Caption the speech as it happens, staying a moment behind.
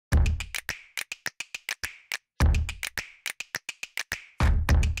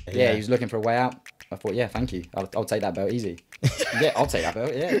Yeah, he was looking for a way out. I thought, yeah, thank you. I'll take that belt easy. Yeah, I'll take that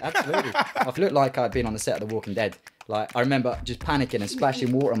belt. Yeah, absolutely. I looked like I'd been on the set of The Walking Dead. Like, I remember just panicking and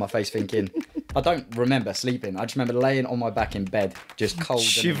splashing water on my face thinking, I don't remember sleeping. I just remember laying on my back in bed, just cold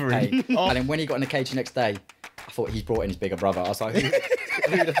shivering. and in pain. And then when he got in the cage the next day, I thought he's brought in his bigger brother. I was like,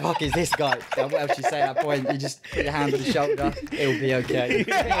 who the fuck is this guy? What else you say at that point? You just put your hand on his shoulder. It'll be okay. It'll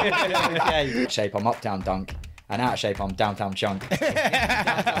be okay. Shape, I'm uptown dunk. And out of shape, I'm downtown chunk.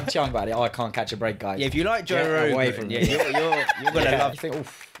 Downtown chunk about it. Oh, I can't catch a break, guys. Yeah, if you like Joe Rogan, away from you're gonna love. You think,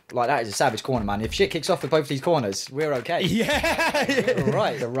 oof, like that is a savage corner, man. If shit kicks off with both these corners, we're okay. Yeah. We're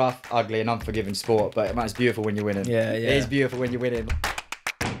right. It's a rough, ugly, and unforgiving sport, but man, it's beautiful when you're winning. Yeah. It is beautiful when you're winning.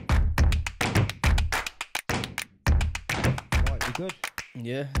 Right, you good?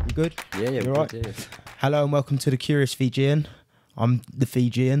 Yeah. You good? Yeah, You're right. Yeah. Hello and welcome to the Curious Fijian. I'm the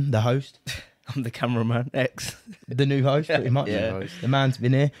Fijian, the host, I'm the cameraman. X. the new host, pretty much. Yeah. The man's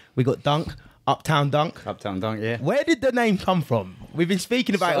been here. We got Dunk, Uptown Dunk. Uptown dunk, yeah. Where did the name come from? We've been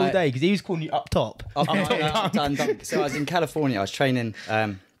speaking about it all So- day because he was calling you Up Top. Uptown dunk. So I was in California. I was training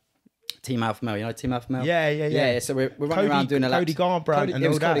Team Alpha Male. You know Team Alpha Male? Yeah. So we're running around doing a lap. Cody Garbrandt and it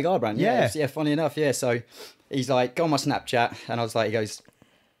was all that. Cody Garbrandt. Yeah. Yeah. Funny enough. Yeah. So he's like, go on my Snapchat, and I was like, he goes,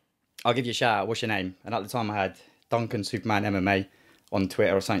 I'll give you a shout out. What's your name? And at the time, I had Duncan Superman MMA on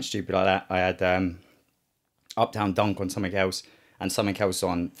Twitter or something stupid like that. I had Uptown Dunk on something else and something else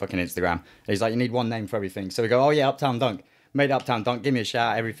on fucking Instagram. And he's like, you need one name for everything. So we go, oh yeah, Uptown Dunk. Made Uptown Dunk. Give me a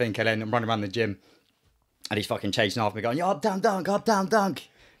shout out, everything. And then I'm running around the gym, and he's fucking chasing after me, going, yo, Uptown Dunk, Uptown Dunk.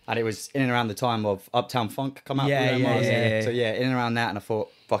 And it was in and around the time of Uptown Funk come out. Yeah. So yeah, in and around that, and I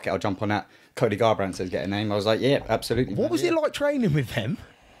thought, fuck it, I'll jump on that. Cody Garbrandt says get a name. I was like, yeah, absolutely. What was it like training with them?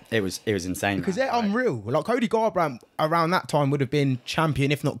 It was insane. Because man. they're unreal. Like Cody Garbrandt around that time would have been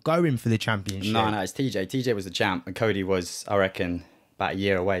champion, if not going for the championship. No, it's TJ. TJ was the champ, and Cody was, I reckon, about a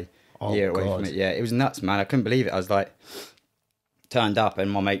year away. Oh, a year away God. from it. Yeah, it was nuts, man. I couldn't believe it. I was like, turned up, and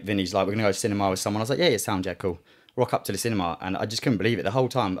my mate Vinny's like, we're gonna go to cinema with someone. I was like, yeah, sound yeah, cool. Rock up to the cinema, and I just couldn't believe it. The whole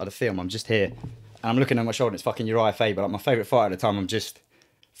time of the film, I'm just here, and I'm looking at my shoulder. It's fucking Uriah Faber, like my favourite fighter at the time. I'm just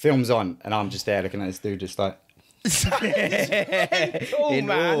films on, and I'm just there looking at this dude, just like. Oh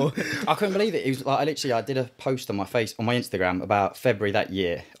man. I couldn't believe it. It was like I did a post on my Instagram about February that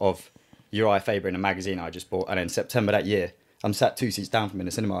year of Uriah Faber in a magazine I just bought, and then September that year I'm sat 2 seats down from him in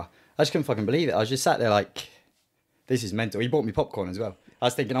the cinema. I just couldn't fucking believe it. I was just sat there like, this is mental. He bought me popcorn as well. I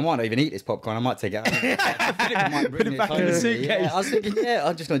was thinking I might not even eat this popcorn. I might take it out. I might Put it back in the suitcase. Yeah, I was thinking, yeah,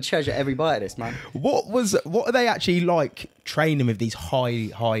 I'm just gonna treasure every bite of this, man. What are they actually like training with these high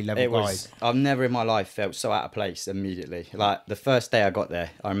level It guys? was. I've never in my life felt so out of place immediately. Like the first day I got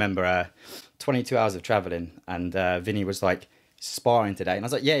there, I remember 22 hours of traveling, and Vinny was like sparring today, and I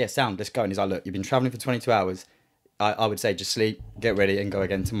was like, yeah, sound, let's go. And he's like, look, you've been traveling for 22 hours. I would say just sleep, get ready, and go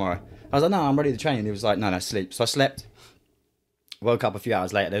again tomorrow. I was like, no, I'm ready to train. And he was like, no, sleep. So I slept. Woke up a few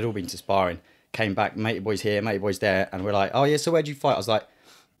hours later. They'd all been to sparring. Came back, matey boys here, matey boys there, and we're like, oh yeah, so where'd you fight? I was like,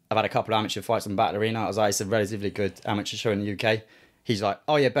 I've had a couple of amateur fights on Battle Arena. I was like, it's a relatively good amateur show in the UK. He's like,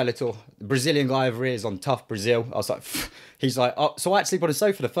 oh yeah, Bellator. The Brazilian guy over here is on Tough Brazil. I was like, he's like, oh, so I had to sleep on the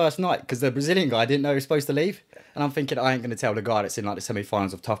sofa the first night because the Brazilian guy didn't know he was supposed to leave. And I'm thinking, I ain't going to tell the guy that's in like the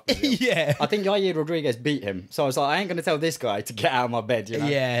semi-finals of Tough Brazil. Yeah. I think Yair Rodriguez beat him. So I was like, I ain't going to tell this guy to get out of my bed, you know?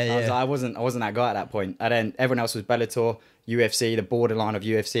 Yeah. I was like, I wasn't that guy at that point. And then everyone else was Bellator, UFC, the borderline of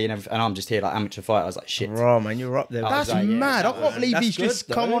UFC, and I'm just here like amateur fighter. I was like, shit. Bro, man, you're up there. That's like, yeah, mad. I can't believe that's he's good, just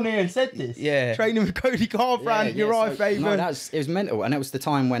though. come on here and said this. Yeah. Training with Cody Garbrandt, Uriah Faber. No, it was mental. And it was the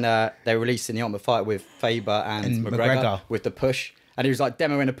time when they were releasing the Ultimate Fight with Faber and McGregor with the push. And he was like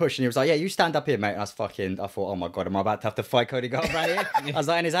demoing a push, and he was like, yeah, you stand up here, mate. And I thought, oh my God, am I about to have to fight Cody Garbrandt here? I was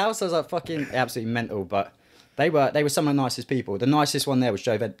like in his house. I was like, fucking absolutely mental. But they were some of the nicest people. The nicest one there was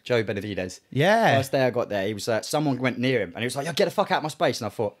Joe Benavidez. Yeah. First day I got there, he was someone went near him, and he was like, yo, get the fuck out of my space. And I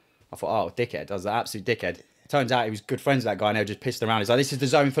thought, oh, dickhead. I was like, absolute dickhead. Turns out he was good friends with that guy, and they were just pissed around. He's like, this is the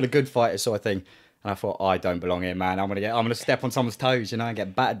zone for the good fighters, sort of thing. And I thought, I don't belong here, man. I'm gonna step on someone's toes, you know, and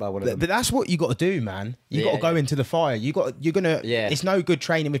get battered by one of them. But that's what you got to do, man. You got to go into the fire. You're gonna. Yeah. It's no good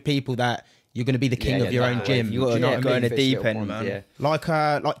training with people that you're gonna be the king of your own gym. You got to not go in the deep end, man. Yeah. Like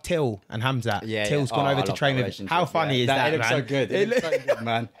Till and Hamzat. Yeah, Till's gone over to train with him. How funny is that, It looks man? so good. It looks so good,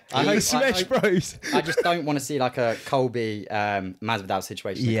 man. Smash Bros. I just don't want to see like a Colby Masvidal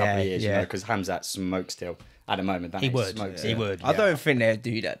situation in a couple of years, you know, because Hamzat smokes Till at the moment. He would. He would. I don't think they'll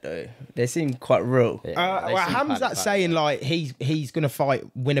do that though. They seem quite real. Yeah, well, Hamzat saying like he's gonna fight,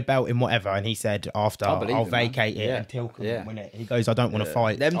 win a belt in whatever, and he said after I'll vacate it and Till can win it. He goes, I don't want to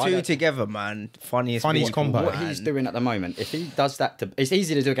fight. Them two together, man. Funniest combo. What he's doing at the moment, if he does that, it's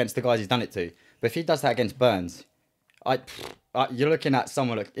easy to do against the guys he's done it to. But if he does that against Burns, You're looking at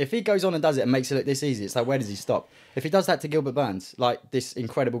someone. Look, if he goes on and does it and makes it look this easy, it's like, where does he stop? If he does that to Gilbert Burns, like this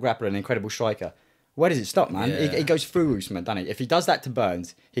incredible grappler and incredible striker, where does it stop, man? Yeah. He goes through Usman, doesn't he? If he does that to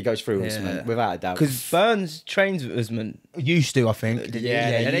Burns, he goes through Usman, without a doubt. Because Burns trains with Usman. Used to, I think. Are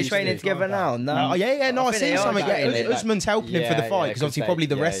they training together now? No. No, I see something. Usman's helping him for the fight, because obviously probably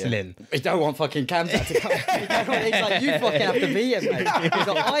the wrestling. He don't want fucking Kamzat to come. He's like, you fucking have to beat him, mate. He's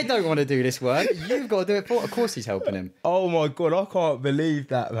like, I don't want to do this work. You've got to do it for. Of course he's helping him. Oh my God, I can't believe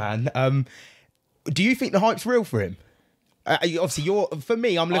that, man. Do you think the hype's real for him? Obviously, for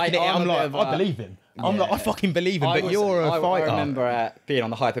me, I'm looking at it, I'm like, I believe him. I'm like, I fucking believe him, but you're a fighter. I remember being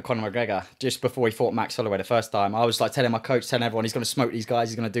on the hype of Conor McGregor just before he fought Max Holloway the first time. I was like telling my coach, telling everyone he's going to smoke these guys,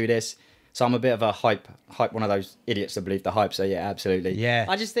 he's going to do this. So I'm a bit of a hype, one of those idiots that believe the hype. So yeah, absolutely. Yeah.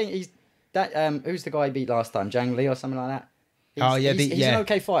 I just think he's that. Who's the guy he beat last time? Jang Lee or something like that. He's an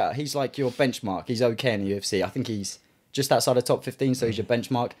okay fighter. He's like your benchmark. He's okay in the UFC. I think he's just outside the top 15, so he's your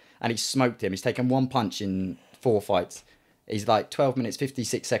benchmark. And he smoked him. He's taken one punch in 4 fights. He's like 12 minutes,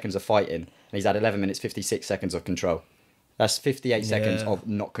 56 seconds of fighting. And he's had 11 minutes, 56 seconds of control. That's 58 seconds of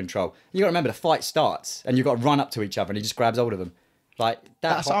not control. You got to remember, the fight starts and you've got to run up to each other and he just grabs hold of them. Like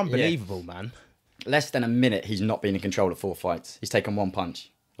that's unbelievable, man. Less than a minute, he's not been in control of 4 fights. He's taken 1 punch.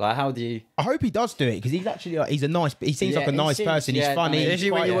 Like, how do you... I hope he does do it, because he's actually like, he seems like a nice person. He's funny.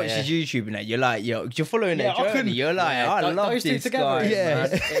 Especially when you watch his YouTube and that, you're like, you're following their journey. You're like, I love those this guy.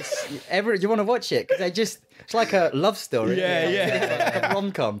 You want to watch it, because it's like a love story. Yeah. Like a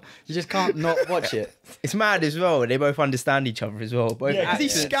rom-com. You just can't not watch it. It's mad as well. They both understand each other as well. Because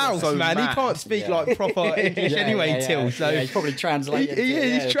he's Scouse, man. He can't speak like proper English anyway, Till. So he's probably translating.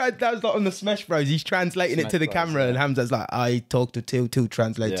 That was like on the Smash Bros. He's translating it to the camera, and Hamza's like, I talk to Till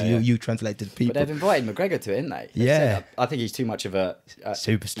translate to you, you translate to the people. But they've invited McGregor to it, haven't they? I think he's too much of a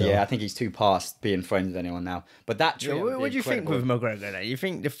superstar. Yeah, I think he's too past being friends with anyone now. But that what do you think with McGregor? You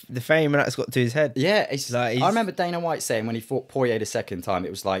think the fame and that's got to his head? Yeah, it's like I remember Dana White saying when he fought Poirier the second time, it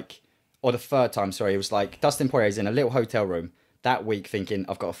was like, or the third time, sorry, it was like Dustin Poirier's in a little hotel room that week thinking,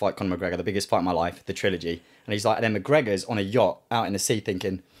 I've got to fight Conor McGregor, the biggest fight of my life, the trilogy. And he's like, and then McGregor's on a yacht out in the sea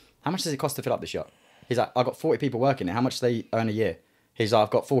thinking, how much does it cost to fill up this yacht? He's like, I've got 40 people working here. How much do they earn a year? He's like, I've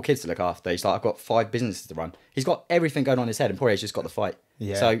got 4 kids to look after. He's like, I've got 5 businesses to run. He's got everything going on in his head, and Poirier's just got the fight.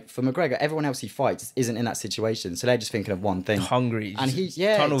 Yeah. So for McGregor, everyone else he fights isn't in that situation. So they're just thinking of one thing. Hungry. And he's,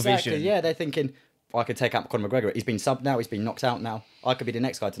 tunnel vision. Yeah, they're thinking, I could take out Conor McGregor. He's been subbed now. He's been knocked out now. I could be the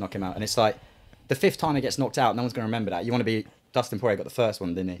next guy to knock him out. And it's like, the 5th time he gets knocked out, no one's going to remember that. You want to be... Dustin Poirier got the first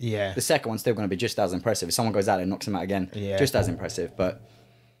one, didn't he? Yeah. The second one's still going to be just as impressive. If someone goes out there and knocks him out again, just as impressive. But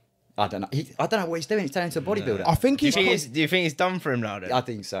I don't know. I don't know what he's doing. He's turning into a bodybuilder. I think he's... Do you think it's done for him now, then? I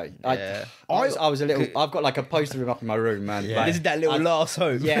think so. Yeah. I was a little... I've got like a poster of him up in my room, man. Yeah. Like, This is that little last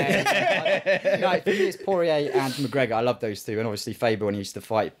hope. Yeah. For me, it's Poirier and McGregor. I love those two. And obviously Faber when he used to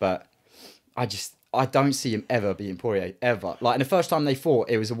fight. But I don't see him ever beating Poirier, ever. Like, and the first time they fought,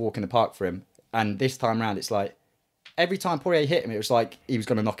 it was a walk in the park for him. And this time round, it's like... Every time Poirier hit him, it was like he was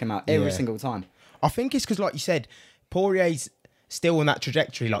going to knock him out every single time. I think it's because, like you said, Poirier's still on that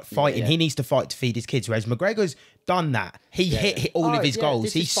trajectory, like fighting. He needs to fight to feed his kids, whereas McGregor's done that. He hit all of his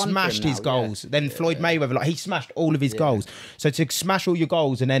goals. He smashed his goals. Then Floyd Mayweather, like he smashed all of his goals. So to smash all your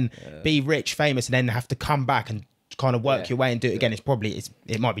goals and then be rich, famous, and then have to come back and kind of work your way and do it again, it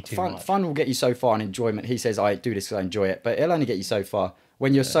might be too much. Fun will get you so far, and enjoyment. He says, I do this because I enjoy it, but it'll only get you so far.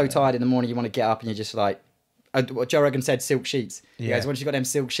 When you're so tired in the morning, you want to get up and you're just like... What Joe Rogan said, silk sheets. Yeah, once you've got them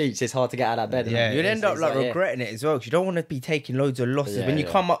silk sheets, it's hard to get out of that bed. Yeah, you'd end up like regretting it as well, because you don't want to be taking loads of losses when you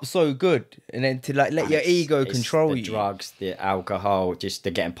come up so good, and then to like let your ego control you. The drugs, the alcohol, just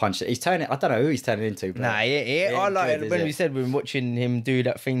the getting punched. He's turning. I don't know who he's turning into. But I like when we said we're watching him do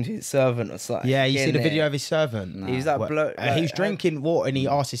that thing to his servant or something. Yeah, you see the video of his servant. He was like, he was drinking water and he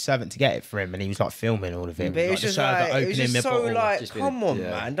asked his servant to get it for him, and he was like filming all of it. But it was just so like, come on,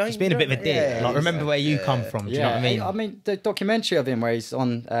 man, He's been a bit of a dick. Like, remember where you come from? Do you know what I mean? The documentary of him where he's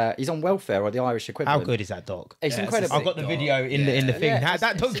on welfare, or the Irish equivalent. How good is that doc? It's incredible. I've got the video in the thing.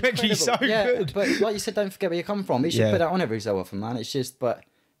 That documentary is so good. But like you said, don't forget where you come from. He should put that on every so often, man. It's just, but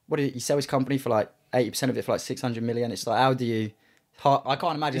what did he sell his company for like 80% of it for like 600 million? It's like, how do you? I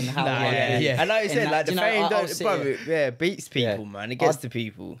can't imagine how. And like you said, like the fame beats people, man. It gets to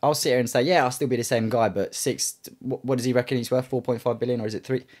people. I'll sit here and say, I'll still be the same guy, but what does he reckon he's worth? 4.5 billion, or is it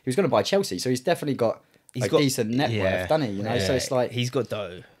 3? He was going to buy Chelsea, so he's definitely got. He's got decent net worth, doesn't he? You know, so it's like he's got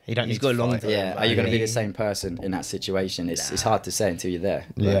dough. He's got a long time. Yeah, are you going to be the same person in that situation? It's hard to say until you're there.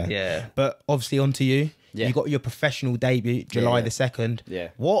 Yeah. But obviously, on to you. Yeah. You got your professional debut, July the 2nd. Yeah.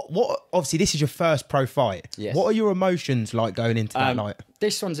 What? Obviously, this is your first pro fight. Yes. What are your emotions like going into that night?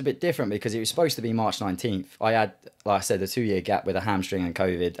 This one's a bit different because it was supposed to be March 19th. I had, like I said, a 2-year gap with a hamstring and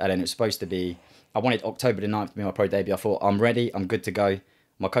COVID, and then it was supposed to be, I wanted October the 9th to be my pro debut. I thought, I'm ready, I'm good to go.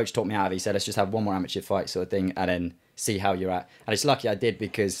 My coach talked me out of it. He said, let's just have one more amateur fight sort of thing, and then see how you're at. And it's lucky I did,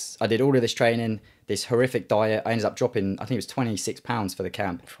 because I did all of this training, this horrific diet. I ended up dropping, I think it was 26 pounds for the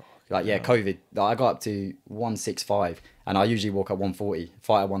camp. Like, yeah, COVID. I got up to 165, and I usually walk at 140,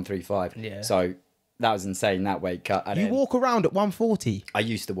 fight at 135. Yeah. So that was insane, that weight cut. And You then walk around at 140. I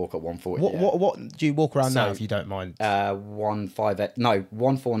used to walk at 140. What do you walk around now, So, if you don't mind? 158, no,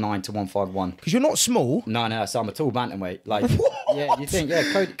 149 to 151. Because you're not small. No, so I'm a tall bantamweight. Like, yeah, you think,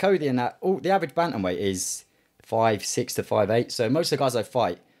 yeah, Cody and that, the average bantamweight is 5'6" to 5'8". So most of the guys I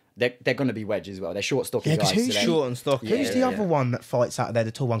fight, they're going to be wedge as well. They're short, stocky Yeah, 'cause guys. who's so they- Short and stocky. Who's the other one that fights out there,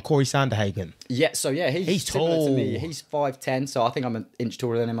 the tall one? Corey Sanderhagen. Yeah, so yeah, he's similar tall. to me. He's 5'10", so I think I'm an inch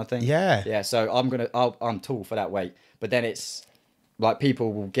taller than him, I think. Yeah. Yeah, so I'm tall for that weight. But then it's like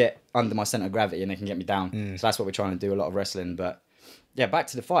people will get under my centre of gravity and they can get me down. So that's what we're trying to do, a lot of wrestling. But yeah, back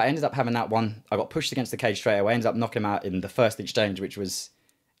to the fight. I ended up having that one. I got pushed against the cage straight away. I ended up knocking him out in the first exchange, which was,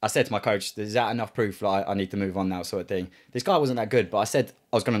 I said to my coach, is that enough proof? Like, I need to move on now, sort of thing. This guy wasn't that good, but I said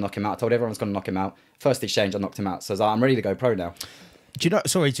I was going to knock him out. I told everyone I was going to knock him out. First exchange, I knocked him out. So I was like, I'm ready to go pro now. Do you know?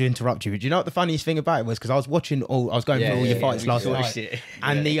 Sorry to interrupt you, but do you know what the funniest thing about it was? Because I was watching I was going through all your fights last night,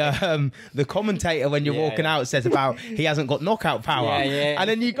 and the commentator when you're walking out says about he hasn't got knockout power, and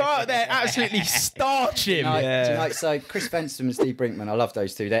then you go out there absolutely starch him. Do you know, so Chris Fenton and Steve Brinkman, I love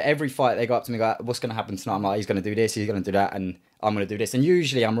those two. Every fight they go up to me, and go, what's going to happen tonight? I'm like, he's going to do this, he's going to do that, and I'm going to do this. And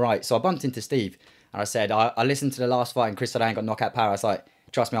usually I'm right. So I bumped into Steve, and I said, I listened to the last fight, and Chris said I ain't got knockout power. I was like,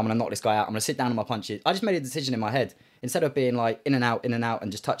 trust me, I'm going to knock this guy out. I'm going to sit down on my punches. I just made a decision in my head. Instead of being like in and out,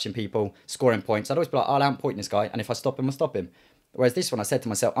 and just touching people, scoring points, I'd always be like, I'll outpoint this guy, and if I stop him, I'll stop him. Whereas this one, I said to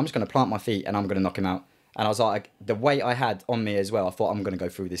myself, I'm just going to plant my feet and I'm going to knock him out. And I was like, the weight I had on me as well, I thought, I'm going to go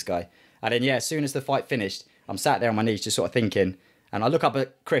through this guy. And then, yeah, as soon as the fight finished, I'm sat there on my knees just sort of thinking, and I look up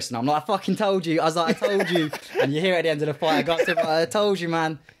at Chris and I'm like, I fucking told you. I was like, I told you. And you hear at the end of the fight, I got to him, I told you,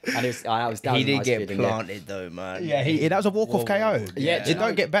 man. And he did get planted though, man. Yeah, that was a walk-off KO. Yeah, it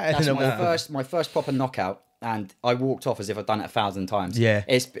don't get better than my first proper knockout. And I walked off as if I'd done it 1,000 times. Yeah.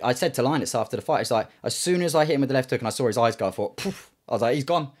 I said to Linus after the fight, it's like, as soon as I hit him with the left hook and I saw his eyes go, I thought, poof. I was like, he's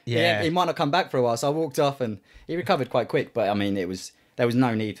gone. Yeah. He might not come back for a while. So I walked off and he recovered quite quick. But I mean, there was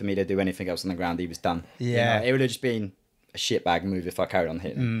no need for me to do anything else on the ground. He was done. Yeah. You know, it would have just been a shitbag move if I carried on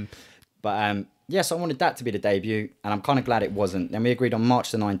hitting him. But yeah, so I wanted that to be the debut. And I'm kind of glad it wasn't. Then we agreed on March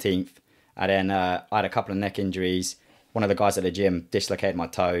the 19th. And then I had a couple of neck injuries. One of the guys at the gym dislocated my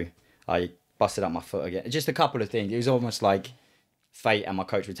toe. I busted up my foot again. Just a couple of things. It was almost like fate, and my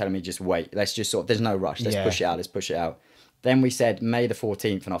coach was telling me, just wait. Let's just sort of, there's no rush. Let's push it out. Then we said May the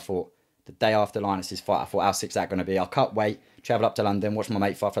 14th, and I thought, the day after Linus's fight, I thought, how sick's that going to be? I'll cut weight, travel up to London, watch my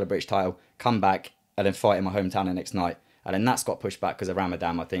mate fight for the British title, come back, and then fight in my hometown the next night. And then that's got pushed back because of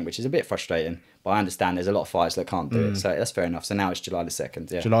Ramadan, I think, which is a bit frustrating. But I understand there's a lot of fighters that can't do it. So that's fair enough. So now it's July the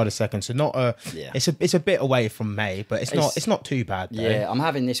 2nd. Yeah. July the 2nd. So not a... Yeah. It's a bit away from May, but it's not too bad, though. Yeah, I'm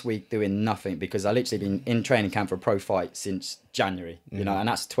having this week doing nothing because I literally been in training camp for a pro fight since January, you know, and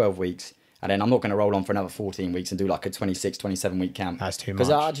that's 12 weeks. And then I'm not going to roll on for another 14 weeks and do like a 26, 27 week camp. That's too much.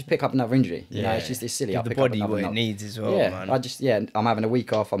 Because I just pick up another injury. You know, it's silly. Give the body what it needs as well, man. I'm having a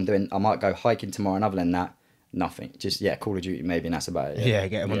week off. I might go hiking tomorrow, and other than that, nothing. Just Call of Duty maybe, and that's about it. Yeah,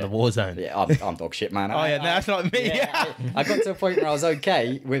 get him on the war zone. Yeah, I'm dog shit, man. That's like me. Yeah, I got to a point where I was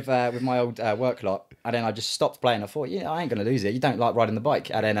okay with my old work lot, and then I just stopped playing. I thought, I ain't gonna lose it. You don't like riding the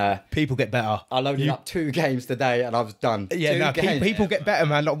bike, and then people get better. I loaded up 2 games today, and I was done. Yeah, people get better,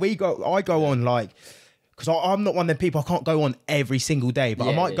 man. Like I go on like, because I'm not one of them people. I can't go on every single day, but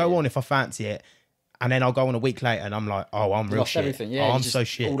I might go on if I fancy it. And then I'll go on a week later and I'm like, oh, I'm real shit. Everything. Yeah, I'm so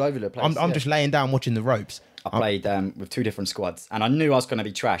shit. All over the place. I'm just laying down watching the ropes. I played with 2 different squads, and I knew I was going to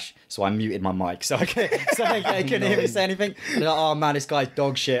be trash, so I muted my mic, so they couldn't hear me say anything. They're like, oh man, this guy's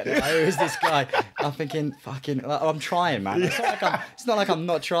dog shit. Like, who is this guy? I'm thinking, fucking, I'm trying, man. It's not like I'm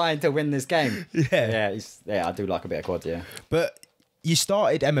not trying to win this game. Yeah, I do like a bit of quad, yeah. But you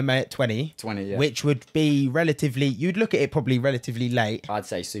started MMA at 20. 20, yeah. Which would be relatively, you'd look at it probably relatively late. I'd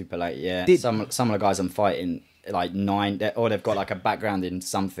say super late, yeah. Some of the guys I'm fighting, like 9, or they've got like a background in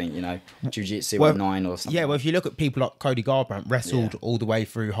something, you know, jiu-jitsu at 9 or something. Yeah, well, if you look at people like Cody Garbrandt, wrestled all the way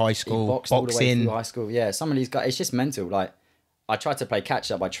through high school, boxing all the way through high school. Yeah, some of these guys, it's just mental. Like, I tried to play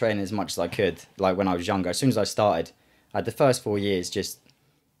catch up by training as much as I could, like when I was younger. As soon as I started, I had the first 4 years just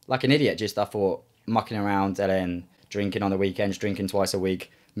like an idiot. I thought mucking around and then drinking on the weekends, drinking twice a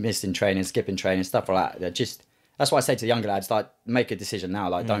week. missing training, skipping training, stuff like that. They're just, that's why I say to the younger lads, like, make a decision now.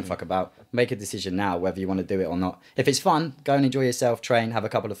 Like, don't fuck about. Make a decision now whether you want to do it or not. If it's fun, go and enjoy yourself, train, have a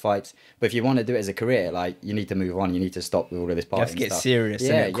couple of fights. But if you want to do it as a career, like, you need to move on. You need to stop with all of this partying. You have to get stuff. serious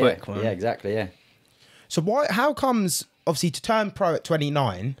and quick, man. Yeah, exactly, yeah. So how comes, obviously, to turn pro at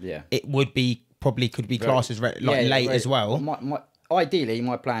 29, it would be, probably could be classed as late as well? Ideally,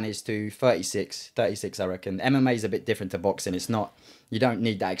 my plan is to 36, I reckon. MMA is a bit different to boxing. It's not, you don't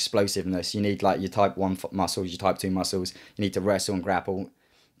need that explosiveness. You need like your type 1 muscles, your type 2 muscles. You need to wrestle and grapple.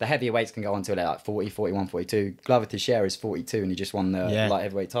 The heavyweights can go on to like 40, 41, 42. Glover Teixeira is 42 and he just won the light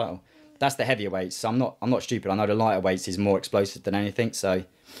heavyweight title. That's the heavyweights. So I'm not stupid. I know the lighter weights is more explosive than anything. So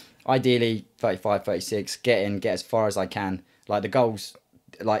ideally 35, 36, get as far as I can. Like the goals,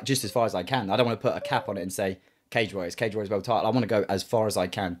 like just as far as I can. I don't want to put a cap on it and say Cage Warriors world title. I want to go as far as I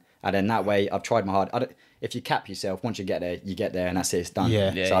can. And then that way I've tried my hard. If you cap yourself, once you get there and that's it, it's done.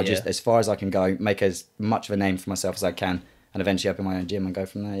 So I just, as far as I can go, make as much of a name for myself as I can. And eventually open my own gym and go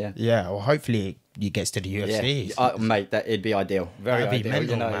from there, Yeah, well, hopefully it gets to the UFC. Mate, it'd be ideal. Very That'd ideal. Be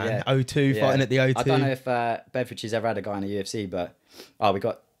mental, man. Yeah. O2, fighting at the O2. I don't know if Bedfordshires ever had a guy in the UFC, but we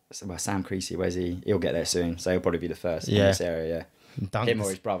got Sam Creasy. Where's he? He'll get there soon, so he'll probably be the first in this area, Him or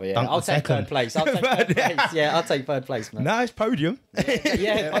his brother, I'll take third place. I'll take third place, man. Nice podium.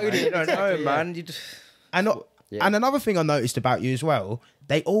 Podium. You don't know, man. You just... And another thing I noticed about you as well,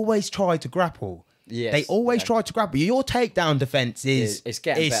 they always try to grapple. Yes, they always try to grab you. Your takedown defense it's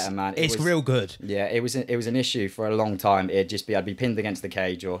getting better, man. It's real good. Yeah, it was an issue for a long time. It'd just be I'd be pinned against the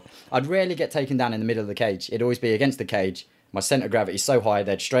cage, or I'd rarely get taken down in the middle of the cage. It'd always be against the cage. My centre of gravity is so high,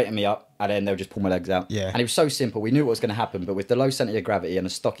 they'd straighten me up, and then they'll just pull my legs out. Yeah. And it was so simple. We knew what was going to happen, but with the low centre of gravity and the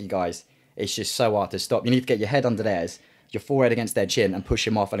stocky guys, it's just so hard to stop. You need to get your head under theirs, your forehead against their chin, and push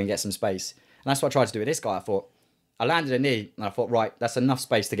them off and then get some space. And that's what I tried to do with this guy. I landed a knee, and I thought, right, that's enough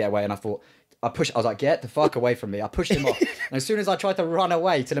space to get away. And I was like, get the fuck away from me. I pushed him off. And as soon as I tried to run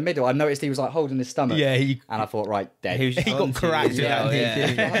away to the middle, I noticed he was like holding his stomach. Yeah. And I thought, right, dead. He got cracked.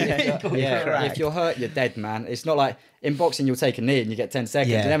 If you're hurt, you're dead, man. It's not like in boxing, you'll take a knee and you get 10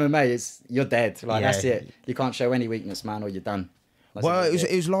 seconds. Yeah. In MMA, you're dead. That's it. You can't show any weakness, man, or you're done. It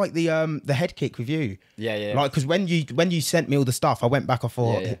was like the head kick with you. Yeah. Like, because when you sent me all the stuff, I went back. I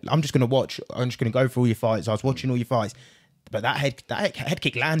thought I'm just gonna watch. I'm just gonna go through all your fights. I was watching all your fights, but that head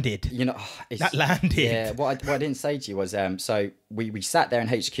kick landed. That landed. Yeah. What I didn't say to you was so we sat there in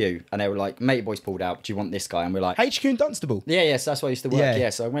HQ and they were like, mate, boys pulled out. Do you want this guy? And we're like, HQ in Dunstable. Yeah. So that's where I used to work.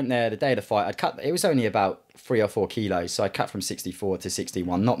 Yeah. So I went there the day of the fight. I'd cut. It was only about 3 or 4 kilos, so I cut from 64 to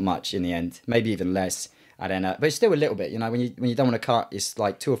 61. Not much in the end. Maybe even less. And then, but it's still a little bit, when you don't want to cut, it's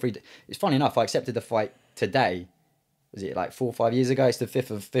like 2 or 3. It's funny enough, I accepted the fight today. Was it like 4 or 5 years ago? It's the 5th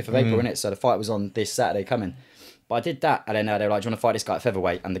of April, isn't it? So the fight was on this Saturday coming. But I did that, and then they were like, do you want to fight this guy at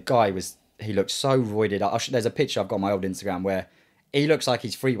featherweight? And the guy he looked so roided up. There's a picture I've got on my old Instagram where he looks like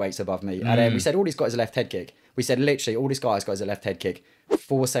he's 3 weights above me. And then we said, all he's got is a left head kick. We said, literally, all this guy's got is a left head kick.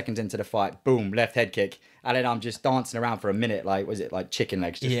 4 seconds into the fight, boom, left head kick. And then I'm just dancing around for a minute, like chicken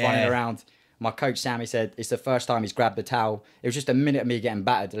legs, just running around. My coach, Sammy, said it's the first time he's grabbed the towel. It was just a minute of me getting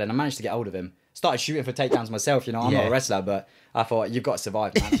battered, and then I managed to get hold of him. Started shooting for takedowns myself, I'm not a wrestler, but I thought, you've got to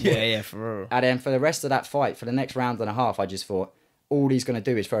survive, man. Yeah, for real. And then for the rest of that fight, for the next round and a half, I just thought, all he's going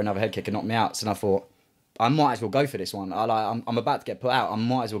to do is throw another head kick and knock me out. So I thought, I might as well go for this one. I'm about to get put out. I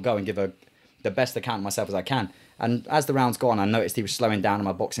might as well go and give the best account of myself as I can. And as the rounds gone, I noticed he was slowing down and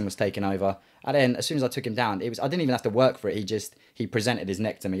my boxing was taking over. And then as soon as I took him down, I didn't even have to work for it. He presented his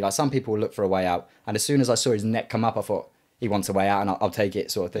neck to me. Like some people look for a way out. And as soon as I saw his neck come up, I thought, he wants a way out and I'll take it,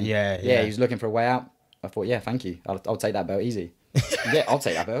 sort of thing. Yeah. He was looking for a way out. I thought, yeah, thank you. I'll take that belt easy. Yeah, I'll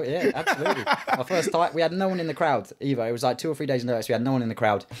take that belt. Yeah, absolutely. My first time, we had no one in the crowd either. It was like 2 or 3 days notice. We had no one in the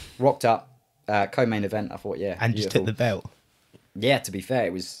crowd. Rocked up, co-main event. I thought, yeah. And beautiful. just took the belt. Yeah, to be fair,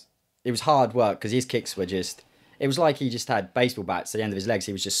 it was hard work because his kicks were just... It was like he just had baseball bats at the end of his legs.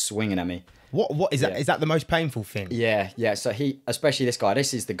 He was just swinging at me. What is that? Is that the most painful thing? Yeah. So especially this guy,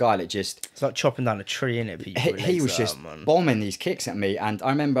 this is the guy that just... It's like chopping down a tree, innit? He was just bombing these kicks at me. And I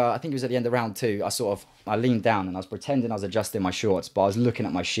remember, I think it was at the end of round 2, I leaned down and I was pretending I was adjusting my shorts, but I was looking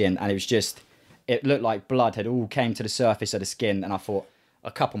at my shin and it looked like blood had all came to the surface of the skin. And I thought, a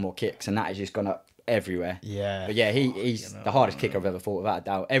couple more kicks and that has just gone up everywhere. Yeah. But yeah, he's the hardest kicker I've ever fought, without a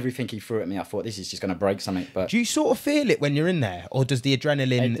doubt. Everything he threw at me, I thought, this is just going to break something. But do you sort of feel it when you're in there, or does the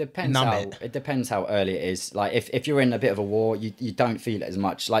adrenaline numb it? It depends how early it is. Like if you're in a bit of a war, you don't feel it as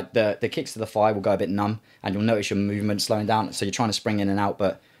much. Like the kicks to the thigh will go a bit numb, and you'll notice your movement slowing down. So you're trying to spring in and out,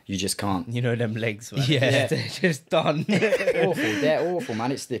 but you just can't. Them legs, man. Yeah. They're just done. They're awful,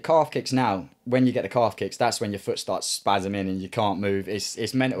 man. It's the calf kicks now. when you get the calf kicks, that's when your foot starts spasming and you can't move.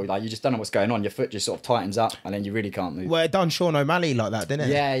 It's mental. Like, you just don't know what's going on. Your foot just sort of tightens up and then you really can't move. Well, it done Sean O'Malley like that, didn't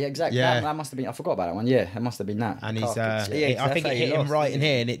it? Yeah, exactly. Yeah. That must have been, I forgot about that one. Yeah, it must have been that. And he's, Calf kicks, I think it hit him right in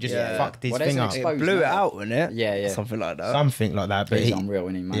here and it just fucked his thing up. It blew it out, wasn't it? Yeah. Something like that. Something like that. But he's unreal,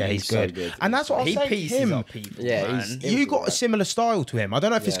 isn't he, man? Yeah, he's so good. good. And that's what I was saying to him. Up people, Yeah, man. You got a similar style to him. I don't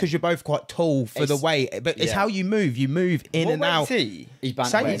know if it's because you're both quite tall for the weight, but it's how you move. You move in and out. He's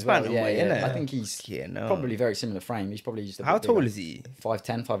bantamweight as well. Yeah. I think he's probably very similar frame. He's probably just how tall is he?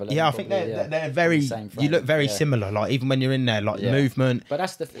 5'10", 5'11". Yeah, I think they're very. You look very similar. Like even when you're in there, like movement. But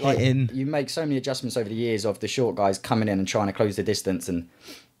that's the hitting. You make so many adjustments over the years of the short guys coming in and trying to close the distance, and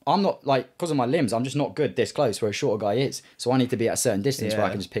I'm not like, because of my limbs, I'm just not good this close where a shorter guy is. So I need to be at a certain distance where I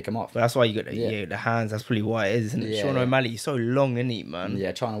can just pick him off. But that's why you got the hands. That's probably why it is, isn't it? Sean O'Malley, he's so long, isn't he, man?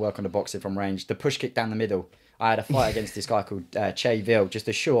 Yeah, trying to work on the boxing from range. The push kick down the middle. I had a fight against this guy called Tj Dillashaw, just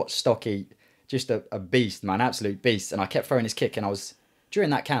a short, stocky, just a beast, man, absolute beast. And I kept throwing his kick, and during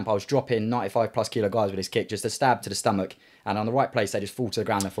that camp, I was dropping 95 plus kilo guys with his kick, just a stab to the stomach. And on the right place, they just fall to the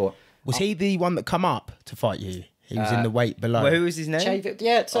ground. I thought, was he the one that come up to fight you? He was in the weight below. Well, who was his name?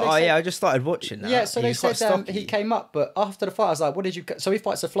 Yeah. So I just started watching that. Yeah, so they said he came up, but after the fight, I was like, what did you cut? So he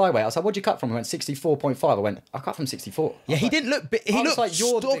fights a flyweight. I was like, what did you cut from? He went 64.5. I went, I cut from 64. Yeah, he didn't look big. He looked like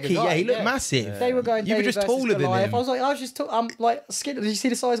stocky. Yeah, he looked massive. They were going, you were just taller than him. I was just, I'm like skinny. Did you see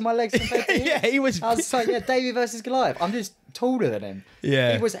the size of my legs compared to him? Yeah, he was. I was like, yeah, David versus Goliath. I'm just taller than him.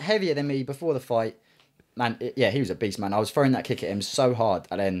 Yeah. He was heavier than me before the fight. Man, he was a beast, man. I was throwing that kick at him so hard,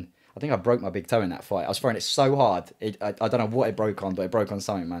 and then I think I broke my big toe in that fight. I was throwing it so hard. I don't know what it broke on, but it broke on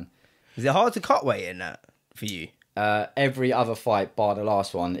something, man. Is it hard to cut weight in that for you? Every other fight, bar the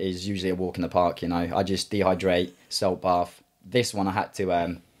last one, is usually a walk in the park, you know. I just dehydrate, salt bath. This one I had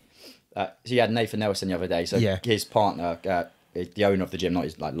to... so you had Nathan Nelson the other day. So his partner, the owner of the gym, not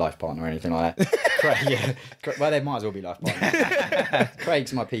his life partner or anything like that. Craig, well, they might as well be life partners.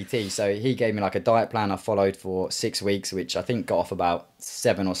 Craig's my PT, so he gave me like a diet plan I followed for 6 weeks, which I think got off about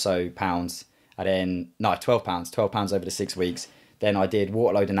 7 or so pounds. And then, 12 pounds over the 6 weeks. Then I did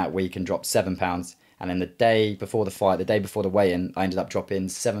water loading that week and dropped 7 pounds. And then the day before the fight, the day before the weigh-in, I ended up dropping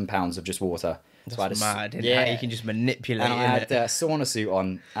 7 pounds of just water. That's mad. Yeah, you can just manipulate. And I had a sauna suit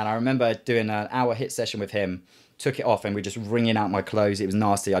on, and I remember doing an hour hit session with him. Took it off and we're just wringing out my clothes. It was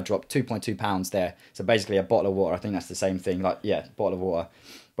nasty. I dropped 2.2 pounds there. So basically a bottle of water. I think that's the same thing. Bottle of water.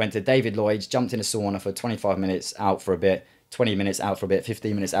 Went to David Lloyd's, jumped in a sauna for 25 minutes, out for a bit, 20 minutes, out for a bit,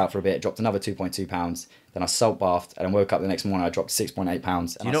 15 minutes, out for a bit, dropped another 2.2 pounds. Then I salt bathed and I woke up the next morning, I dropped 6.8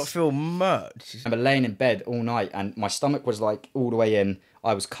 pounds. Do you not feel much? I remember laying in bed all night and my stomach was like all the way in.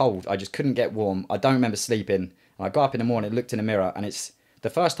 I was cold. I just couldn't get warm. I don't remember sleeping. And I got up in the morning, looked in the mirror, and it's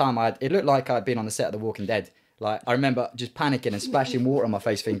the first time it looked like I'd been on the set of The Walking Dead. Like, I remember just panicking and splashing water on my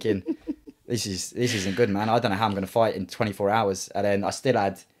face thinking, this isn't good, man. I don't know how I'm going to fight in 24 hours. And then I still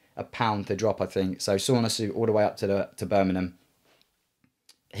had a pound to drop, I think. So sauna suit all the way up to Birmingham,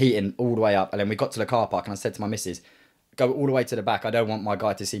 heating all the way up. And then we got to the car park and I said to my missus, go all the way to the back. I don't want my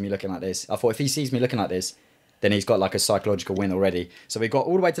guy to see me looking like this. I thought if he sees me looking like this, then he's got like a psychological win already. So we got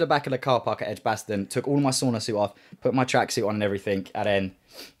all the way to the back of the car park at Edgbaston, took all my sauna suit off, put my tracksuit on and everything. And then,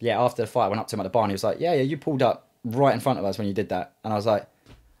 after the fight, I went up to him at the bar and he was like, yeah, you pulled up right in front of us when you did that. And I was like,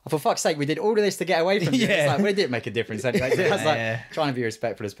 for fuck's sake, we did all of this to get away from you. It's like, well, it didn't make a difference anyway. So I was like, trying to be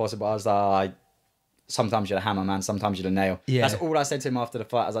respectful as possible. I was like, sometimes you're the hammer, man. Sometimes you're the nail. Yeah. That's all I said to him after the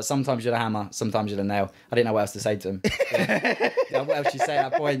fight. I was like, sometimes you're the hammer. Sometimes you're the nail. I didn't know what else to say to him. What else you say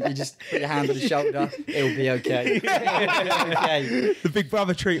at that point? You just put your hand on the shoulder. It'll be okay. Okay. The big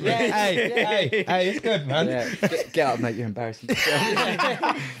brother treatment. Yeah, hey, it's good, man. Yeah. Get up, mate. You're embarrassing.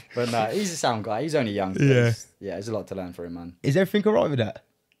 But no, he's a sound guy. He's only young. Yeah. There's a lot to learn for him, man. Is everything all right with that?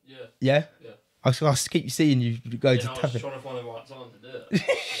 Yeah. Yeah? Yeah. I keep seeing you go to I was tap just it. trying to find the right time to do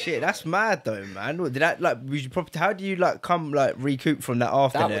it. Shit, that's mad though, man. Did that how do you recoup from that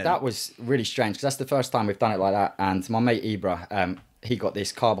after that was really strange because that's the first time we've done it like that. And my mate Ibra, he got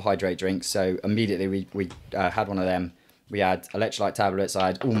this carbohydrate drink, so immediately we had one of them. We had electrolyte tablets. I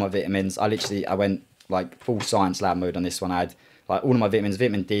had all my vitamins. I went like full science lab mode on this one. I had like all of my vitamins,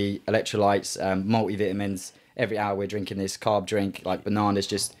 vitamin D, electrolytes, multivitamins. Every hour we're drinking this carb drink, like bananas,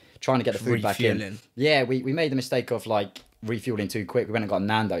 just trying to get the food back in. Yeah, we made the mistake of like refueling too quick. We went and got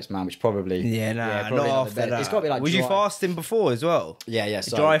Nando's, man, which probably not after that. It's got to be like. Was you fasting before as well? Yeah.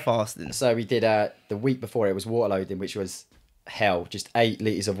 So, dry fasting. So we did the week before it was water loading, which was hell. Just 8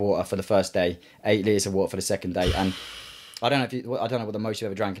 litres of water for the first day, 8 litres of water for the second day, and I don't know what the most you've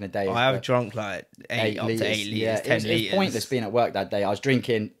ever drank in a day is. I have drunk like 8 up to 8 litres, yeah, 10 litres. It was pointless being at work that day. I was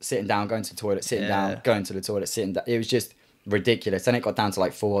drinking, sitting down, going to the toilet, sitting down, going to the toilet, sitting down. It was just ridiculous. Then it got down to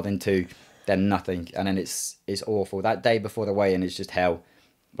like 4, then 2, then nothing, and then it's awful. That day before the weigh-in is just hell.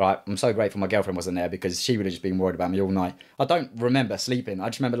 Right, I'm so grateful my girlfriend wasn't there because she would have just been worried about me all night. I don't remember sleeping. I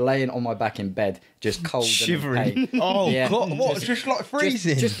just remember laying on my back in bed, just cold, shivering. And in pain. Oh God! What? Just like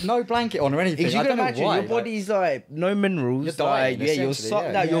freezing? Just no blanket on or anything. If you I can don't imagine, know why. your body's like no minerals. You're dying, you're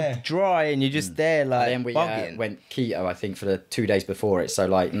sucked out. Yeah. You're dry, and you're just there like then we bugging. went keto, I think, for the 2 days before it. So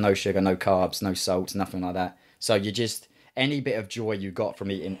like no sugar, no carbs, no salts, nothing like that. So you just any bit of joy you got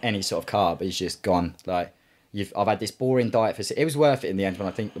from eating any sort of carb is just gone. Like. I've had this boring diet for... It was worth it in the end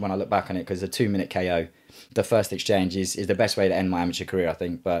when I look back on it, because the 2-minute KO, the first exchange is the best way to end my amateur career, I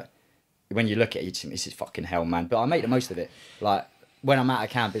think. But when you look at it, this is fucking hell, man. But I make the most of it. Like, when I'm out of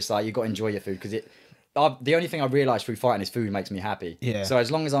camp, it's like, you got to enjoy your food, because the only thing I realised through fighting is food makes me happy. Yeah. So as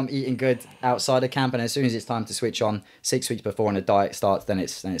long as I'm eating good outside of camp, and as soon as it's time to switch on 6 weeks before and the diet starts, then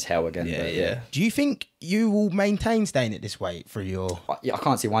it's hell again. Yeah. Do you think you will maintain staying at this weight for your... I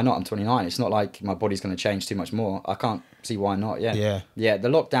can't see why not. I'm 29. It's not like my body's going to change too much more. I can't see why not. Yeah. The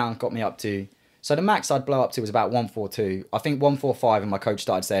lockdown got me up to... So the max I'd blow up to was about 142. I think 145, and my coach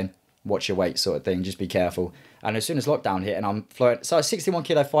started saying, watch your weight sort of thing. Just be careful. And as soon as lockdown hit and I'm floating... So I was a 61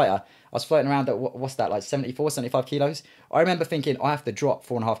 kilo fighter. I was floating around at, what's that, like 74, 75 kilos? I remember thinking, I have to drop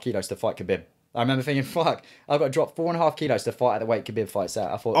 4.5 kilos to fight Khabib. I remember thinking, fuck, I've got to drop 4.5 kilos to fight at the weight Khabib fights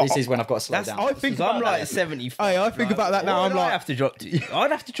out. I thought, this is when I've got to slow down. I think I'm about like that. 75. Hey, I think about that now. What I'm would I like, have to drop to?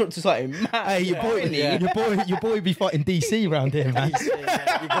 I'd have to drop to something mad. hey, your boy be fighting DC round here, man.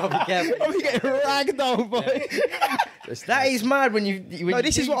 You got to be careful. I'm getting ragdoll, boy. That is mad when you. No,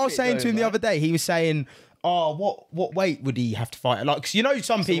 this is what I was saying to him the other day. He was saying, "Oh, what weight would he have to fight?" Like, 'cause you know,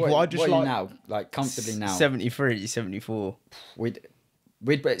 some people what, are just what are like you now, like comfortably now. 73, 74. We'd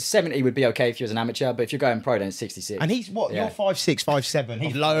 70 would be okay if you was an amateur, but if you're going pro, then it's 66. And he's what? Yeah. You're 5'6", 5'7".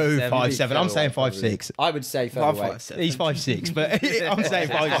 He's low 5'7". I'm saying 5'6". I would say featherweight. 5'7". He's 5'6", but I'm saying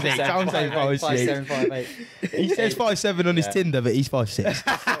 5'6". I'm saying 5'6". 5'7", 5'8". He says 5'7" on his Tinder, but he's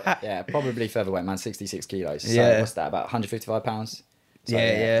 5'6". Yeah, probably featherweight, man. 66 kilos. So Yeah. what's that? About 155 pounds. So,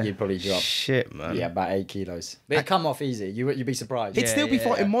 Yeah. You'd probably drop. Shit, man. Yeah, about 8 kilos. But it'd come off easy. You'd be surprised. He'd still be yeah.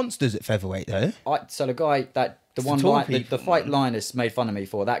 fighting monsters at featherweight, though. So the guy the fight liners made fun of me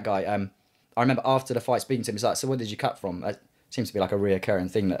for that guy. I remember after the fight speaking to him, he's like, "So what did you cut from?" It seems to be like a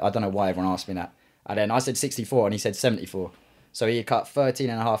reoccurring thing that I don't know why everyone asked me that. And then I said 64, and he said 74. So he cut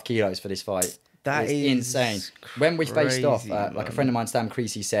 13.5 kilos for this fight. That It's is insane. When we faced off, crazy, like a man. friend of mine, Stan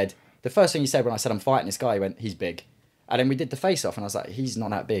Creasy, said the first thing he said when I said I'm fighting this guy, he went, "He's big." And then we did the face off, and I was like, "He's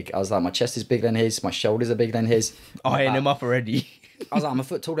not that big." I was like, "My chest is bigger than his, my shoulders are bigger than his." Eyeing him up already. I was like, I'm a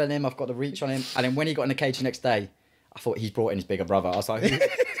foot taller than him. I've got the reach on him. And then when he got in the cage the next day, I thought he's brought in his bigger brother. I was like,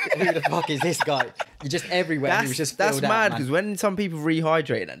 who the fuck is this guy? You're just everywhere. He was just That's filled mad out, because man. when some people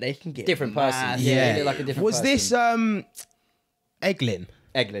rehydrate, they can get Different mad. person. Yeah, he looked like a different Was person. this Eglin?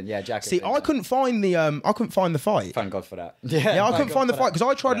 Eglin, yeah, Jack. See, I couldn't find the fight. Thank God for that. Yeah, I couldn't find the fight because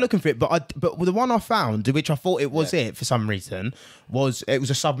I tried Yeah. looking for it, but the one I found, which I thought it was it for some reason, was a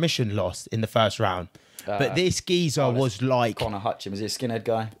submission loss in the first round. But this geezer was like Connor Hutchins. Was he a skinhead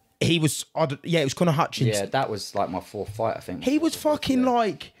guy? he was. It was Connor Hutchins. Yeah, that was like my fourth fight, I think. He was fucking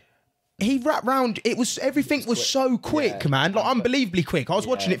like. He wrapped round. Everything was so quick, Yeah. man. Like unbelievably quick. I was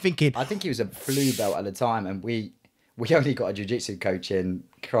watching it thinking, I think he was a blue belt at the time, and we only got a jiu-jitsu coach in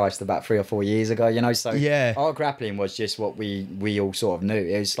Christ about 3 or 4 years ago, you know. So Yeah. our grappling was just what we all sort of knew.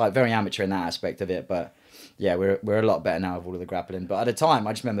 It was like very amateur in that aspect of it, but yeah, we're a lot better now with all of the grappling. But at the time,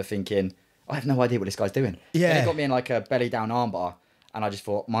 I just remember thinking, I have no idea what this guy's doing. Yeah. And he got me in like a belly down armbar, and I just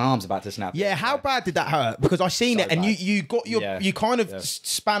thought my arm's about to snap. yeah, how bad did that hurt? Because I seen So it, and bad. you got your Yeah. you kind of Yeah.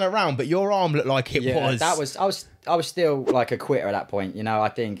 span around, but your arm looked like it Yeah, was. that was I was still like a quitter at that point. You know, I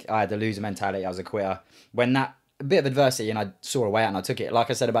think I had the loser mentality. I was a quitter. When that a bit of adversity and I saw a way out and I took it. Like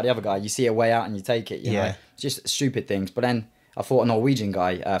I said about the other guy, you see a way out and you take it. You know, just stupid things. But then I fought a Norwegian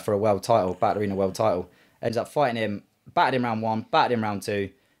guy for a world title, battle arena world title. Ended up fighting him, battered him round 1, battered him round 2,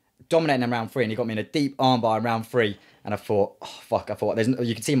 dominating him round 3, and he got me in a deep armbar in round 3. And I thought, oh, fuck,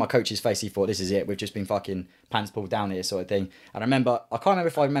 you can see my coach's face, he thought, this is it, we've just been fucking pants pulled down here sort of thing. And I can't remember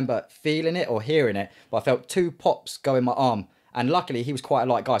if I remember feeling it or hearing it, but I felt 2 pops go in my arm. And luckily, he was quite a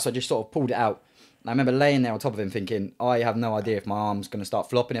light guy, so I just sort of pulled it out. And I remember laying there on top of him thinking, I have no idea if my arm's going to start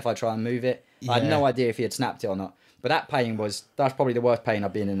flopping if I try and move it. I had no idea if he had snapped it or not. But that pain that's probably the worst pain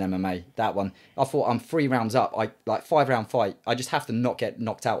I've been in MMA, that one. I thought I'm 3 rounds up, 5-round fight, I just have to not get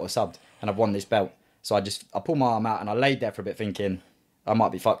knocked out or subbed, and I've won this belt. So I pulled my arm out and I laid there for a bit thinking, I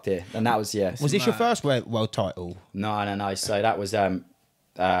might be fucked here. And that was, yeah. Was this your first world title? No. So that was Manesh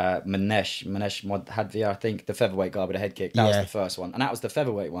Modhadvia, I think, the featherweight guy with a head kick. That was the first one. And that was the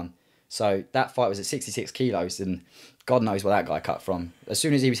featherweight one. So that fight was at 66 kilos, and God knows where that guy cut from. As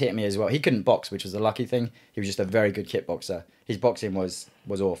soon as he was hitting me as well, he couldn't box, which was a lucky thing. He was just a very good kickboxer. His boxing was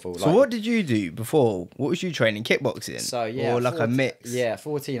awful. So what did you do before? What was you training? Kickboxing? So yeah, or like a mix? Yeah,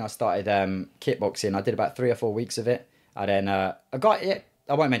 14 I started kickboxing. I did about 3 or 4 weeks of it. And then a guy, yeah,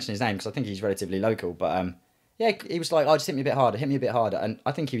 I won't mention his name because I think he's relatively local, but yeah, he was like, oh, just hit me a bit harder. And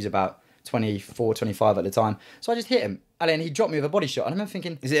I think he was about 24, 25 at the time. So I just hit him. And then he dropped me with a body shot. And I remember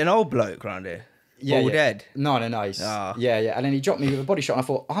thinking... Is it an old bloke around here? Yeah, Bald head? No. Yeah. And then he dropped me with a body shot and I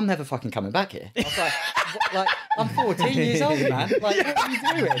thought, I'm never fucking coming back here. I was like, I'm 14 years old, man. Like, what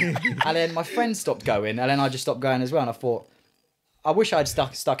are you doing? And then my friend stopped going and then I just stopped going as well. And I thought, I wish I'd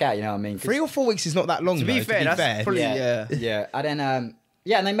stuck out, you know what I mean? 3 or 4 weeks is not that long, to be fair. Probably, yeah. And then...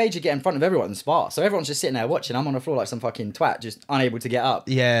 yeah, and they made you get in front of everyone and spar. So everyone's just sitting there watching. I'm on the floor like some fucking twat, just unable to get up.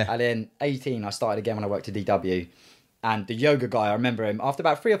 Yeah. And then 18, I started again when I worked at DW. And the yoga guy, I remember him, after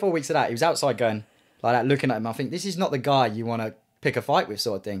about 3 or 4 weeks of that, he was outside going like that, looking at him. I think, this is not the guy you want to pick a fight with,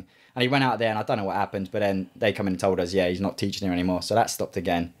 sort of thing. And he went out there and I don't know what happened, but then they come in and told us, yeah, he's not teaching here anymore. So that stopped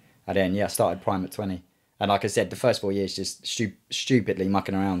again. And then, yeah, I started prime at 20. And like I said, the first 4 years just stupidly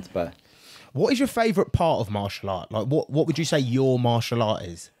mucking around, but... What is your favourite part of martial art? Like, what would you say your martial art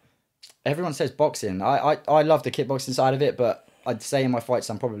is? Everyone says boxing. I love the kickboxing side of it, but I'd say in my fights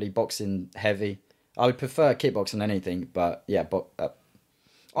I'm probably boxing heavy. I would prefer kickboxing than anything, but yeah,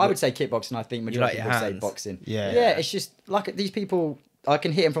 I would say kickboxing. I think majority of people say boxing. Yeah, it's just like these people. I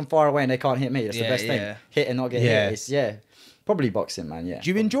can hit them from far away and they can't hit me. That's the best thing. Hit and not get hit. It's, probably boxing, man. Yeah.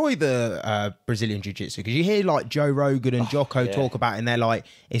 Do you enjoy the Brazilian jiu-jitsu? Because you hear like Joe Rogan and Jocko talk about it, and they're like,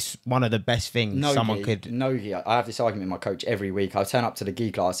 it's one of the best things someone could. No gi. I have this argument with my coach every week. I turn up to the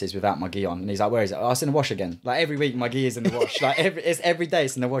gi classes without my gi on, and he's like, "Where is it?" Oh, it's in the wash again. Like every week, my gi is in the wash. Like every day,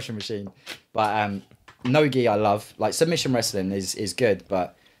 it's in the washing machine. But no gi, I love. Like submission wrestling is good,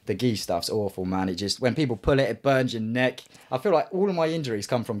 but the gi stuff's awful, man. It just when people pull it burns your neck. I feel like all of my injuries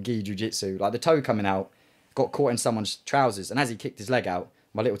come from gi jiu-jitsu. Like the toe coming out. Got caught in someone's trousers, and as he kicked his leg out,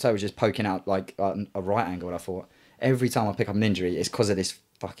 my little toe was just poking out like a right angle. And I thought, every time I pick up an injury, it's because of this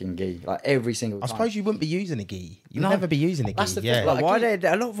fucking gi. Like every single time. I suppose you wouldn't be using a gi. You'd never be using a gi. That's the thing. Like, why a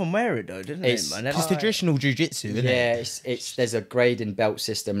lot of them wear it though, didn't they? It's traditional jiu-jitsu, isn't it? Yeah, there's a grading belt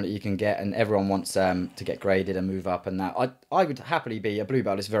system that you can get, and everyone wants to get graded and move up. And that I would happily be a blue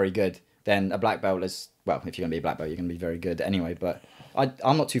belt is very good. Then a black belt is well, if you're gonna be a black belt, you're gonna be very good anyway. But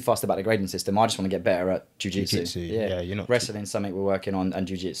I'm not too fussed about the grading system. I just want to get better at jiu-jitsu. Yeah, you're not wrestling. Something we're working on, and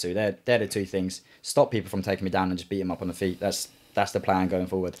jiu-jitsu. They're the two things. Stop people from taking me down and just beat them up on the feet. That's the plan going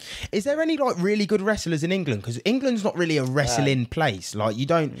forward. Is there any like really good wrestlers in England? Because England's not really a wrestling place. Like we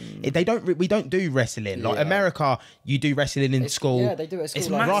don't do wrestling. Like America, you do wrestling in school. Yeah, they do it at school. It's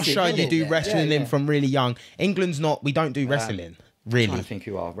like Russia, you do wrestling in from really young. England's not. We don't do wrestling. Really. I'm trying to think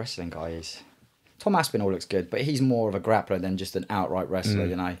who our wrestling guy is. Tom Aspinall looks good, but he's more of a grappler than just an outright wrestler,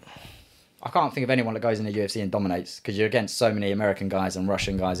 you know. I can't think of anyone that goes in the UFC and dominates because you're against so many American guys and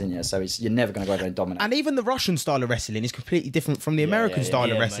Russian guys in here, so you're never going to go there and dominate. And even the Russian style of wrestling is completely different from the American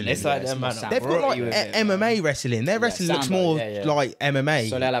style of wrestling. It's like they've got like MMA wrestling. Their wrestling looks more like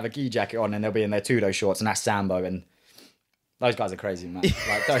MMA. So they'll have a gi jacket on and they'll be in their Tudo shorts, and that's Sambo, and those guys are crazy, man.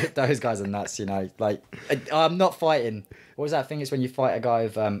 Like those guys are nuts, you know. Like I'm not fighting. What was that thing? It's when you fight a guy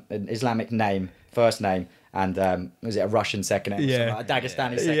with an Islamic name, first name, and was it a Russian second name? Yeah. Like a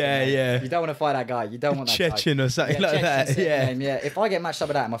Dagestani second name. You don't want to fight that guy. You don't want that Chechen guy. or something like that. Yeah. If I get matched up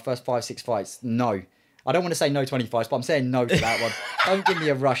with that in my first 5-6 fights, no. I don't want to say no 20 fights, but I'm saying no to that one. Don't give me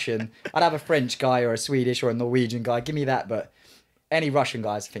a Russian. I'd have a French guy or a Swedish or a Norwegian guy. Give me that, but any Russian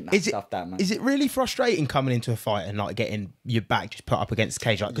guys, I think that's stuff that, man. Is it really frustrating coming into a fight and like getting your back just put up against the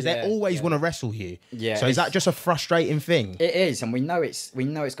cage? Because they always want to wrestle you. Yeah. So is that just a frustrating thing? It is, and we know it's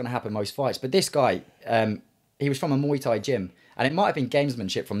going to happen most fights. But this guy, he was from a Muay Thai gym, and it might have been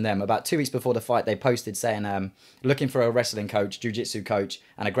gamesmanship from them. About 2 weeks before the fight, they posted saying, looking for a wrestling coach, jiu-jitsu coach,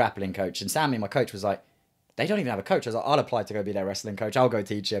 and a grappling coach. And Sammy, my coach, was like, they don't even have a coach. I was like, I'll apply to go be their wrestling coach. I'll go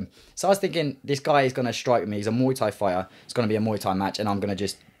teach him. So I was thinking, this guy is going to strike with me. He's a Muay Thai fighter. It's going to be a Muay Thai match, and I'm going to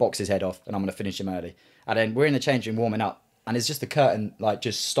just box his head off, and I'm going to finish him early. And then we're in the change room warming up, and it's just a curtain, like,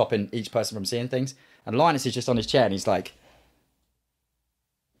 just stopping each person from seeing things. And Linus is just on his chair, and he's like,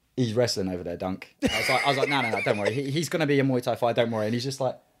 he's wrestling over there, Dunk. I was like, no, don't worry. He's going to be a Muay Thai fighter, don't worry. And he's just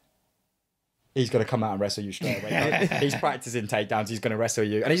like, he's going to come out and wrestle you straight away. He's practicing takedowns. He's going to wrestle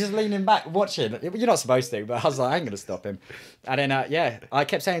you. And he's just leaning back, watching. You're not supposed to, but I was like, I ain't going to stop him. And then, I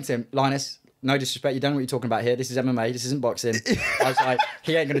kept saying to him, Linus, no disrespect, you don't know what you're talking about here. This is MMA. This isn't boxing. I was like,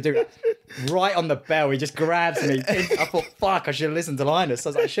 he ain't going to do that. right on the bell. He just grabs me. I thought, fuck, I should have listened to Linus. I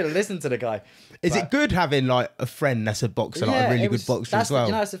was like, I should have listened to the guy. Is it good having like a friend that's a boxer, like a really good boxer as well?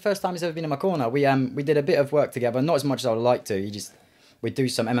 You know, that's the first time he's ever been in my corner. We did a bit of work together, not as much as I would like to. We'd do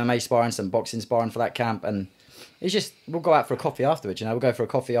some MMA sparring, some boxing sparring for that camp, and we'll go out for a coffee afterwards. You know, we'll go for a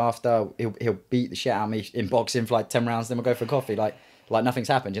coffee after. He'll beat the shit out of me in boxing for like 10 rounds, then we'll go for a coffee like nothing's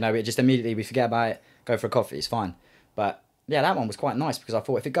happened. You know, we just immediately we forget about it, go for a coffee, it's fine. But yeah, that one was quite nice because I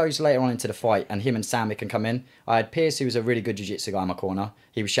thought if it goes later on into the fight and him and Sammy can come in. I had Pierce, who was a really good jiu-jitsu guy in my corner.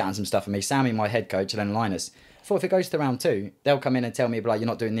 He was shouting some stuff at me. Sammy, my head coach, and then Linus. I thought if it goes to round 2, they'll come in and tell me, like, you're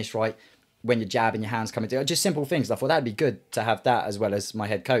not doing this right when you're jabbing, your hands coming together. Just simple things. I thought that'd be good to have that as well as my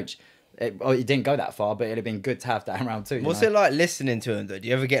head coach. It didn't go that far, but it'd have been good to have that in round 2. What's it like listening to him though? Do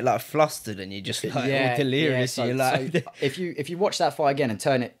you ever get like flustered and you just like all delirious? So, you're like, so if you watch that fight again and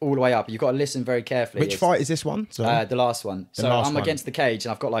turn it all the way up, you've got to listen very carefully. Which fight is this one? The last one. I'm against the cage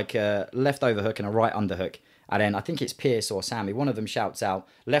and I've got like a left overhook and a right underhook. And then I think it's Pierce or Sammy. One of them shouts out,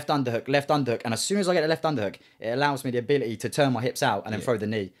 left underhook. And as soon as I get the left underhook, it allows me the ability to turn my hips out and then throw the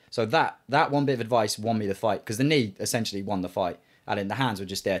knee. So that one bit of advice won me the fight because the knee essentially won the fight. And then the hands were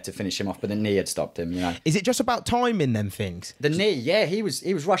just there to finish him off, but the knee had stopped him, you know. Is it just about timing them things? The knee, yeah, he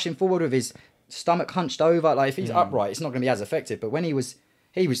was rushing forward with his stomach hunched over. Like if he's upright, it's not going to be as effective. But when he was,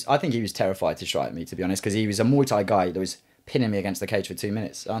 I think he was terrified to strike me, to be honest, because he was a Muay Thai guy that was pinning me against the cage for 2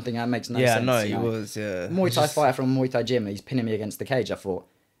 minutes. I don't think that makes no sense. Yeah, no, he was. Yeah, Muay Thai fighter from a Muay Thai gym, and he's pinning me against the cage. I thought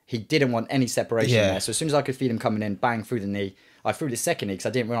he didn't want any separation there. So as soon as I could feel him coming in, bang through the knee. I threw the second knee because I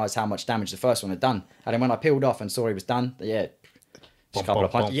didn't realise how much damage the first one had done. And then when I peeled off and saw he was done, just a couple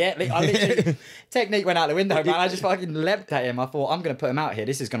of punches. Yeah, I literally technique went out the window, man. I just fucking leapt at him. I thought, I'm going to put him out here.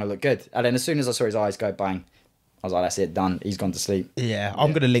 This is going to look good. And then as soon as I saw his eyes go bang, I was like, that's it, done. He's gone to sleep. Yeah,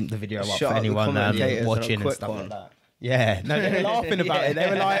 I'm going to link the video up for anyone watching and stuff like that. Yeah, no, they were laughing about it. They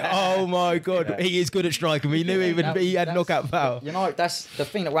were like, "Oh my god, he is good at striking." We knew he had knockout power. You know, that's the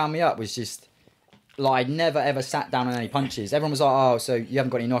thing that wound me up was just like I never ever sat down on any punches. Everyone was like, "Oh, so you haven't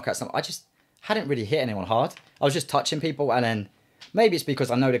got any knockouts?" I just hadn't really hit anyone hard. I was just touching people, and then maybe it's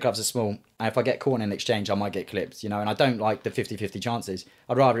because I know the gloves are small, and if I get caught in an exchange, I might get clipped, you know, and I don't like the 50-50 chances.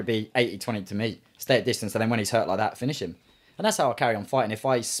 I'd rather it be 80-20 to me, stay at distance, and then when he's hurt like that, finish him. And that's how I carry on fighting. If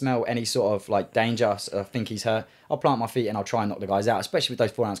I smell any sort of like danger, I think he's hurt, I'll plant my feet and I'll try and knock the guys out, especially with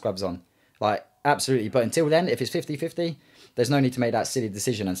those 4-ounce gloves on. Like, absolutely. But until then, if it's 50-50, there's no need to make that silly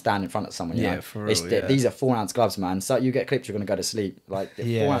decision and stand in front of someone. You know? For real, These are 4-ounce gloves, man. So you get clipped, you're going to go to sleep. Like,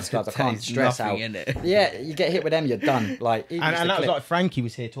 4-ounce gloves, I can't stress out. Yeah, you get hit with them, you're done. Like, and that was like Frankie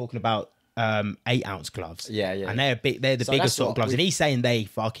was here talking about 8-ounce gloves. Yeah. And they're the biggest sort of gloves. And he's saying they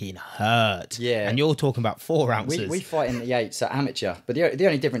fucking hurt. Yeah. And you're talking about 4 ounces. We fight in the 8s, so amateur. But the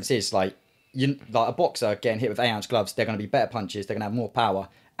only difference is like a boxer getting hit with 8-ounce gloves, they're going to be better punches, they're going to have more power,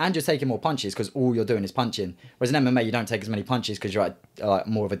 and you're taking more punches because all you're doing is punching. Whereas in MMA, you don't take as many punches because you're at like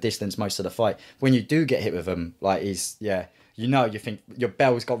more of a distance most of the fight. When you do get hit with them, like you think your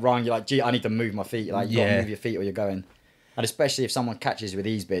bell's got wrong. You're like, gee, I need to move my feet. Like you got to move your feet or you're going. And especially if someone catches you with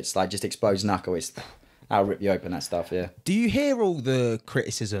these bits, like just exposed knuckle, that'll rip you open, that stuff, yeah. Do you hear all the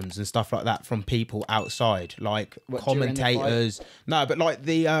criticisms and stuff like that from people outside? Like commentators? No, but like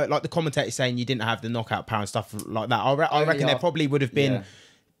the commentators saying you didn't have the knockout power and stuff like that. I reckon there probably would have been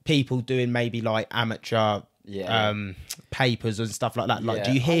people doing maybe like amateur papers and stuff like that. Like,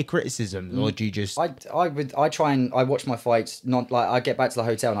 do you hear criticism or do you just... I watch my fights, not like I get back to the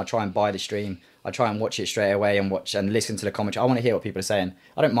hotel and I try and buy the stream. I try and watch it straight away and watch and listen to the commentary. I want to hear what people are saying.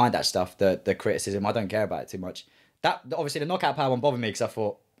 I don't mind that stuff, the criticism. I don't care about it too much. That obviously the knockout power won't bother me because I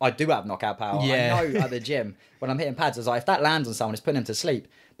thought I do have knockout power. Yeah. I know at the gym when I'm hitting pads, I was like, if that lands on someone, it's putting them to sleep.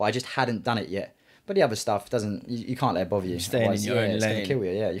 But I just hadn't done it yet. But the other stuff doesn't. You can't let it bother you. Staying in your own lane. It's gonna kill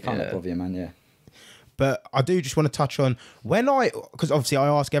you. Yeah, you can't let it bother you, man. Yeah. But I do just want to touch on because obviously I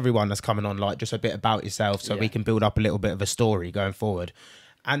ask everyone that's coming on like just a bit about yourself so we can build up a little bit of a story going forward.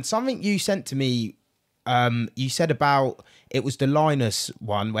 And something you sent to me, you said about it was the Linus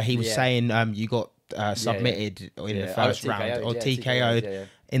one where he was saying you got submitted in the first round or TKO'd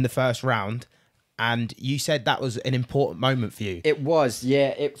in the first round. And you said that was an important moment for you. It was,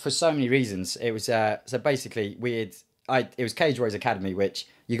 yeah. For so many reasons. It was so basically it was Cage Warriors Academy, which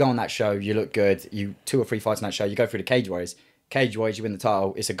you go on that show, you look good, you 2 or 3 fights on that show, you go through the Cage Warriors. Cage Warriors, you win the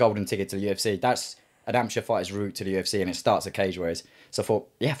title, it's a golden ticket to the UFC. That's an amateur fighter's route to the UFC, and it starts at Cage Warriors. So I thought,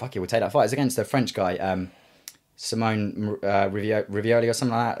 yeah, fuck it, we'll take that fight. It's against a French guy, Simone Rivioli or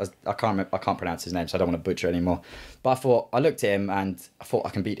something like that. I can't pronounce his name, so I don't want to butcher it anymore. But I looked at him and I thought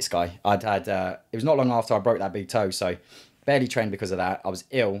I can beat this guy. It was not long after I broke that big toe, so barely trained because of that. I was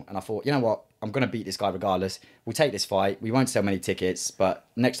ill, and I thought, you know what? I'm going to beat this guy regardless. We'll take this fight. We won't sell many tickets, but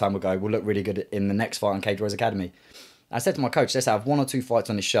next time we'll look really good in the next fight on Cage Warriors Academy. I said to my coach, let's have 1 or 2 fights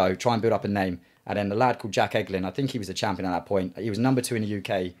on this show, try and build up a name. And then the lad called Jack Eglin, I think he was the champion at that point. He was number 2 in the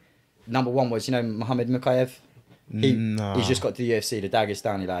UK. Number 1 was, Mohammed Mukayev. He's just got to the UFC, the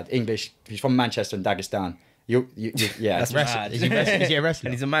Dagestani lad. English. He's from Manchester and Dagestan. Yeah, that's wrestling. Is he a wrestler?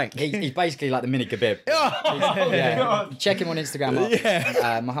 And he's a man. He's basically like the mini Khabib. Check him on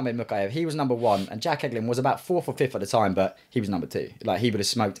Instagram. Mohammed Mukayev. He was number 1, and Jack Eglin was about 4th or 5th at the time, but he was number 2. Like, he would have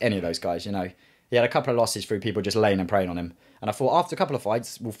smoked any of those guys. He had a couple of losses through people just laying and praying on him. And I thought, after a couple of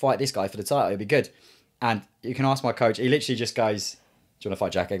fights, we'll fight this guy for the title. It'll be good. And you can ask my coach. He literally just goes, do you want to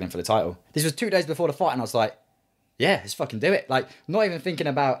fight Jack Eglin for the title? This was 2 days before the fight, and I was like, yeah, let's fucking do it. Like, not even thinking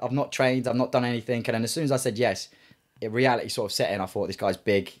about, I've not trained, I've not done anything. And then as soon as I said yes, reality sort of set in. I thought, this guy's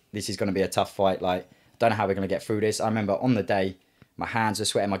big. This is going to be a tough fight. Like, don't know how we're going to get through this. I remember on the day, my hands were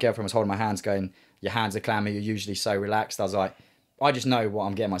sweating. My girlfriend was holding my hands going, your hands are clammy. You're usually so relaxed. I was like, I just know what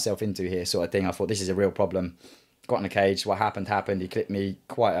I'm getting myself into here, sort of thing. I thought, this is a real problem. Got in the cage. What happened. He clipped me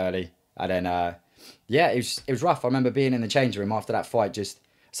quite early. And then, it was rough. I remember being in the change room after that fight, just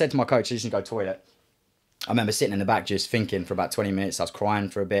said to my coach, I just need to go to the toilet. I remember sitting in the back just thinking for about 20 minutes. I was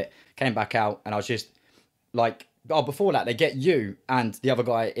crying for a bit. Came back out, and I was just like, before that, they get you and the other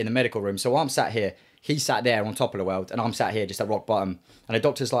guy in the medical room. So I'm sat here. He sat there on top of the world, and I'm sat here just at rock bottom. And the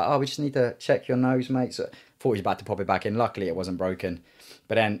doctor's like, we just need to check your nose, mate. So I thought he was about to pop it back in. Luckily, it wasn't broken.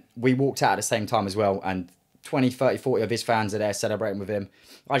 But then we walked out at the same time as well, and 20, 30, 40 of his fans are there celebrating with him.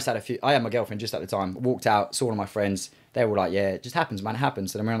 I had my girlfriend just at the time. Walked out, saw one of my friends. They were like, yeah, it just happens, man, it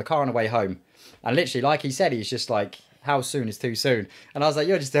happens. So then we're in the car on the way home. And literally, like he said, he's just like, how soon is too soon? And I was like,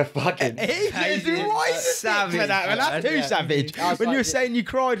 you're just a fucking... savage. That's too savage. When you were saying you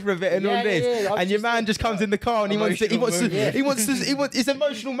cried for a bit and all this, and your man just comes in the car and he wants it's an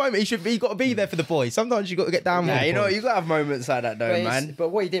emotional moment. He got to be there for the boys. Sometimes you got to get down with it. You got to have moments like that though, man. But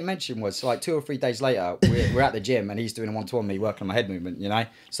what he didn't mention was, like, 2 or 3 days later, we're at the gym and he's doing a 1-to-1 with me, working on my head movement,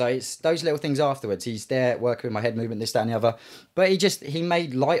 So it's those little things afterwards. He's there working with my head movement, this, that and the other. But he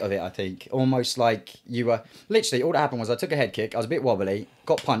made light of it, I think. Almost like you were... Literally, all that happened was I took a head kick, I was a bit wobbly,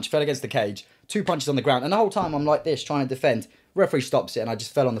 got punched, fell against the cage, 2 punches on the ground, and the whole time I'm like this, trying to defend. Referee stops it, and I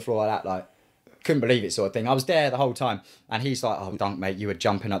just fell on the floor like that, like, couldn't believe it, sort of thing. I was there the whole time, and he's like, "Oh, Dunk, mate, you were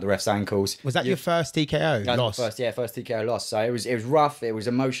jumping at the ref's ankles." Was that your first TKO loss? First TKO loss. So it was rough. It was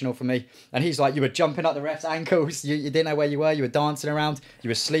emotional for me. And he's like, "You were jumping at the ref's ankles. You didn't know where you were. You were dancing around. You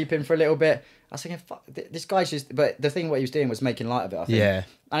were sleeping for a little bit." I was thinking, "Fuck, this guy's just." But the thing what he was doing was making light of it, I think. Yeah.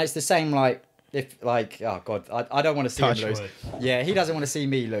 And it's the same, like, if, like, oh God, I don't want to see him lose. Yeah, he doesn't want to see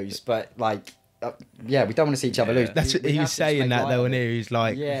me lose, but, like, we don't want to see each other lose. That's what he was saying that though, and he was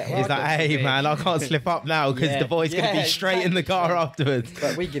like, he's like, hey man, I can't slip up now because the boy's going to be straight in the car afterwards.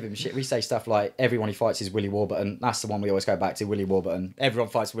 But we give him shit. We say stuff like, everyone he fights is Willie Warburton. That's the one we always go back to, Willie Warburton. Everyone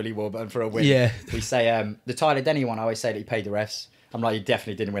fights Willie Warburton for a win. Yeah. We say, the Tyler Denny one, I always say that he paid the refs. I'm like, you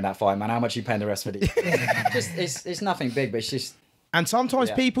definitely didn't win that fight, man. How much are you paying the refs for this? It's nothing big, but it's just... And sometimes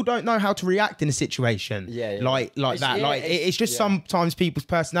people don't know how to react in a situation like that. It's just sometimes people's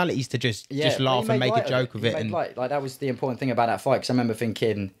personalities to just laugh and make a joke of it. And like that was the important thing about that fight, because I remember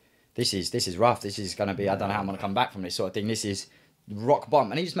thinking, this is rough. This is going to be, I don't know how I'm going to come back from this sort of thing. This is rock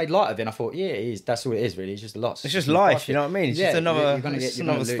bottom. And he just made light of it. And I thought, yeah, it is. That's all it is, really. It's just a loss. It's just life, you know what I mean? It's just another, you're gonna get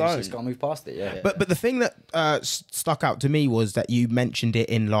another stone. You just got to move past it, yeah. But the thing that stuck out to me was that you mentioned it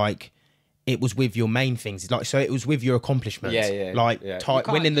in, like, it was with your main things, like, so it was with your accomplishments,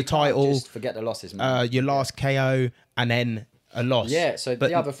 winning the title, just forget the losses, man. Your last KO, and then a loss. Yeah, so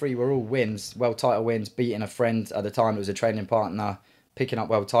the other 3 were all wins, world title wins, beating a friend at the time. It was a training partner, picking up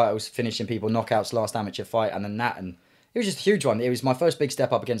world titles, finishing people, knockouts, last amateur fight, and then that, and it was just a huge one. It was my first big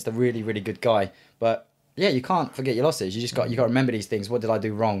step up against a really, really good guy, but. Yeah, you can't forget your losses. You got to remember these things. What did I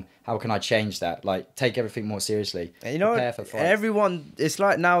do wrong? How can I change that? Like, take everything more seriously. You know, everyone, it's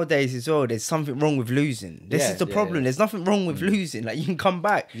like nowadays as well, there's something wrong with losing. This is the problem. Yeah. There's nothing wrong with losing. Like, you can come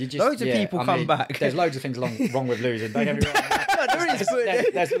back. Loads of people come back. There's loads of things wrong with losing. Don't get me wrong.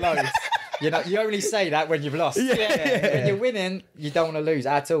 There's loads. You only say that when you've lost. When you're winning, you don't want to lose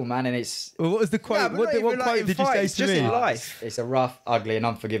at all, man. And it's... Well, what was the quote? What quote did you say to me? In life. It's a rough, ugly and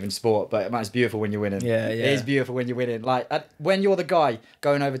unforgiving sport, but man, it's beautiful when you're winning. Yeah. It is beautiful when you're winning. Like, when you're the guy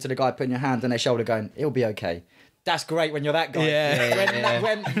going over to the guy, putting your hand on their shoulder going, it'll be okay. that's great when you're that guy.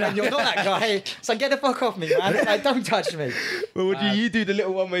 When you're not that guy, so get the fuck off me, man. Like, don't touch me. Well, do you do the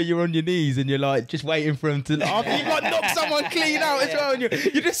little one where you're on your knees and you're like just waiting for him to? After you like knock someone clean out as well, and you're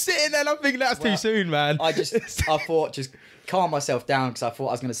just sitting there. And I'm thinking that's too soon, man. I thought just calm myself down because I thought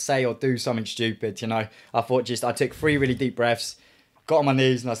I was going to say or do something stupid. You know, I took 3 really deep breaths, got on my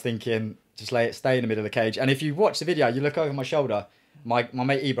knees, and I was thinking, just stay in the middle of the cage. And if you watch the video, you look over my shoulder. My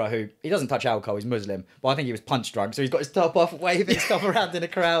mate Ibra, who he doesn't touch alcohol, he's Muslim, but I think he was punch drunk, so he's got his top off, waving stuff around in the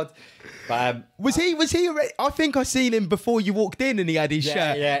crowd. But was he already, I think I seen him before you walked in, and he had his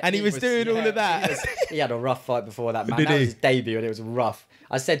shirt, and he was doing all of that. He had a rough fight before that, man. That was his debut, and it was rough.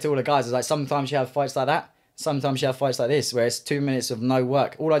 I said to all the guys, I was like, sometimes you have fights like that, sometimes you have fights like this, where it's 2 minutes of no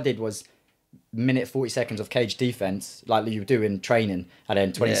work. All I did was minute 40 seconds of cage defense, like you do in training, and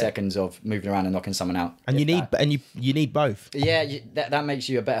then 20 seconds of moving around and knocking someone out. And you need both. Yeah, that makes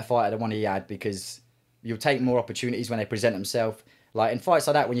you a better fighter than one he had, because you'll take more opportunities when they present themselves. Like in fights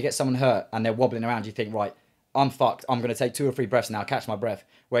like that, when you get someone hurt and they're wobbling around, you think, right, I'm fucked. I'm going to take 2 or 3 breaths now, catch my breath.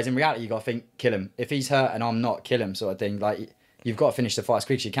 Whereas in reality, you got to think, kill him. If he's hurt and I'm not, kill him, sort of thing. Like, you've got to finish the fight as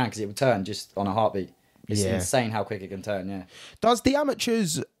quick as you can, because it will turn just on a heartbeat. It's insane how quick it can turn. Yeah. Does the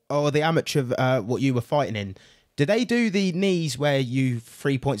amateurs or the amateur what you were fighting in, do they do the knees where you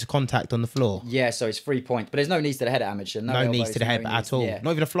 3 points of contact on the floor? Yeah, so it's 3 points, but there's no knees to the head at amateur. No knees to the head at all. Yeah.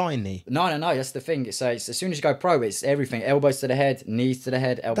 Not even a flying knee. No. That's the thing. So it's, as soon as you go pro, it's everything: elbows to the head, knees to the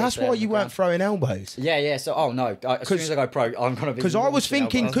head, elbows. That's to the why head, you weren't throwing elbows. Yeah. So as soon as I go pro, I'm gonna be. Because I was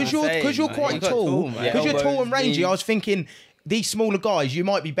thinking, because you're quite tall, because you're tall and rangy, I was thinking, these smaller guys, you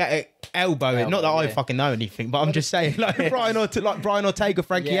might be better elbowing. Not that I fucking know anything, but I'm just saying, like Brian Ortega,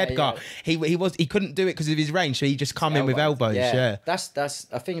 Frankie Edgar, he couldn't do it because of his range, so he just come in with elbows. Yeah. That's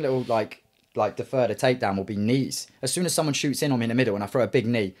I think little like the further takedown will be knees. As soon as someone shoots in on me in the middle and I throw a big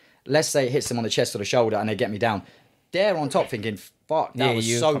knee, let's say it hits them on the chest or the shoulder and they get me down, they're on top thinking, fuck, that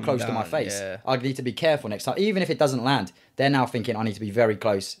was so close to my face. Yeah. I need to be careful next time. Even if it doesn't land, they're now thinking, I need to be very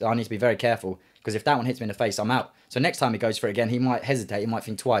close. I need to be very careful, because if that one hits me in the face, I'm out. So next time he goes for it again, he might hesitate, he might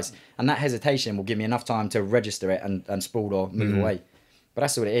think twice. And that hesitation will give me enough time to register it and sprawl or move away. But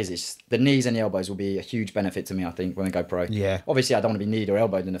that's what it is. It's the knees and the elbows will be a huge benefit to me, I think, when I go pro. Yeah. Obviously, I don't want to be kneed or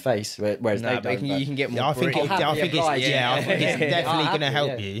elbowed in the face, whereas they don't. You can get more. I think it's definitely going to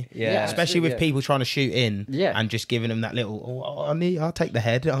help you. Yeah. Especially with people trying to shoot in and just giving them that little, I'll take the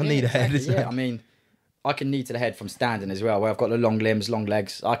head. I need a head. Yeah, I mean, I can knee to the head from standing as well, where I've got the long limbs, long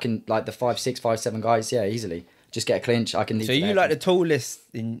legs. I can, like the 5'6", 5'7" guys, easily. Just get a clinch. I can knee to the head. So you like the tallest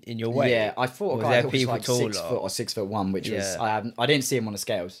in your weight? Yeah, I thought a guy who was like 6 foot or 6'1", which was, I didn't see him on the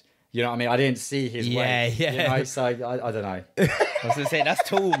scales. You know what I mean? I didn't see his weight. Yeah. You know, so I don't know. I was going to say, that's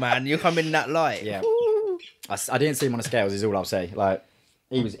tall, man. You're coming in that light. Yeah. I didn't see him on the scales, is all I'll say. Like,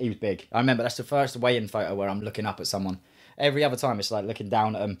 he was big. I remember that's the first weigh-in photo where I'm looking up at someone. Every other time it's like looking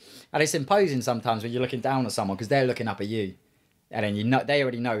down at them. And it's imposing sometimes when you're looking down at someone, because they're looking up at you. And then they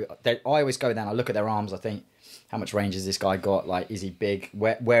already know. I always go down, I look at their arms, I think, how much range has this guy got? Like, is he big?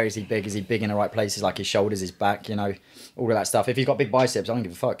 Where is he big? Is he big in the right places? Like his shoulders, his back, you know, all of that stuff. If he's got big biceps, I don't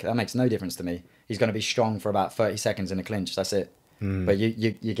give a fuck. That makes no difference to me. He's going to be strong for about 30 seconds in a clinch. That's it. But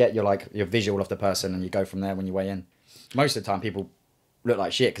you get your visual of the person and you go from there when you weigh in. Most of the time, people look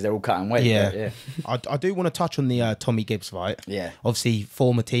like shit because they're all cutting weight. Yeah. I do want to touch on the Tommy Gibbs fight. Yeah. Obviously,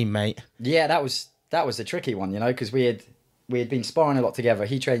 former teammate. Yeah, that was a tricky one, you know, because we had been sparring a lot together.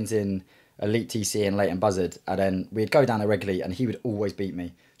 He trains in Elite TC in Leighton Buzzard, and then we'd go down there regularly and he would always beat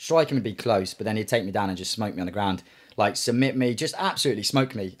me. Striking would be close, but then he'd take me down and just smoke me on the ground, like submit me, just absolutely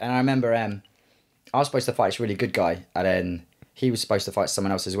smoke me. And I remember I was supposed to fight this really good guy, and then he was supposed to fight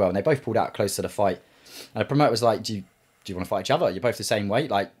someone else as well, and they both pulled out close to the fight, and the promoter was like, do you want to fight each other? You're both the same weight,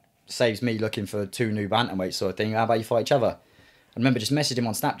 like, saves me looking for 2 new bantamweights sort of thing. How about you fight each other? I remember just messaging him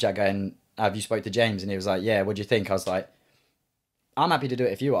on Snapchat going, have you spoke to James? And he was like, yeah, what do you think? I was like, I'm happy to do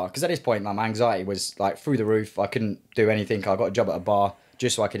it if you are. Because at this point, my anxiety was like through the roof. I couldn't do anything. I got a job at a bar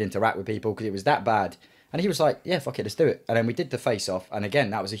just so I could interact with people because it was that bad. And he was like, yeah, fuck it, let's do it. And then we did the face-off. And again,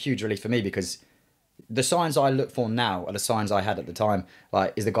 that was a huge relief for me because the signs I look for now are the signs I had at the time.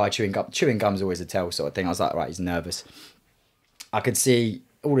 Like, is the guy chewing gum? Chewing gum's always a tell sort of thing. I was like, right, he's nervous. I could see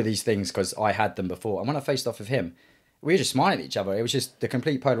all of these things because I had them before. And when I faced off with him, we were just smiling at each other. It was just the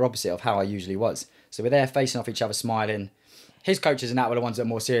complete polar opposite of how I usually was. So we're there facing off each other, smiling. His coaches and that were the ones that were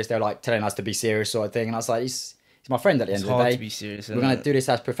more serious. They were like telling us to be serious sort of thing. And I was like, he's my friend at the end of the day. It's hard to be serious. We're going to do this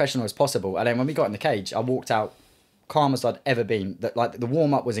as professional as possible. And then when we got in the cage, I walked out calm as I'd ever been. Like, the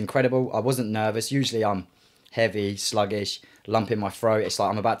warm-up was incredible. I wasn't nervous. Usually I'm heavy, sluggish, lump in my throat. It's like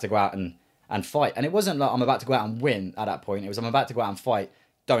I'm about to go out and fight. And it wasn't like I'm about to go out and win at that point. It was I'm about to go out and fight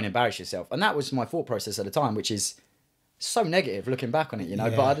don't embarrass yourself. And that was my thought process at the time, which is so negative looking back on it, you know.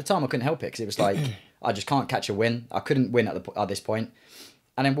 But at the time I couldn't help it, because it was like, I just can't catch a win. I couldn't win at this point.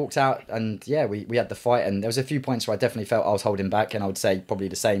 And then walked out, and yeah, we had the fight, and there was a few points where I definitely felt I was holding back, and I would say probably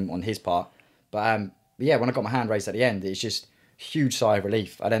the same on his part. But yeah, when I got my hand raised at the end, it's just huge sigh of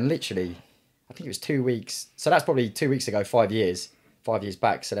relief. And then literally, I think it was 2 weeks. So that's probably 2 weeks ago, 5 years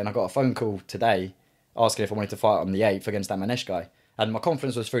back. So then I got a phone call today asking if I wanted to fight on the 8th against that Manesh guy. And my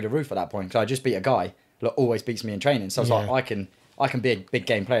confidence was through the roof at that point, because I just beat a guy that always beats me in training. So I was like, I can be a big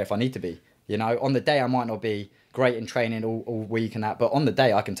game player if I need to be. You know, on the day I might not be great in training all week and that, but on the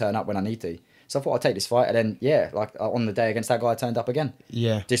day I can turn up when I need to. So I thought I'd take this fight, and then yeah, like on the day against that guy, I turned up again.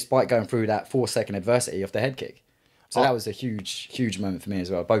 Yeah. Despite going through that 4-second adversity of the head kick. So that was a huge moment for me as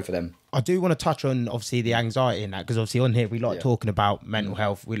well, both of them. I do want to touch on, obviously, the anxiety in that, because obviously on here we like talking about mental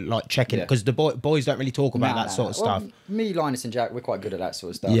health. We like checking it, because the boys don't really talk about that sort of stuff. Me, Linus and Jack, we're quite good at that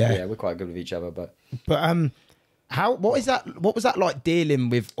sort of stuff. Yeah, we're quite good with each other. But what was that like, dealing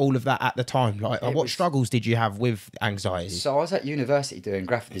with all of that at the time? Like, what struggles did you have with anxiety? So I was at university doing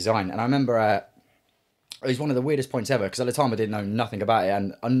graphic design, and I remember it was one of the weirdest points ever, because at the time I didn't know nothing about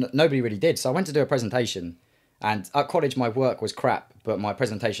it, and nobody really did. So I went to do a presentation. And at college, my work was crap, but my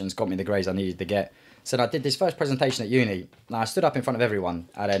presentations got me the grades I needed to get. So I did this first presentation at uni. Now I stood up in front of everyone,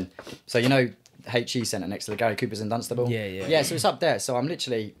 and then, so you know, HE Centre next to the Gary Coopers in Dunstable? Yeah, so it's up there. So I'm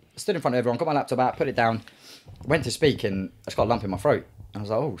literally stood in front of everyone, got my laptop out, put it down, went to speak, and I just got a lump in my throat. And I was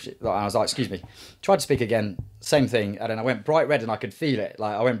like, oh shit. And I was like, excuse me. Tried to speak again, same thing. And then I went bright red, and I could feel it.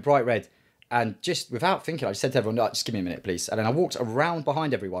 Like, I went bright red. And just without thinking, I just said to everyone, just give me a minute, please. And then I walked around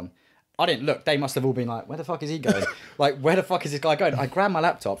behind everyone. I didn't look. They must have all been like, where the fuck is he going? Like, where the fuck is this guy going? I grabbed my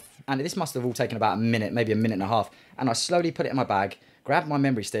laptop, and this must have all taken about a minute, maybe a minute and a half. And I slowly put it in my bag, grabbed my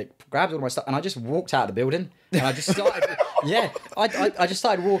memory stick, grabbed all my stuff, and I just walked out of the building. And I just started, I just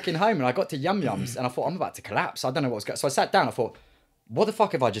started walking home, and I got to Yum Yums, and I thought, I'm about to collapse. I don't know what's going on. So I sat down, I thought, what the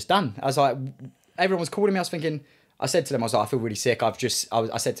fuck have I just done? I was like, everyone was calling me. I was thinking, I said to them, I was like, I feel really sick. I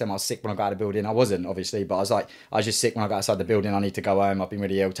said to them I was sick when I got out of the building. I wasn't, obviously, but I was like, I was just sick when I got outside the building. I need to go home. I've been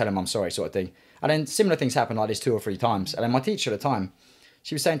really ill. Tell them I'm sorry, sort of thing. And then similar things happened like this 2 or 3 times. And then my teacher at the time,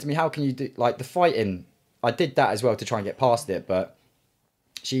 she was saying to me, how can you do, like, the fighting? I did that as well to try and get past it. But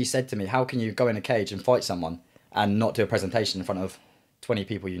she said to me, how can you go in a cage and fight someone and not do a presentation in front of 20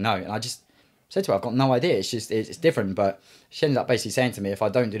 people you know? And I just said to her, I've got no idea. It's just, it's different. But she ended up basically saying to me, if I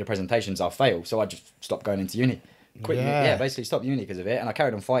don't do the presentations, I'll fail. So I just stopped going into uni. Basically stopped uni because of it, and I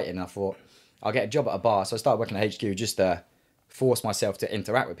carried on fighting, and I thought I'll get a job at a bar. So I started working at HQ just to force myself to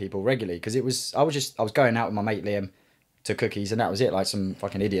interact with people regularly, because I was going out with my mate Liam to cookies, and that was it, like some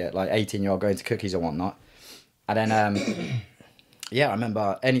fucking idiot, like 18-year-old going to cookies or whatnot. And then I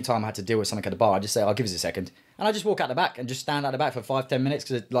remember any time I had to deal with something at the bar, I'd just say, I'll give us a second, and I just walk out the back and just stand out the back for 5-10 minutes,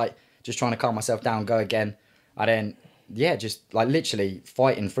 because like just trying to calm myself down, go again. And then just like literally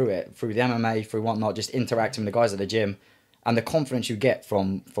fighting through it, through the MMA, through whatnot, just interacting with the guys at the gym, and the confidence you get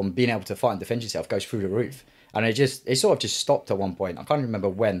from being able to fight and defend yourself goes through the roof. And it sort of just stopped at one point. I can't remember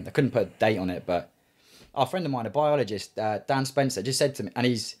when. I couldn't put a date on it, but a friend of mine, a biologist, Dan Spencer, just said to me, and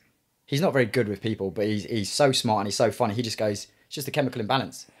he's not very good with people, but he's so smart and he's so funny. He just goes, it's just a chemical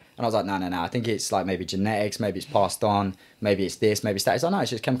imbalance. And I was like, no. I think it's like maybe genetics, maybe it's passed on, maybe it's this, maybe it's that. He's like, no,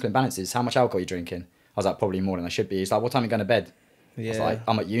 it's just chemical imbalances. How much alcohol are you drinking? I was like, probably more than I should be. He's like, what time are you going to bed? I was like,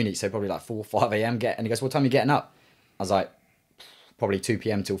 I'm at uni, so probably like 4, 5 a.m. And he goes, what time are you getting up? I was like, probably 2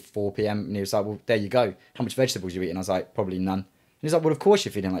 p.m. till 4 p.m. And he was like, well, there you go. How much vegetables you eating? I was like, probably none. And he's like, well, of course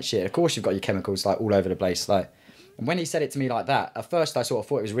you're feeling like shit. Of course you've got your chemicals like all over the place. Like, and when he said it to me like that, at first I sort of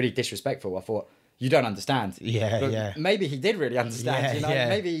thought it was really disrespectful. I thought, you don't understand. But maybe he did really understand.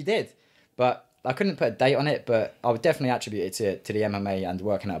 Maybe he did. But I couldn't put a date on it, but I would definitely attribute it to the MMA and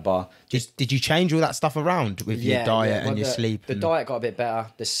working at a bar. Did you change all that stuff around with your diet and your sleep? The diet got a bit better.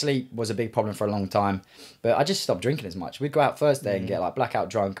 The sleep was a big problem for a long time. But I just stopped drinking as much. We'd go out Thursday and get like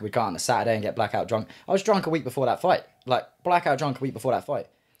blackout drunk. We'd go out on a Saturday and get blackout drunk. I was drunk a week before that fight. Like blackout drunk a week before that fight.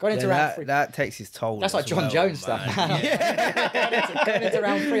 Going into round 3. That takes its toll. That's like John Jones stuff. Going into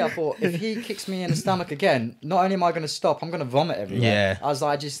round 3, I thought, if he kicks me in the stomach again, not only am I going to stop, I'm going to vomit everywhere. Yeah. I was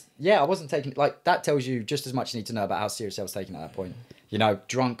like, I wasn't taking, like, that tells you just as much you need to know about how serious I was taking at that point. You know,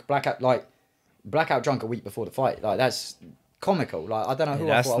 drunk, blackout drunk a week before the fight. Like, that's comical. Like, I don't know who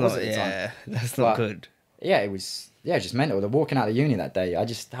I thought I was at the time. Yeah, that's not good. Yeah, it was, just mental. The walking out of uni that day, I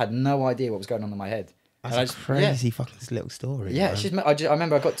just had no idea what was going on in my head. That's a crazy fucking little story. Yeah, it's just, I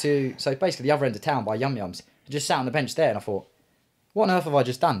remember I got to, so basically the other end of town by Yum Yums, I just sat on the bench there and I thought, what on earth have I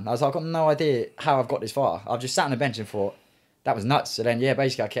just done? I was like, I've got no idea how I've got this far. I've just sat on the bench and thought, that was nuts. So then,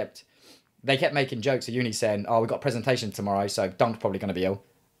 basically they kept making jokes at uni saying, oh, we've got a presentation tomorrow, so Dunk's probably going to be ill.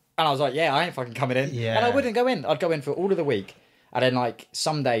 And I was like, yeah, I ain't fucking coming in. Yeah. And I wouldn't go in. I'd go in for all of the week. And then like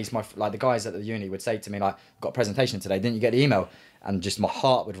some days, the guys at the uni would say to me like, got a presentation today, didn't you get the email? And just my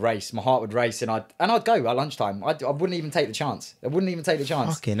heart would race, and I'd go at lunchtime. I wouldn't even take the chance.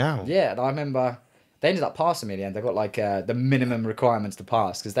 Fucking hell. Yeah, and I remember they ended up passing me in the end. They got like the minimum requirements to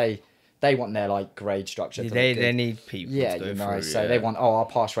pass because they want their like grade structure. They need people. Yeah, to go you know. through, So they want our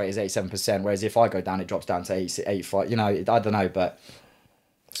pass rate is 87%, whereas if I go down, it drops down to 85. You know, I don't know, but.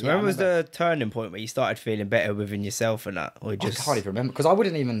 So when was the turning point where you started feeling better within yourself and that, or just? I can't even remember because I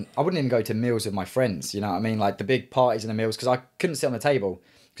wouldn't even go to meals with my friends. You know what I mean? Like the big parties and the meals because I couldn't sit on the table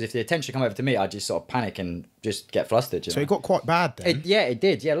because if the attention come over to me, I'd just sort of panic and just get flustered. You know? So it got quite bad then. It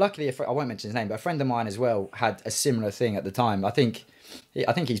did. Yeah, luckily I won't mention his name, but a friend of mine as well had a similar thing at the time. I think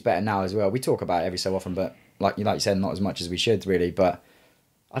he's better now as well. We talk about it every so often, but like you said, not as much as we should really. But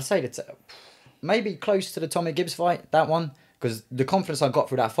I'd say that maybe close to the Tommy Gibbs fight, that one, because the confidence I got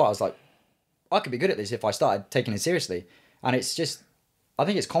through that fight, I was like, I could be good at this if I started taking it seriously. And it's just, I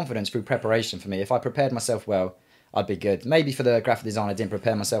think it's confidence through preparation for me. If I prepared myself well, I'd be good. Maybe for the graphic design, I didn't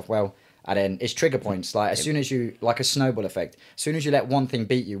prepare myself well. And then it's trigger points. Like as soon as you, like a snowball effect, as soon as you let one thing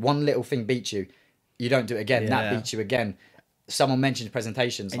beat you, one little thing beats you, you don't do it again. Yeah. That beats you again. Someone mentions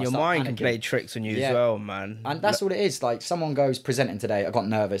presentations. And your mind can play tricks on you as well, man. And that's all it is. Like someone goes presenting today, I got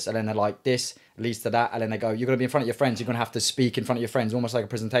nervous, and then they're like, this leads to that, and then they go, you're gonna be in front of your friends, you're gonna have to speak in front of your friends, almost like a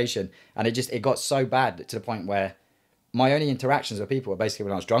presentation. And it got so bad to the point where my only interactions with people were basically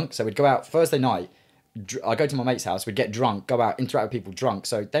when I was drunk. So we'd go out Thursday night, I'd go to my mate's house, we'd get drunk, go out, interact with people drunk.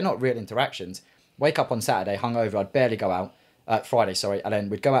 So they're not real interactions. Wake up on Saturday, hungover, I'd barely go out. Friday, sorry, and then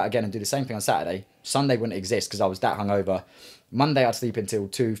we'd go out again and do the same thing on Saturday. Sunday wouldn't exist because I was that hungover. Monday I'd sleep until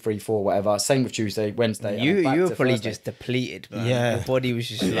 2, 3, 4, whatever. Same with Tuesday, Wednesday. You were probably just depleted, man. Yeah. Your body was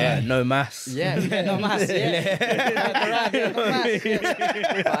just like no mass. Yeah, no mass.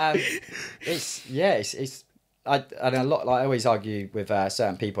 It's and a lot. Like I always argue with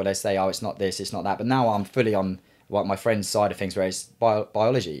certain people. They say, "Oh, it's not this, it's not that." But now I'm fully on like my friend's side of things, where it's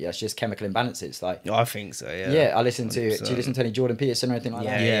biology. It's just chemical imbalances. Like I think so. Yeah. Yeah, I listen to. 100%. Do you listen to any Jordan Peterson or anything like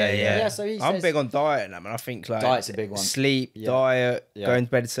that? Yeah. So I'm big on diet now, man. I think like diet's a big one. Sleep, diet, going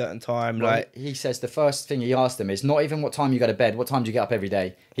to bed at a certain time. Well, like he says the first thing he asked them is not even what time you go to bed. What time do you get up every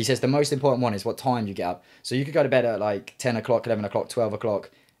day? He says the most important one is what time you get up. So you could go to bed at like 10 o'clock, 11 o'clock, 12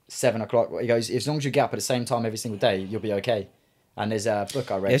 o'clock, 7 o'clock. He goes, as long as you get up at the same time every single day, you'll be okay. And there's a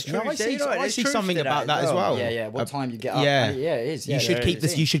book I read. It's true. No, I see something about that as well. Yeah. What time you get up? Yeah, it is. Yeah, you should keep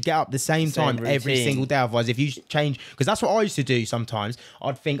this. You should get up the same time every single day. Otherwise, if you change, because that's what I used to do sometimes.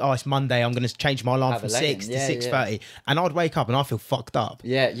 I'd think, oh, it's Monday. I'm going to change my alarm from 6 to 6:30, and I'd wake up and I feel fucked up.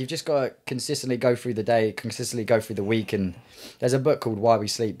 Yeah, you've just got to consistently go through the day, consistently go through the week. And there's a book called Why We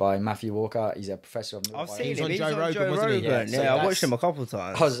Sleep by Matthew Walker. He's a professor of. I've seen him. He was on Joe Rogan, wasn't he? Yeah, I watched him a couple of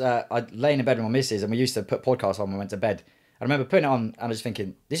times. Because I lay in bed with my missus, and we used to put podcasts on when we went to bed. I remember putting it on and I was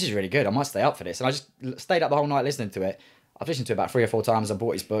thinking, this is really good. I might stay up for this. And I just stayed up the whole night listening to it. I've listened to it about 3 or 4 times. I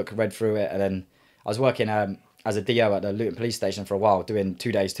bought his book, read through it. And then I was working as a DO at the Luton police station for a while, doing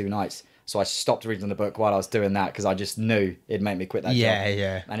 2 days, 2 nights. So I stopped reading the book while I was doing that because I just knew it'd make me quit that job.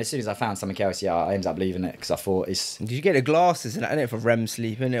 Yeah. And as soon as I found something else, I ended up leaving it because I thought it's... Did you get the glasses and that in it for REM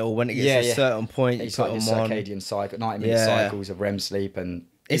sleep, innit? Or when it gets to a certain point, it's you put like them on. circadian cycle, 90-minute cycles of REM sleep and...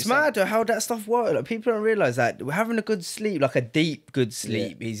 It's mad how that stuff works. Like, people don't realise that having a good sleep, like a deep good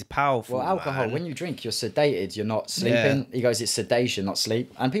sleep, is powerful. Well, alcohol, when you drink, you're sedated, you're not sleeping. He goes, it's sedation, not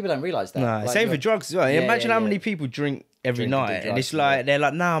sleep. And people don't realise that. Nah, same for drugs as well. Imagine how many people drink every night and it's like they're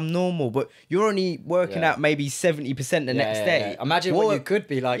like, nah, I'm normal, but you're only working out maybe 70% the next day. Imagine what you could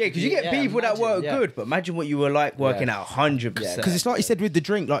be like. Yeah, because you get people that work good, but imagine what you were like working out 100%. Because it's like you said with the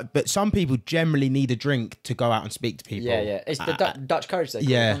drink, like, but some people generally need a drink to go out and speak to people. Yeah. It's the Dutch courage they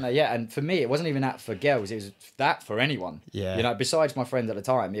call it, don't they? Yeah, and for me, it wasn't even that for girls. It was that for anyone. Yeah. You know, besides my friends at the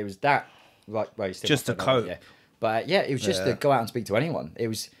time, it was that. Like, well, just a coat. Yeah. But it was just to go out and speak to anyone. It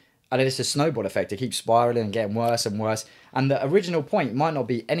was. And then it's a snowball effect. It keeps spiraling and getting worse and worse. And the original point might not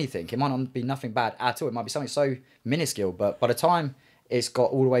be anything. It might not be nothing bad at all. It might be something so minuscule. But by the time it's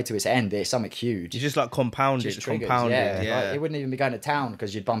got all the way to its end, it's something huge. You just like compounded. Like, it wouldn't even be going to town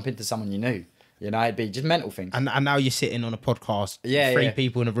because you'd bump into someone you knew. You know, it'd be just mental things. And now you're sitting on a podcast, 3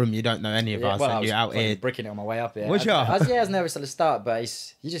 people in a room, you don't know any of us, and you're out here bricking it on my way up here. Was you? I was nervous at the start,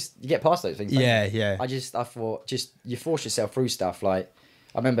 but you get past those things. Yeah. I thought you force yourself through stuff. Like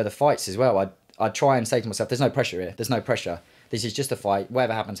I remember the fights as well. I'd try and say to myself, there's no pressure here. There's no pressure. This is just a fight.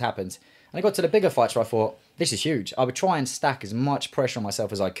 Whatever happens, happens. And I got to the bigger fights where I thought, this is huge. I would try and stack as much pressure on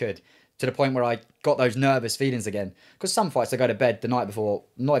myself as I could to the point where I got those nervous feelings again. Because some fights I go to bed the night before,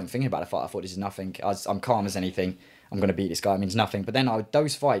 not even thinking about a fight. I thought, this is nothing. I'm calm as anything. I'm going to beat this guy. It means nothing. But then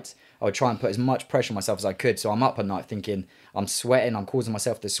those fights, I would try and put as much pressure on myself as I could. So I'm up at night thinking, I'm sweating, I'm causing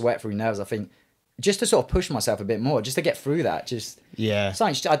myself to sweat through nerves. I think just to sort of push myself a bit more, just to get through that.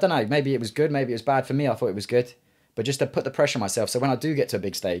 Something, I don't know, maybe it was good, maybe it was bad. For me, I thought it was good. But just to put the pressure on myself. So when I do get to a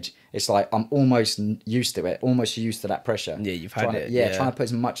big stage, it's like I'm almost used to it, almost used to that pressure. Yeah, you've had it. Trying to put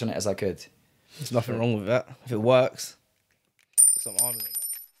as much on it as I could. There's nothing wrong with that. If it works.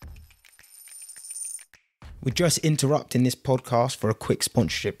 We're just interrupting this podcast for a quick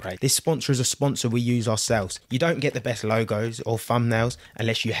sponsorship break. This sponsor is a sponsor we use ourselves. You don't get the best logos or thumbnails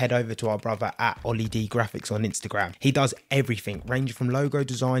unless you head over to our brother at Ollie D Graphics on Instagram. He does everything, ranging from logo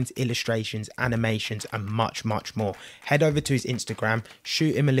designs, illustrations, animations, and much, much more. Head over to his Instagram,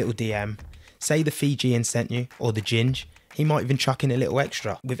 shoot him a little DM, say the Fijian sent you, or the Ginge. He might even chuck in a little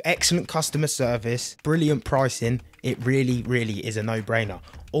extra. With excellent customer service, brilliant pricing, it really, really is a no-brainer.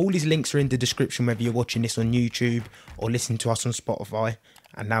 All his links are in the description, whether you're watching this on YouTube or listening to us on Spotify.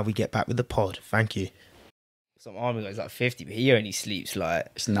 And now we get back with the pod. Thank you. Some army guy's like 50, but he only sleeps like...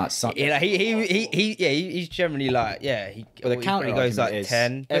 It's nuts. He's generally like, he goes like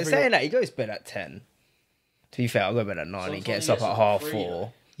 10. But saying that, he goes to bed at 10. To be fair, I'll go to bed at 9. He gets up at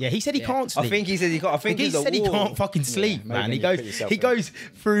 4:30. Yeah, he said he can't sleep. I think he said he can't. I think he said he can't fucking sleep, man. He goes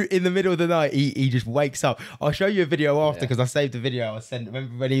through in the middle of the night. He just wakes up. I'll show you a video after because I saved the video. I sent.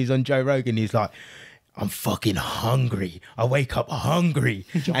 Remember when he was on Joe Rogan? He's like, I'm fucking hungry. I wake up hungry.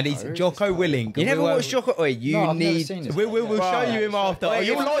 And he's Jocko Willing. You never watched Jocko? We'll show you him after. Oh,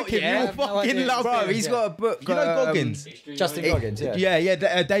 you'll like him. You'll fucking love him. He's got a book. You know Goggins? Justin Goggins,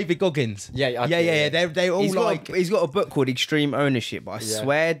 David Goggins. Yeah. They all he's got a book called Extreme Ownership. But I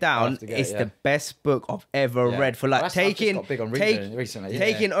swear down, it's the best book I've ever read for like taking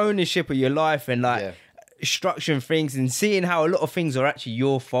ownership of your life and like... structuring things and seeing how a lot of things are actually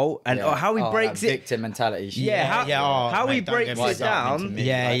your fault and how he breaks it. Victim mentality. How he breaks it down.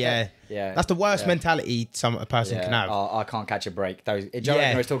 That's the worst mentality a person can have. I can't catch a break. Joe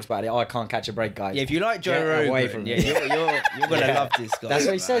Rogan always talks about it. I can't catch a break, guys. Yeah, if you like Joe Rogan, away from you're gonna love this guy. That's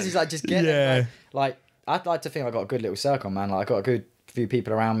what he says. He's like, just get it. Like, I'd like to think I got a good little circle, man. Like, I got a good few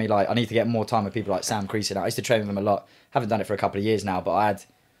people around me. Like, I need to get more time with people like Sam Creasy. I used to train with him a lot. Haven't done it for a couple of years now, but I had...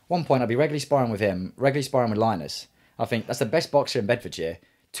 one point, I'd be regularly sparring with him, regularly sparring with Linus. I think that's the best boxer in Bedfordshire,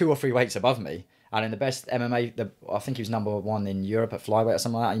 2 or 3 weights above me. And in the best MMA, I think he was #1 in Europe at flyweight or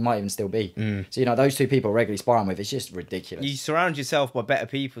something like that. He might even still be. So, those 2 people regularly sparring with, it's just ridiculous. You surround yourself by better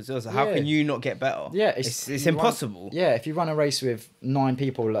people. So how can you not get better? Yeah, it's impossible. If you run a race with 9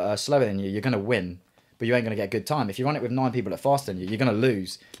 people that are slower than you, you're going to win, but you ain't going to get a good time. If you run it with 9 people that are faster than you, you're going to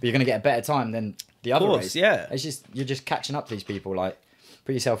lose, but you're going to get a better time than the other race. It's just, you're just catching up to these people, like...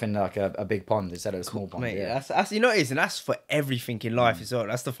 Put yourself in like a big pond instead of a small pond. Mate, that's and that's for everything in life as well.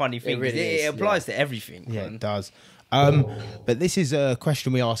 That's the funny thing. It applies to everything. Yeah, it does. But this is a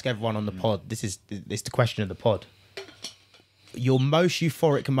question we ask everyone on the pod. This is the question of the pod. Your most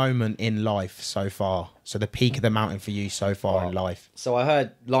euphoric moment in life so far. So the peak of the mountain for you so far in life. So I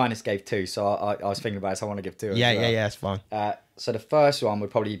heard Linus gave 2, so I was thinking about it, so I want to give 2 as well. Yeah, that's fine. So the first one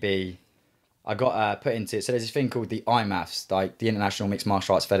would probably be... I got put into it. So there's this thing called the IMAFs, like the International Mixed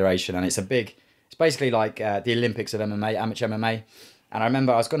Martial Arts Federation, and it's basically like the Olympics of MMA, amateur MMA. And I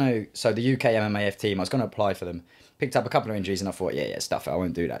remember so the UK MMAF team, I was going to apply for them. Picked up a couple of injuries and I thought, stuff it, I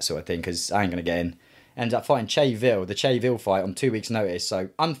won't do that sort of thing because I ain't going to get in. Ended up fighting the Che Vil fight on 2 weeks' notice. So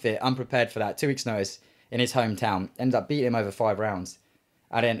unfit, unprepared for that, 2 weeks' notice in his hometown. Ended up beating him over 5 rounds.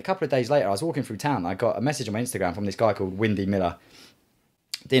 And then a couple of days later, I was walking through town. I got a message on my Instagram from this guy called Windy Miller.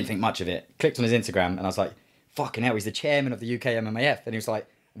 Didn't think much of it. Clicked on his Instagram and I was like, fucking hell, he's the chairman of the UK MMAF. And he was like,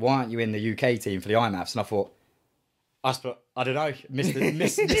 why aren't you in the UK team for the IMAFs? And I thought, I don't know,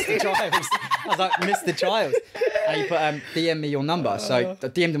 Mr. Childs. I was like, Mr. Childs. And he put, DM me your number. So I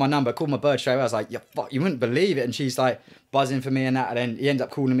DM'd him my number, called my bird straight away. I was like, you wouldn't believe it. And she's like buzzing for me and that. And then he ended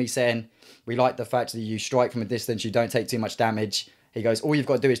up calling me saying, we like the fact that you strike from a distance, you don't take too much damage. He goes, all you've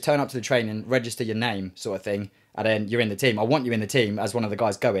got to do is turn up to the training, register your name, sort of thing, and then you're in the team. I want you in the team as one of the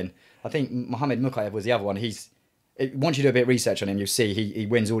guys going. I think Mohammed Mukayev was the other one. Once you do a bit of research on him, you'll see he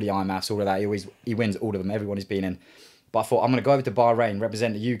wins all the IMAFs, all of that. He wins all of them, everyone he's been in. But I thought, I'm going to go over to Bahrain,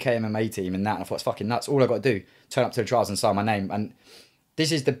 represent the UK MMA team and that. And I thought, it's fucking nuts. All I've got to do, turn up to the trials and sign my name. And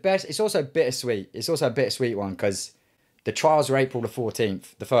this is the best. It's also bittersweet. It's also a bittersweet one because the trials were April the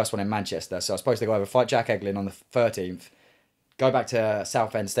 14th, the first one in Manchester. So I was supposed to go over, fight Jack Eglin on the 13th. Go back to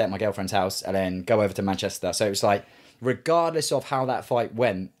Southend, stay at my girlfriend's house, and then go over to Manchester. So it was like, regardless of how that fight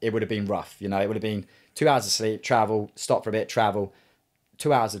went, it would have been rough. It would have been 2 hours of sleep, travel, stop for a bit, travel,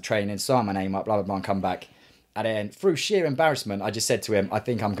 2 hours of training, sign my name up, blah, blah, blah, and come back. And then through sheer embarrassment, I just said to him, I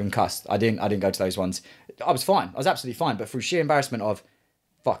think I'm concussed. I didn't go to those ones. I was fine. I was absolutely fine. But through sheer embarrassment of,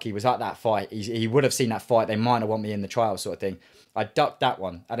 fuck, he was at that fight. He would have seen that fight. They might have want me in the trial sort of thing. I ducked that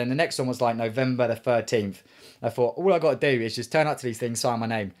one. And then the next one was like November the 13th. I thought, all I got to do is just turn up to these things, sign my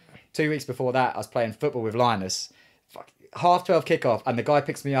name. 2 weeks before that, I was playing football with Linus. 12:30 kickoff. And the guy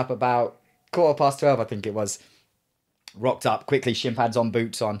picks me up about 12:15, I think it was. Rocked up, quickly, shin pads on,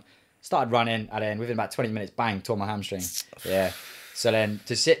 boots on. Started running, and then within about 20 minutes, bang, tore my hamstring. Yeah. So then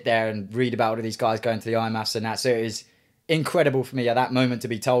to sit there and read about all of these guys going to the IMAFs and that, so it was incredible for me at that moment to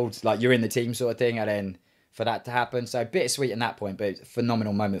be told, like, you're in the team sort of thing, and then for that to happen. So bittersweet in that point, but it's a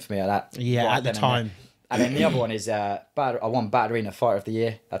phenomenal moment for me at that. Yeah, right at the time. And then the other one is, I won Battle Arena Fighter of the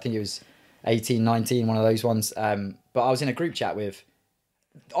Year. I think it was 18, 19, one of those ones. But I was in a group chat with...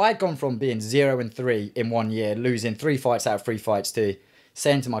 I had gone from being 0-3 in 1 year, losing 3 fights out of 3 fights, to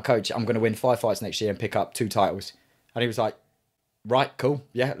saying to my coach, I'm going to win 5 fights next year and pick up 2 titles. And he was like, right, cool.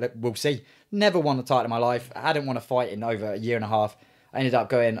 Yeah, we'll see. Never won a title in my life. I hadn't won a fight in over a year and a half. I ended up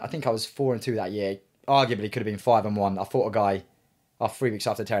going, I think I was 4-2 that year. Arguably could have been 5-1. I fought a guy 3 weeks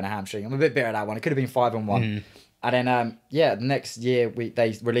after tearing a hamstring. I'm a bit bitter at that one. It could have been 5-1. And then, the next year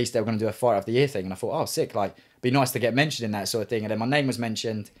they released they were going to do a Fighter of the Year thing. And I thought, oh, sick. Like, be nice to get mentioned in that sort of thing. And then my name was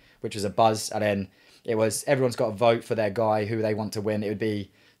mentioned, which was a buzz. And then it was, everyone's got to vote for their guy, who they want to win. It would be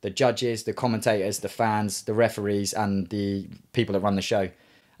the judges, the commentators, the fans, the referees, and the people that run the show.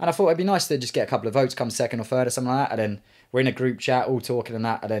 And I thought it'd be nice to just get a couple of votes, come second or third or something like that. And then we're in a group chat, all talking and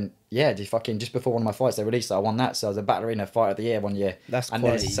that. And then, just before one of my fights, they released it. I won that. So I was a Battle Arena Fighter of the Year 1 year. That's and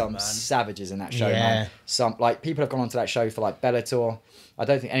quality, there's some man. savages in that show, man. Some, like, people have gone onto that show for, like, Bellator. I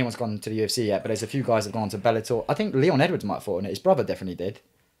don't think anyone's gone to the UFC yet, but there's a few guys that have gone to Bellator. I think Leon Edwards might have fought on it. His brother definitely did.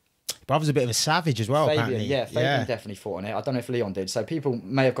 Brother's a bit of a savage as well, apparently. Fabian definitely fought on it. I don't know if Leon did. So people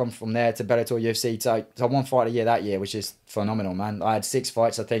may have gone from there to Bellator, UFC. So I won Fight of the Year that year, which is phenomenal, man. I had 6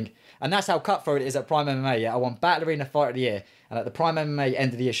 fights, I think. And that's how cutthroat it is at Prime MMA. Yeah, I won Battle Arena Fight of the Year. And at the Prime MMA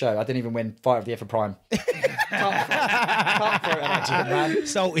end of the year show, I didn't even win Fight of the Year for Prime. Cutthroat energy,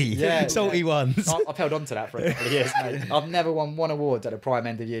 man. Salty ones. I've held on to that for a couple of years, mate. I've never won one award at the Prime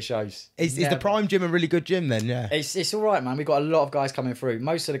end of year shows. Is the Prime gym a really good gym then? Yeah. It's all right, man. We've got a lot of guys coming through.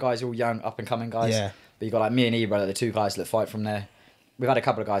 Most of the guys are all young, up and coming guys. Yeah. But you got like me and Ebro, like the 2 guys that fight from there. We've had a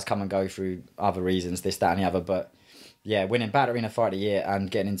couple of guys come and go through other reasons, this, that, and the other. But yeah, winning Battle Arena Fight of the Year and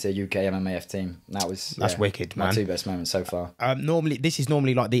getting into UK MMAF team, that's wicked, man. My 2 best moments so far. This is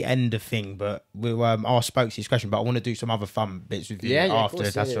normally like the end of thing, but we'll ask Spokes his question. But I want to do some other fun bits with you after,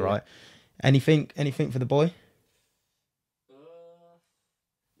 if that's all right. Anything for the boy?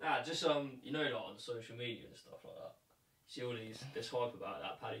 Just you know, like on social media and stuff like that. See all this hype about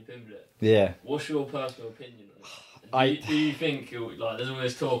that Paddy Pimblett. Yeah. What's your personal opinion on it? Do you think like there's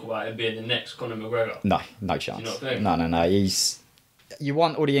always talk about him being the next Conor McGregor? No chance. Do you not think? No. You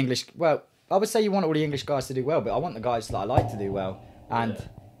want all the English. Well, I would say you want all the English guys to do well, but I want the guys that I like to do well. And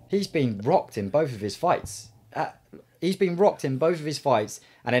he's been rocked in both of his fights. And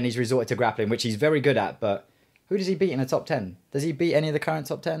then he's resorted to grappling, which he's very good at. But who does he beat in the top 10? Does he beat any of the current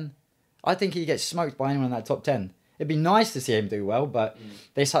top 10? I think he gets smoked by anyone in that top 10. It'd be nice to see him do well, but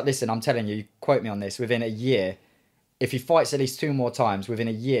listen, I'm telling you, quote me on this, within a year, if he fights at least 2 more times, within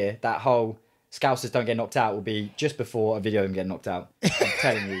a year, that whole Scousers don't get knocked out will be just before a video of him getting knocked out. I'm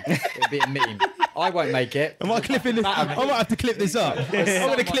telling you. It'll be a meme. I won't make it. Am I clipping this? I might have to clip this up. I'm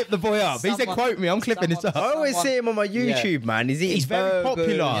going to clip the boy up. He said, quote me, I'm clipping this up. I always see him on my YouTube, man. He's very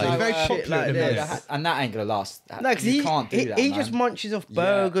popular. He's very popular. And that ain't going to last. No, because he can't do that, he just munches off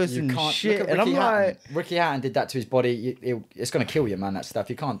burgers and shit. And I'm like... Ricky Hatton did that to his body. It's going to kill you, man, that stuff.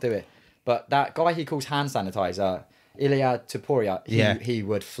 You can't do it. But that guy he calls hand sanitizer... Ilya Topuria, he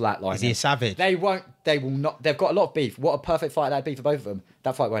would flatline. Is he a savage? They will not. They've got a lot of beef. What a perfect fight that'd be for both of them.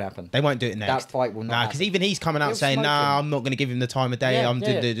 That fight won't happen. They won't do it next. That fight will not happen. Because even he's coming out saying, I'm not going to give him the time of day.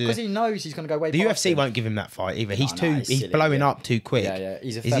 Because he knows he's going to go way The past UFC him. won't give him that fight either. He's blowing up too quick. Yeah.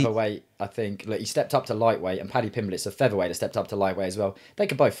 He's a featherweight, I think. Look, he stepped up to lightweight, and Paddy Pimblett's a featherweight that stepped up to lightweight as well. They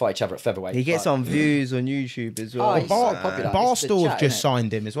could both fight each other at featherweight. He gets on views on YouTube as well. He's so popular. Barstool have just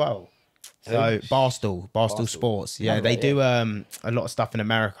signed him as well. So Barstool Sports, they do a lot of stuff in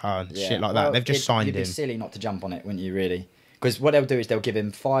America and shit like that. They've just signed him. It'd be silly not to jump on it, wouldn't you? Really? Because what they'll do is they'll give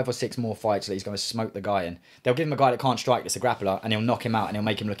him 5 or 6 more fights that he's going to smoke the guy in. They'll give him a guy that can't strike, that's a grappler, and he'll knock him out and he'll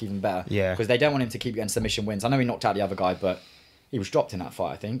make him look even better. Yeah. Because they don't want him to keep getting submission wins. I know he knocked out the other guy, but he was dropped in that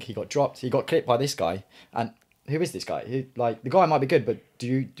fight. I think he got dropped. He got clipped by this guy. And who is this guy? The guy might be good, but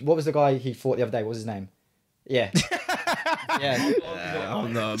what was the guy he fought the other day? What was his name? Yeah. I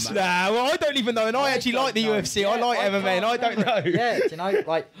don't even know, and I actually like the UFC. I like MMA, and I don't know. Yeah,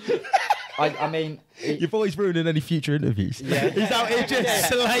 I mean, your boy's ruining any future interviews. Yeah. He's out here just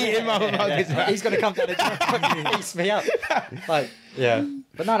slating motherfuckers. Yeah. He's gonna come down and fucking piece me up. Like, yeah.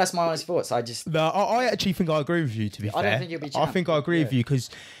 But no, that's my honest thoughts. I actually think I agree with you. To be fair, I don't think you'll be champ. I think I agree with you because.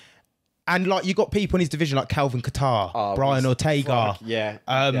 And like you got people in his division like Calvin Qatar, Brian Ortega,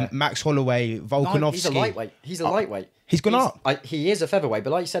 Max Holloway, Volkanovski. He's a lightweight. He's a lightweight. He's gone up. He is a featherweight,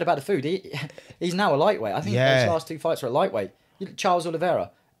 but like you said about the food, he's now a lightweight. I think those last 2 fights were a lightweight. Charles Oliveira.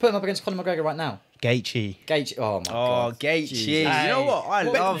 Put him up against Conor McGregor right now. Gaethje. Oh my god. Gaethje. You know what? I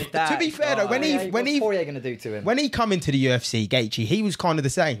love that. To be fair though, what's Poirier gonna do to him? When he come into the UFC, Gaethje, he was kind of the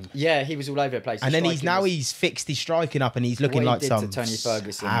same. Yeah, he was all over the place. And then he's fixed his striking up, and he's looking like some. What he did to Tony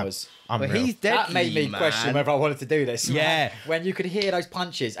Ferguson was. But he's deadly, that made me question whether I wanted to do this. Yeah. When you could hear those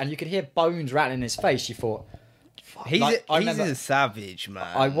punches and you could hear bones rattling in his face, you thought. He's a savage, man.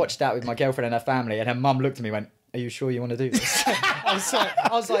 I watched that with my girlfriend and her family, and her mum looked at me and went, "Are you sure you want to do this?" I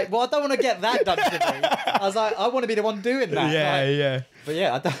was like, well, I don't want to get that done to me. I was like, I want to be the one doing that. Yeah. But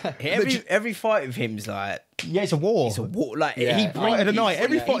yeah, I don't. Every fight of him's like, it's a war. It's a war. Like he brings fight of the night.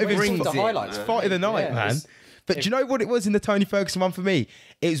 Every fight of him brings the highlights. Fight of the night, man. But do you know what it was in the Tony Ferguson one for me?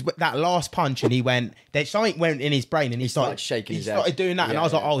 It was that last punch, and he went. Something went in his brain, and he started shaking. He started doing that, and I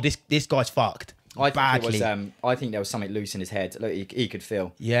was like, "Oh, this guy's fucked." Badly. I think there was something loose in his head. Look, he could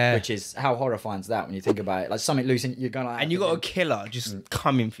feel. Yeah. Which is how horrifying is that when you think about it? Like something loose, and you're going like. And you got a killer just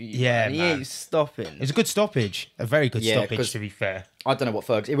coming for you. Yeah, man. He ain't stopping. It was a good stoppage, a very good stoppage, to be fair. I don't know what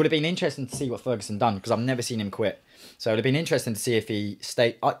Ferguson. It would have been interesting to see what Ferguson done because I've never seen him quit. So it would have been interesting to see if he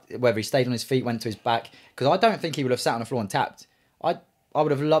whether he stayed on his feet, went to his back. Because I don't think he would have sat on the floor and tapped. I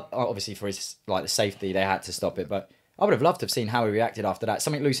would have loved, obviously for his the safety, they had to stop it, but. I would have loved to have seen how he reacted after that.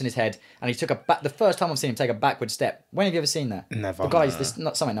 Something loose in his head, and he took the first time I've seen him take a backward step. When have you ever seen that? Never. The guy's there's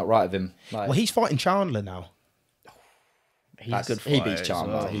not something not right with him. Like, well, he's fighting Chandler now. He's good. He beats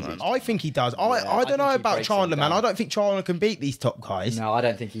Chandler. I think he does. I don't know about Chandler, man. I don't think Chandler can beat these top guys. No, I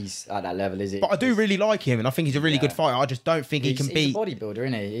don't think he's at that level, is he? But I do really like him, and I think he's a really good fighter. I just don't think he can beat. He's a bodybuilder,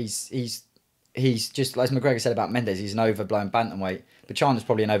 isn't he? He's just, as McGregor said about Mendes, he's an overblown bantamweight. But Chandler's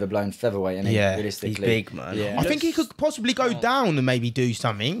probably an overblown featherweight, and realistically. He's big, man. Yeah. I think he could possibly go down and maybe do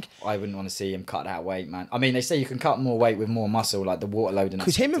something. I wouldn't want to see him cut that weight, man. I mean, they say you can cut more weight with more muscle, like the water load.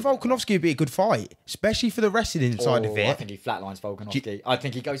 Because him and Volkanovski would be a good fight, especially for the wrestling side of it. I think he flatlines Volkanovski. I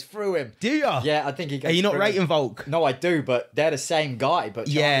think he goes through him. Do you? Yeah, I think he goes Are you not through rating him. Volk? No, I do, but they're the same guy. But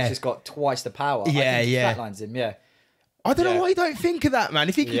Chandler's just got twice the power. I think he flatlines him, I don't know why you don't think of that, man.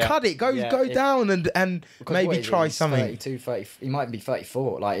 If he can cut it, go down and maybe try something. 32, 30, he might be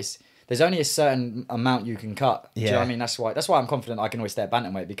 34. Like there's only a certain amount you can cut. Do you know what I mean? That's why I'm confident I can always stay at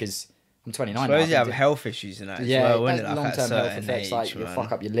bantamweight because I'm 29 now. I suppose you have health issues in that as well, isn't it? Long-term health effects, like you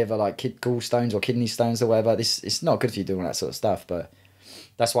fuck up your liver, like gallstones or kidney stones or whatever. It's not good for you doing all that sort of stuff, but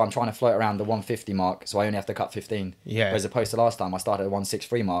that's why I'm trying to float around the 150 mark, so I only have to cut 15. Yeah. Whereas opposed to last time, I started at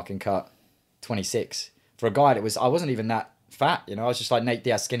 163 mark and cut 26. For a guy I wasn't even that fat, I was just like Nate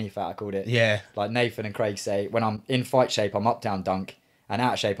Diaz skinny fat, I called it. Yeah. Like Nathan and Craig say, when I'm in fight shape, I'm up, down, dunk. And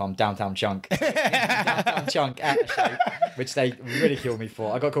out of shape, I'm downtown chunk. Downtown chunk, out of shape, which they ridiculed me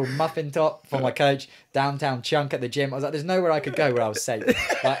for. I got called muffin top from my coach, downtown chunk at the gym. I was like, there's nowhere I could go where I was safe.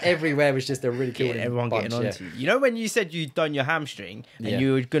 Like everywhere was just a ridiculed everyone bunch, getting onto you. You know when you said you'd done your hamstring and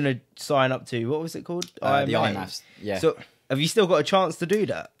you were going to sign up to, what was it called? The IMAFs, yeah. So have you still got a chance to do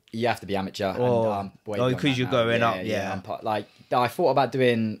that? You have to be amateur. Because you're going up, I thought about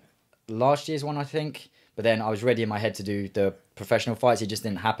doing last year's one, I think. But then I was ready in my head to do the professional fights. It just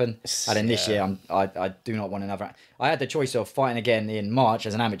didn't happen. And then this year, I do not want another. I had the choice of fighting again in March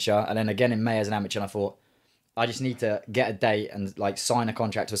as an amateur and then again in May as an amateur. And I thought, I just need to get a date and like sign a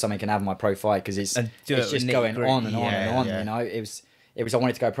contract or something and have my pro fight because it's just going on and on and on. You know, it was. I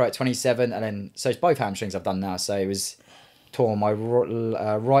wanted to go pro at 27, and then so it's both hamstrings I've done now. So it was torn my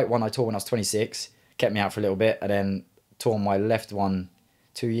right one. I tore when I was 26, kept me out for a little bit, and then torn my left one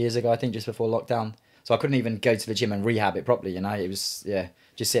 2 years ago, I think, just before lockdown. So I couldn't even go to the gym and rehab it properly, It was,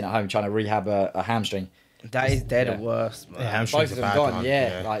 just sitting at home trying to rehab a hamstring. They're the worst, man. Yeah, both of them gone,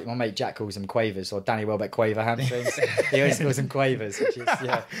 Like, my mate Jack calls them quavers, or Danny Welbeck quaver hamstrings. He always calls them quavers, which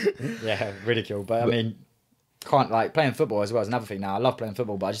is, ridicule. But, I mean, can't, like, playing football as well is another thing now. I love playing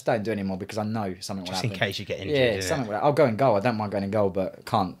football, but I just don't do it anymore because I know something will happen. Just in case you get injured. Yeah, I'll go and goal. I don't mind going in goal, but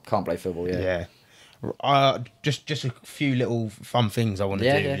can't play football, Just a few little fun things I want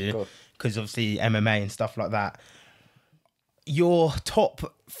to do. Cool. Because obviously MMA and stuff like that. Your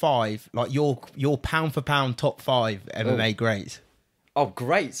top 5, like your pound for pound top 5 MMA greats. Oh,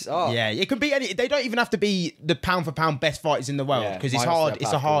 great! Oh, yeah, it can be any. They don't even have to be the pound for pound best fighters in the world because it's hard.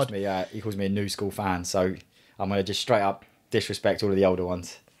 It's a hard. He calls me a new school fan, so I'm gonna just straight up disrespect all of the older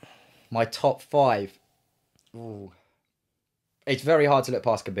ones. My top 5. Ooh. It's very hard to look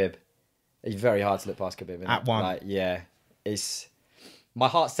past Khabib. It's very hard to look past Khabib. At 1. Like, yeah. It's... My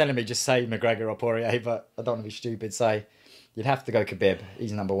heart's telling me just say McGregor or Poirier, but I don't want to be stupid. So you'd have to go Khabib.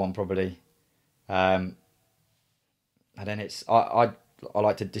 He's number 1 probably. And then it's... I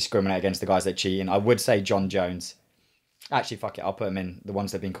like to discriminate against the guys that cheat. And I would say John Jones. Actually, fuck it. I'll put him in. The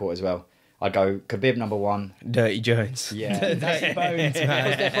ones that have been caught as well. I'd go Khabib number 1. Dirty Jones. Yeah. Dirty Bones, man.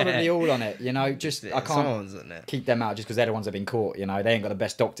 Because they're probably all on it, you know. Just I can't keep them out just because they're the ones that have been caught, you know. They ain't got the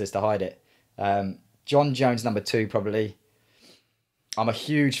best doctors to hide it. John Jones number 2 probably. I'm a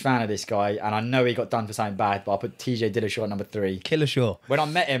huge fan of this guy, and I know he got done for something bad, but I'll put Tj Dillashaw at number 3. Dillashaw. When I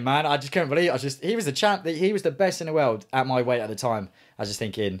met him, man, I just couldn't believe it. He was the champ. He was the best in the world at my weight at the time. I was just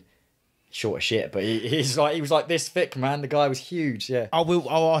thinking, short of shit, but he was like this thick, man. The guy was huge. Yeah.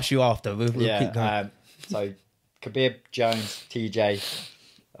 I'll ask you after. We'll keep going. So Khabib, Jones, TJ.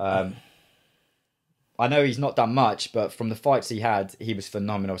 I know he's not done much, but from the fights he had, he was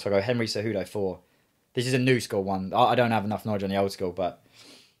phenomenal. So I go Henry Cejudo 4. This is a new school one. I don't have enough knowledge on the old school, but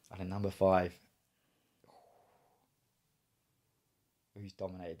I think number 5. Who's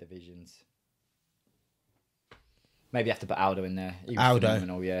dominated divisions? Maybe you have to put Aldo in there. He was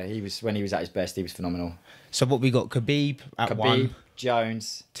phenomenal, yeah. When he was at his best, he was phenomenal. So what we got? Khabib at 1.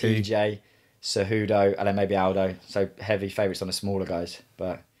 Jones, 2. TJ, Cejudo, and then maybe Aldo. So heavy favourites on the smaller guys.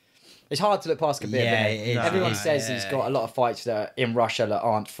 But it's hard to look past Khabib. Yeah, everyone says he's got a lot of fights that are in Russia that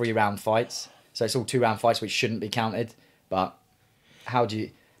aren't 3-round fights. So it's all 2-round fights which shouldn't be counted. But how do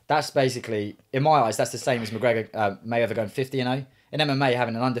you... That's basically, in my eyes, that's the same as McGregor, Mayweather going 50-0. In MMA,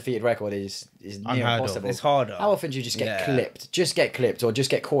 having an undefeated record is near impossible. It's harder. How often do you just get clipped? Just get clipped or just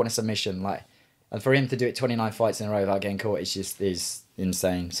get caught in a submission? Like, and for him to do it 29 fights in a row without getting caught, is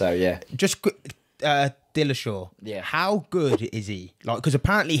insane. So, yeah. Just Dillashaw. Yeah. How good is he? Like, because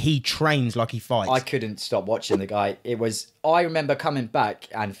apparently he trains like he fights. I couldn't stop watching the guy. I remember coming back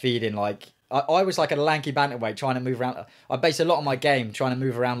and feeling like... I was like a lanky bantamweight trying to move around. I base a lot of my game trying to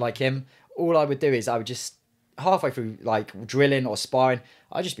move around like him. All I would do is I would just... halfway through like drilling or sparring,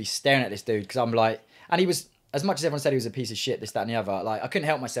 I'd just be staring at this dude because I'm like, and he was, as much as everyone said he was a piece of shit, this, that and the other, like I couldn't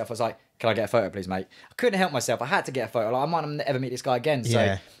help myself. I was like, can I get a photo please, mate? I couldn't help myself. I had to get a photo. Like I might not ever meet this guy again. So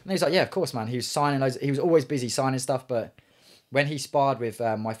and he was like, yeah, of course, man. He was signing loads. He was always busy signing stuff. But when he sparred with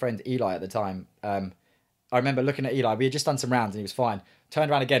my friend Eli at the time, I remember looking at Eli. We had just done some rounds and he was fine. Turned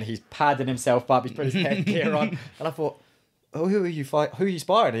around again. He's padding himself up. He's put his headgear on. And I thought, oh, who are you sparring?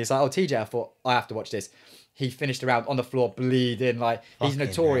 And he's like, oh, TJ. I thought, I have to watch this. He finished the round on the floor bleeding. Like he's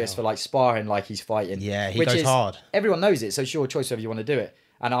notorious for like sparring like he's fighting. Yeah, he goes hard. Everyone knows it, so it's your choice whether you want to do it.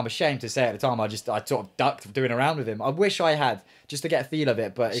 And I'm ashamed to say at the time, I sort of ducked doing a round with him. I wish I had just to get a feel of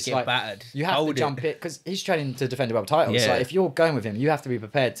it, but it's like battered. You have to jump it because he's training to defend a world title. Yeah. So if you're going with him, you have to be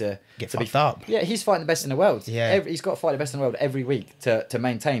prepared to get fucked up. Yeah, he's fighting the best in the world. Yeah, he's got to fight the best in the world every week to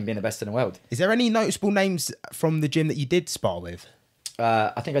maintain being the best in the world. Is there any noticeable names from the gym that you did spar with?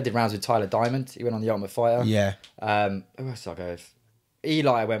 I think I did rounds with Tyler Diamond. He went on the Ultimate Fighter. Yeah. Who else did I go with?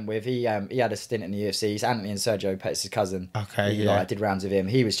 Eli I went with. He had a stint in the UFC. He's Anthony and Sergio Pettis' cousin. Okay, Eli, I did rounds with him.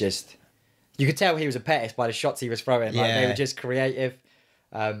 He was just... You could tell he was a Pettis by the shots he was throwing. Like, they were just creative.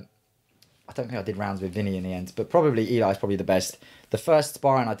 I don't think I did rounds with Vinny in the end, but probably Eli's probably the best. The first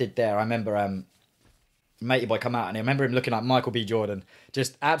sparring I did there, I remember... Matey Boy come out and I remember him looking like Michael B. Jordan,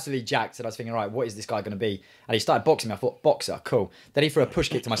 just absolutely jacked. And I was thinking, right, what is this guy going to be? And he started boxing me. I thought, boxer, cool. Then he threw a push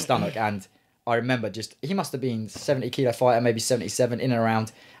kick to my stomach and I remember he must have been 70 kilo fighter, maybe 77, in and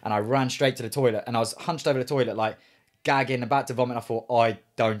around. And I ran straight to the toilet and I was hunched over the toilet like gagging, about to vomit. I thought, I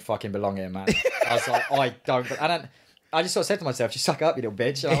don't fucking belong here, man. I was like, I don't. And I just sort of said to myself, just suck it up, you little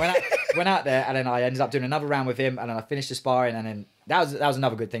bitch. And I went out there and then I ended up doing another round with him and then I finished the sparring and then that was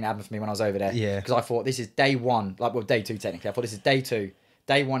another good thing that happened for me when I was over there. Yeah. Because I thought this is day 1, day 2 technically. I thought this is day 2,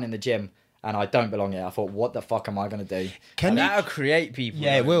 day 1 in the gym and I don't belong here. I thought, what the fuck am I going to do? That'll create people.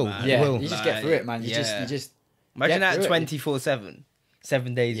 Yeah, it will. Man. Yeah, you just get through it, man. You just imagine that 24/7.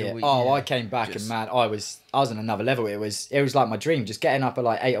 7 days a week. Oh, I came back and man, I was on another level. It was like my dream. Just getting up at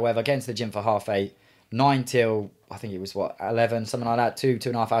like 8 or whatever, getting to the gym for 8:30, 9 till I think it was 11, something like that.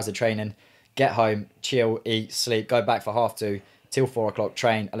 2.5 hours of training. Get home, chill, eat, sleep, go back for 2:30 till 4 o'clock,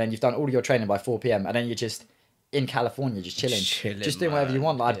 train, and then you've done all your training by 4 p.m. and then you're just in California, just chilling, just doing whatever you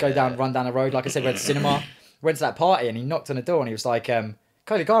want. Like I'd go down, run down the road. Like I said, went to cinema, went to that party, and he knocked on the door and he was like,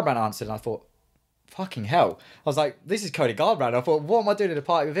 Cody Garbrandt answered, and I thought, fucking hell. I was like, this is Cody Garbrandt. I thought, what am I doing at a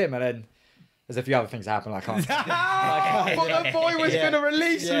party with him? And then there's a few other things that happen. I can't. I thought the boy was going to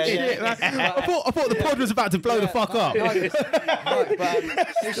release some shit. I thought the pod was about to blow the fuck up.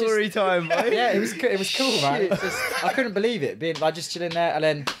 Story time, mate. Yeah, it was cool, man. I couldn't believe it. Being like just chilling there, and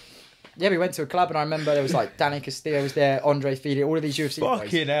then Yeah, we went to a club, and I remember there was like Danny Castillo was there, Andre Fili, all of these UFC boys.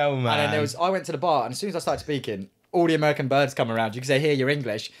 Fucking hell, man. And then I went to the bar, and as soon as I started speaking, all the American birds come around because they hear you're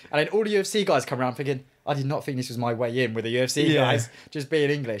English, and then all the UFC guys come around thinking, I did not think this was my way in with the UFC guys just being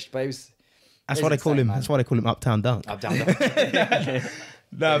English, but it was. That's why they call him. Man. That's why they call him Uptown Dunk. Uptown Dunk.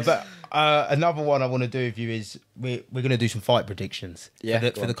 No, but another one I want to do with you is we're going to do some fight predictions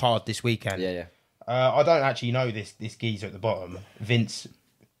for the card this weekend. Yeah. I don't actually know this geezer at the bottom, Vince.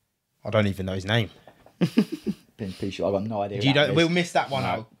 I don't even know his name. Vince Pichot, I've got no idea. We'll miss that one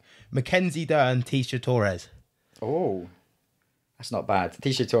out. Mackenzie Dern, Tisha Torres. Oh, that's not bad.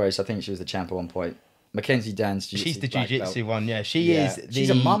 Tisha Torres, I think she was the champ at one point. Mackenzie Dern's jiu-jitsu. She's the jiu-jitsu one, yeah. She's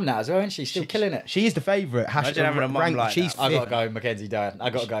a mum now as well, isn't she? Still killing it. She is the favourite. Imagine having a mum like that. I got to go Mackenzie Dern. I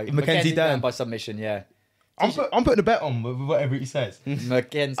got to go. Mackenzie Dern by submission, yeah. I'm putting a bet on with whatever he says.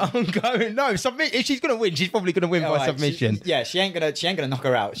 Mackenzie. I'm going, no, submit. If she's going to win, she's probably going to win by submission. She ain't gonna knock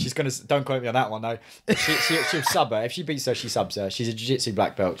her out. She's going to, don't quote me on that one though. She'll sub her. If she beats her, she subs her. She's a jiu-jitsu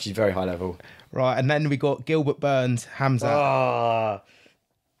black belt. She's very high level. Right, and then we got Gilbert Burns, Hamza. Oh,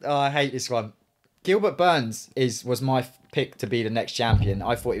 I hate this one. Gilbert Burns was my pick to be the next champion.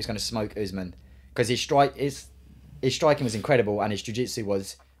 I thought he was going to smoke Usman because his striking was incredible and his jiu-jitsu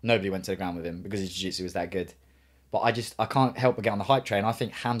was, nobody went to the ground with him because his jiu-jitsu was that good. But I can't help but get on the hype train. I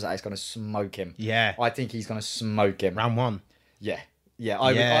think Hamza is going to smoke him. Yeah. I think he's going to smoke him. Round one. Yeah.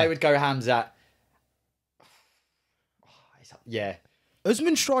 I would go Hamza. Yeah.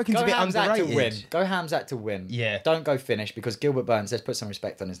 Usman striking's a bit underrated. Go Hamzat to win. Yeah. Don't go finish because Gilbert Burns, let's put some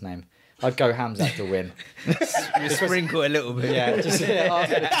respect on his name. I'd go Hamzat to win. Sprinkle a little bit. Yeah, just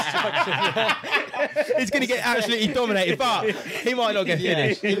after the destruction. He's going to get absolutely dominated, but he might not get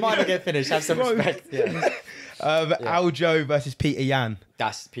finished. He might not get finished. Have some respect. Yeah. Aljo versus Peter Yan.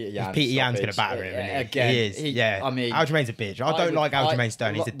 That's Peter Yan. Peter Yan's going to batter him. Again, he is. I mean, Aljamain's a bitch. I don't like Aljamain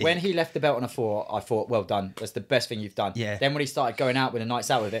Sterling. He's a dick. When he left the belt on a 4, I thought, well done. That's the best thing you've done. Yeah. Then when he started going out with the nights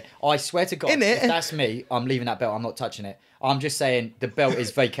out with it, I swear to God, if that's me, I'm leaving that belt. I'm not touching it. I'm just saying the belt is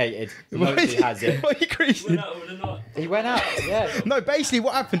vacated. Nobody has it. Why are you creasing? He went out, yeah. No, basically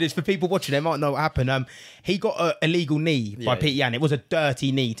what happened is, for people watching, they might know what happened. He got an illegal knee by Peter Yan. It was a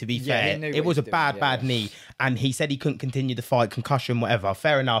dirty knee, to be fair. It was a bad knee. And he said he couldn't continue the fight, concussion, whatever.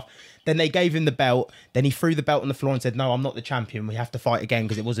 Fair enough. Then they gave him the belt. Then he threw the belt on the floor and said, no, I'm not the champion. We have to fight again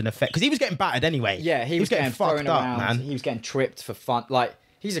because it wasn't effect. Because he was getting battered anyway. Yeah, he was getting fucked up, man. He was getting tripped for fun. Like,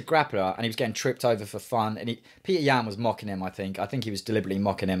 he's a grappler and he was getting tripped over for fun. And Peter Yan was mocking him, I think. I think he was deliberately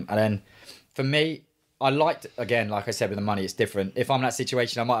mocking him. And then, for me, I liked, again, like I said, with the money, it's different. If I'm in that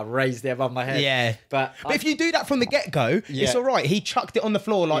situation, I might have raised it above my head. Yeah. But if you do that from the get-go, it's all right. He chucked it on the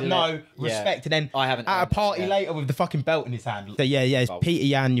floor like, respect. And then at a party later with the fucking belt in his hand. So, it's Peter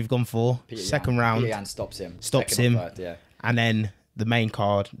Yan you've gone for. Second round. Peter Yan stops him. Third, and then the main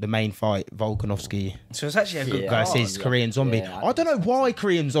card, the main fight, Volkanovski. So it's actually a good versus Korean Zombie. Yeah, I don't know why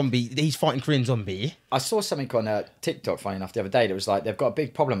Korean Zombie, he's fighting Korean Zombie. I saw something on TikTok, funny enough, the other day that was like, they've got a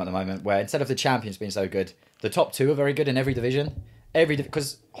big problem at the moment where instead of the champions being so good, the top 2 are very good in every division.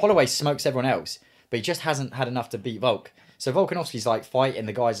 Because Holloway smokes everyone else, but he just hasn't had enough to beat Volk. So Volkanovski's like fighting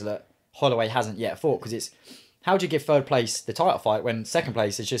the guys that Holloway hasn't yet fought, because it's, how do you give third place the title fight when second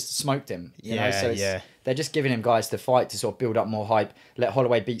place has just smoked him? You know? So they're just giving him guys to fight to sort of build up more hype, let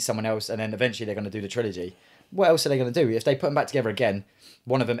Holloway beat someone else, and then eventually they're going to do the trilogy. What else are they going to do? If they put them back together again,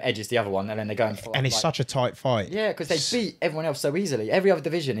 one of them edges the other one, and then they go and fight. And it's such a tight fight. Yeah, because they beat everyone else so easily. Every other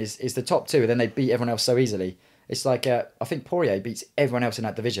division is the top 2, and then they beat everyone else so easily. It's like, I think Poirier beats everyone else in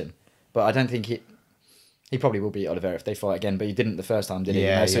that division, but I don't think he probably will beat Oliveira if they fight again, but he didn't the first time, did he?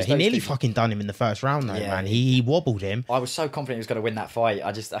 Yeah, he nearly fucking done him in the first round, though, man. He wobbled him. I was so confident he was going to win that fight.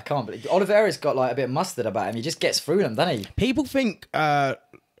 I can't believe Oliveira's got like a bit of mustard about him. He just gets through them, doesn't he? People think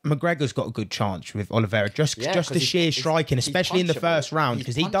McGregor's got a good chance with Oliveira, just the sheer striking, especially in the first round,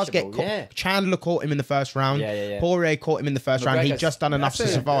 because he does get caught. Chandler caught him in the first round. Poirier caught him in the first round. He just done enough to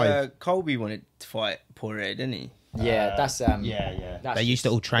survive. Colby wanted to fight Poirier, didn't he? Yeah, that's they used to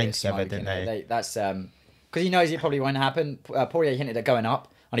all train together, didn't they? That's because he knows it probably won't happen. Poirier hinted at going up,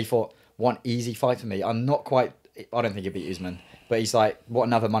 and he thought, one easy fight for me. I don't think he'll beat Usman, but he's like, what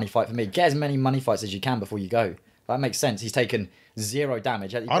another money fight for me? Get as many money fights as you can before you go. That makes sense. He's taken 0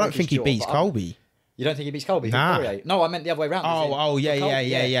 damage. I don't think he beats Colby. You don't think he beats Colby? Nah. No, I meant the other way around. Yeah.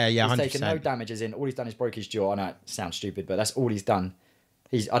 He's 100%. taken no damages in. All he's done is broke his jaw. I know it sounds stupid, but that's all he's done.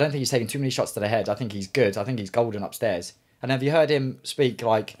 I don't think he's taken too many shots to the head. I think he's good. I think he's golden upstairs. And have you heard him speak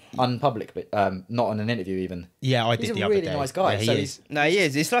like unpublic, not on an interview even? Yeah, I did he's the a other really day. nice guy. Yeah, so he is. No, he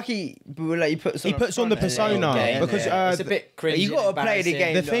is. It's like he puts on the persona because it's a bit cringy. You got to play the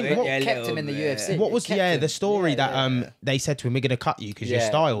game. The thing what kept him in the UFC. What was the story that they said to him, we're going to cut you because your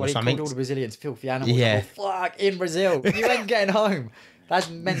style or something. He called all the Brazilians filthy animals. Yeah. Fuck, in Brazil. You ain't getting home. That's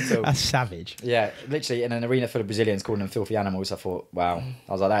mental. That's savage. Yeah, literally in an arena full of Brazilians calling them filthy animals. I thought, wow.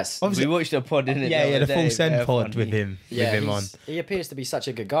 I was like, that's... Obviously, we watched a pod, didn't it? Yeah, the full send pod with him on. He appears to be such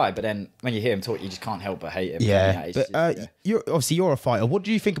a good guy, but then when you hear him talk, you just can't help but hate him. Yeah, but you're a fighter. What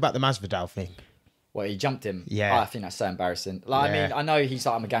do you think about the Masvidal thing? Well, he jumped him. Yeah. I think that's so embarrassing. Like, I mean, I know he's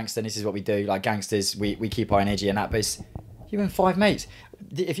like, I'm a gangster and this is what we do. Like, gangsters, we keep our energy and that, but it's... You and 5 mates.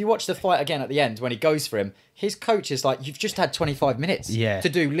 If you watch the fight again at the end, when he goes for him, his coach is like, you've just had 25 minutes to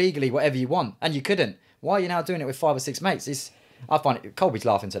do legally whatever you want, and you couldn't. Why are you now doing it with 5 or 6 mates? I find it, Colby's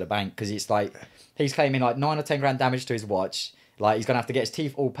laughing to the bank because it's like, he's claiming like 9 or 10 grand damage to his watch. Like, he's going to have to get his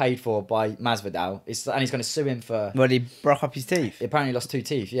teeth all paid for by Masvidal. And he's going to sue him for... Well, he broke up his teeth. He apparently lost 2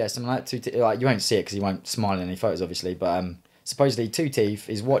 teeth. Yeah, something like 2 teeth. Like, you won't see it because he won't smile in any photos, obviously, but... supposedly 2 teeth,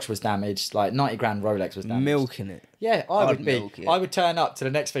 his watch was damaged, like 90 grand Rolex was damaged. Milking it. Yeah, I would turn up to the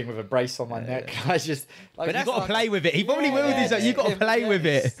next thing with a brace on my neck. I just... Like, but you've got to play with it. He probably will do that. You've got to play with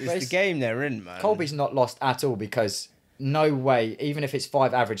it. It's the game they're in, man. Colby's not lost at all because no way, even if it's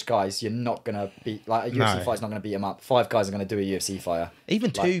 5 average guys, you're not going to beat... Like, a UFC fight's not going to beat him up. 5 guys are going to do a UFC fighter.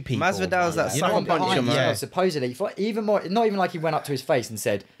 Even 2 people. Masvidal's that sucker puncher, man. Yeah. Supposedly, even more... Not even like he went up to his face and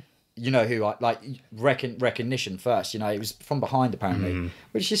said... You know who, like recognition first. You know, it was from behind apparently,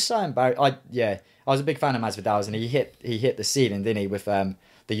 which is so embarrassing. I was a big fan of Masvidal's, and he hit the ceiling, didn't he? With the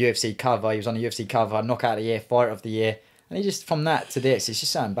UFC cover, he was on the UFC cover, knockout of the year, fighter of the year, and he just from that to this, it's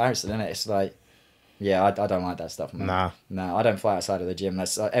just so embarrassing, isn't it? It's like, yeah, I don't like that stuff, man. No, I don't fight outside of the gym.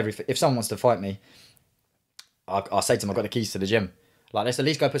 That's if someone wants to fight me, I'll say to them, I've got the keys to the gym. Like, let's at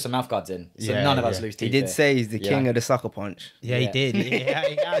least go put some mouth guards in, so none of us lose teeth. He did say he's the king of the sucker punch. Yeah, he did. Yeah,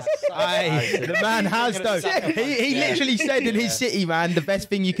 he has. The man has, though. He literally said in his city, man, the best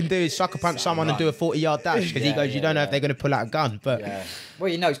thing you can do is sucker punch someone and do a 40-yard dash, because he goes, you don't know if they're going to pull out a gun, but... Well,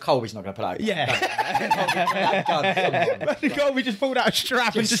 he knows Colby's not going to pull out a gun. Yeah. Colby just pulled out a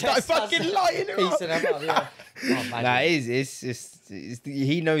strap and just started fucking lighting him up.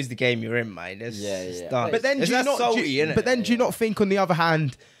 He knows the game you're in, mate. But then do you not think, on the other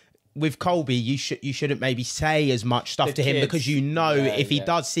hand, with Colby, you shouldn't maybe say as much stuff to him because you know if he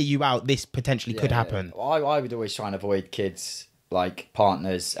does see you out, this potentially could happen. I would always try and avoid kids, like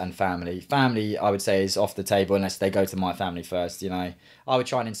partners and family. Family, I would say, is off the table unless they go to my family first. You know, I would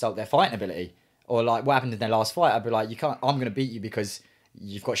try and insult their fighting ability, or like what happened in their last fight. I'd be like, I'm going to beat you because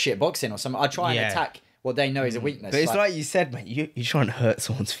you've got shit boxing or something. I'd try and attack what they know is a weakness. But it's like you said, mate, you're trying to hurt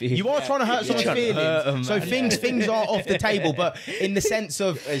someone's feelings. You are trying to hurt someone's feelings. So things are off the table, but in the sense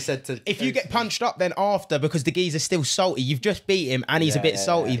of if you get punched up then after because the geezer's still salty, you've just beat him and he's a bit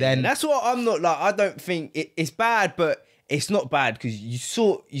salty then. That's what I'm not like. I don't think it's bad, but it's not bad because you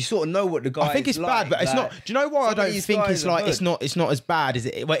sort of know what the guy. I think it's bad, but it's not. Do you know why I don't think it's like it's not as bad as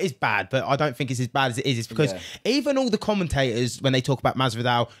it? Well, it is bad, but I don't think it's as bad as it is. It's because even all the commentators, when they talk about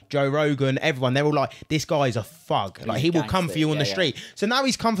Masvidal, Joe Rogan, everyone, they're all like, "This guy's a thug. Like he will come for you on the street." So now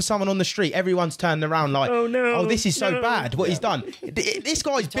he's come for someone on the street. Everyone's turning around like, "Oh no, oh this is so bad. What he's done." This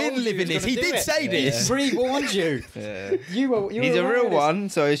guy's been living this. He did say this. He warned you. He's a real one.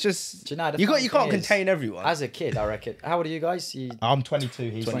 So it's just you can't contain everyone. As a kid, I reckon. How old are you guys? I'm 22.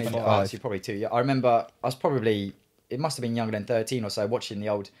 He's 25. Oh, so you're probably 2. Yeah, I remember I was probably, it must have been younger than 13 or so, watching the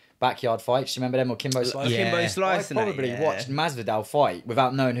old backyard fights. Do you remember them, or Kimbo Slice? Kimbo Slice. I probably watched Masvidal fight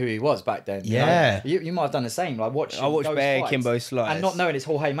without knowing who he was back then. Yeah. You might have done the same. Like I watched Bear Kimbo Slice and not knowing it's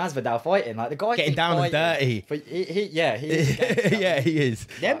Jorge Masvidal fighing. Like the guy getting down and dirty. But he is. He is.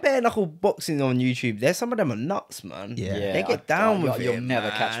 Them bare knuckle boxing on YouTube. Some of them are nuts, man. Yeah. They get down with it. You'll never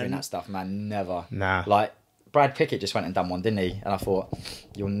catch me in that stuff, man. Never. Nah. Like Brad Pickett just went and done one, didn't he? And I thought,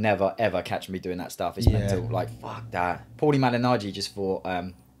 you'll never ever catch me doing that stuff. It's mental. Like fuck that. Paulie Malignaggi just fought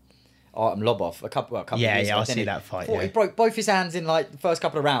Artem Lobov a couple of years ago. I see that fight. He broke both his hands in like the first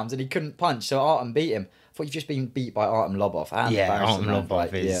couple of rounds, and he couldn't punch, so Artem beat him. I thought you've just been beat by Artem Lobov. Artem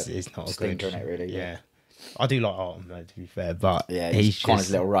Lobov is not a good. It really. Yeah. I do like Artem though, to be fair, but he's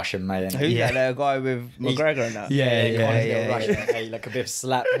Connor's little Russian mate. Who's that guy with McGregor and that? Connor's little Russian mate, like a bit of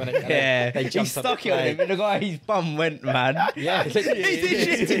slap when they he stuck it on him, and the guy his bum went, man. Yeah, he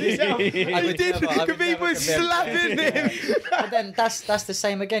did shit to himself. He did. Khabib was slapping him. But then that's the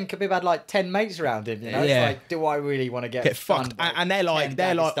same again. Khabib had like 10 mates around him. You know, it's like, do I really want to get fucked? And they're like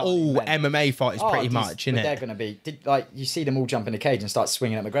all MMA fighters pretty much, innit? They're gonna be like you see them all jump in the cage and start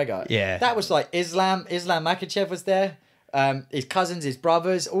swinging at McGregor. Yeah, that was like Islam Makhachev was there. his cousins, his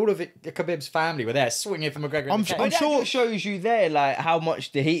brothers, all of it, Khabib's family were there swinging for McGregor. I'm sure it shows you there, like, how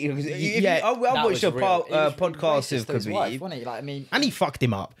much the heat. I watched a podcast of Khabib. Wife, wasn't he? Like, I mean, and he fucked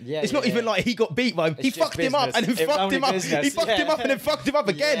him up. Yeah, it's not even like he got beat by him. He fucked him up and then fucked him up. He fucked him up and then fucked him up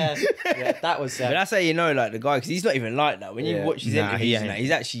again. Yeah, that was. But that's how you know, like, the guy, because he's not even like that. When you watch his interviews,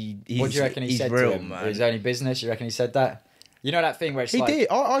 he's actually. What do you reckon he said real, to him? man. His only business. You reckon he said that? You know that thing where it's he did.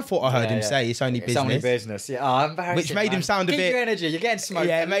 I thought I heard him say it's only business. It's only business. Yeah, I'm embarrassed. Which made him sound a bit. Keep your energy. You're getting smoked.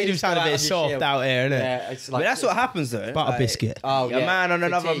 Yeah, it made him sound a bit soft out here, innit? Yeah, it's like, but that's what happens though. Butter biscuit. Oh, yeah. A man on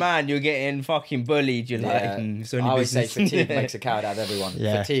another man, you're getting fucking bullied. You're like, it's only I always business. say fatigue makes a coward out of everyone.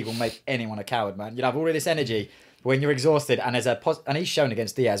 Yeah. Fatigue will make anyone a coward, man. You'll have all of this energy. But when you're exhausted, and and he's shown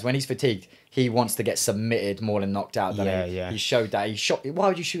against Diaz, when he's fatigued, he wants to get submitted more than knocked out. He showed that. He shot. Why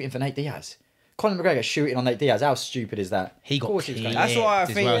would you shoot him for Nate Diaz? Conor McGregor shooting on Nate Diaz. How stupid is that? He got clipped. That's why I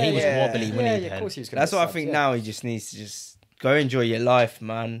think he was wobbly when he of course he was. That's why I think now he just needs to just go enjoy your life,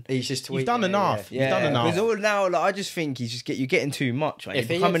 man. He's just tweeting. You've done enough. You've done enough. Because all now, like, I just think you're getting too much. Like, if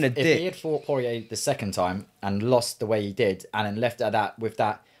you're becoming a dick. If he had fought Poirier the second time and lost the way he did, and then left at that with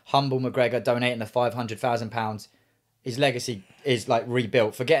that humble McGregor donating the £500,000, his legacy is like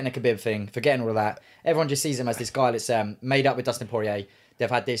rebuilt. Forgetting the Khabib thing, forgetting all of that. Everyone just sees him as this guy that's made up with Dustin Poirier. They've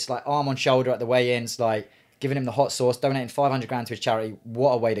had this like arm on shoulder at the weigh-ins, like giving him the hot sauce, donating 500 grand to his charity.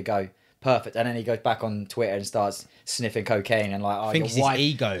 What a way to go. Perfect. And then he goes back on Twitter and starts sniffing cocaine and like, oh, I think it's his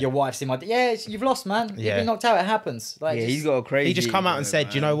ego. Your wife's in my... Yeah, you've lost, man. You've been knocked out. It happens. Like, he's got a crazy... He just come out and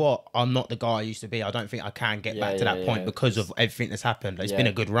said, you know what? I'm not the guy I used to be. I don't think I can get back to that point because of everything that's happened. It's been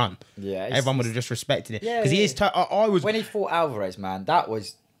a good run. Yeah. Everyone would have just respected it. Because he is... I was... When he fought Alvarez, man, that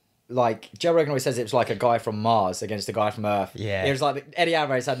was... Like, Joe Rogan always says it was like a guy from Mars against a guy from Earth. Yeah. It was like Eddie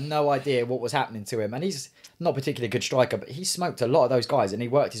Alvarez had no idea what was happening to him. And he's not particularly a good striker, but he smoked a lot of those guys and he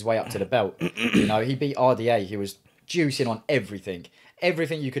worked his way up to the belt. You know, he beat RDA. He was juicing on everything.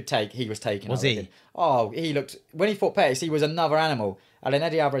 Everything you could take, he was taking. Was he? Oh, he looked... When he fought Pettis, he was another animal. And then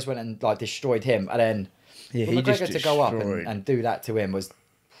Eddie Alvarez went and like destroyed him. And then for McGregor to go up and do that to him was...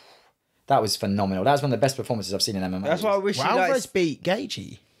 That was phenomenal. That was one of the best performances I've seen in MMA. That's why I wish Alvarez beat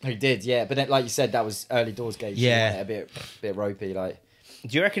Gaethje. He did, yeah. But then, like you said, that was early doors Gaethje. Yeah. A bit ropey, like...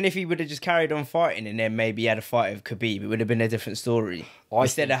 Do you reckon if he would have just carried on fighting and then maybe had a fight with Khabib, it would have been a different story?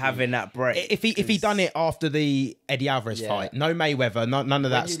 Instead of having that break. If he done it after the Eddie Alvarez fight, no Mayweather, none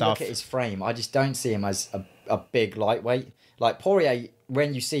of that stuff. When you look at his frame, I just don't see him as a big lightweight. Like Poirier,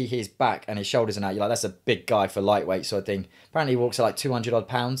 when you see his back and his shoulders and that, you're like, that's a big guy for lightweight sort of thing. Apparently he walks at like 200 odd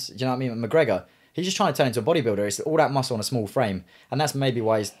pounds. Do you know what I mean? McGregor, he's just trying to turn into a bodybuilder. It's all that muscle on a small frame. And that's maybe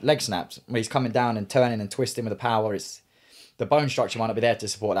why his leg snaps. When he's coming down and turning and twisting with the power, the bone structure might not be there to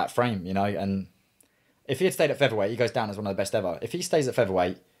support that frame, you know. And if he had stayed at featherweight, he goes down as one of the best ever. If he stays at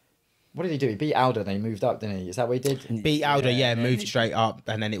featherweight, what did he do? He beat Aldo, then he moved up, didn't he? Is that what he did? Beat Aldo, moved straight up,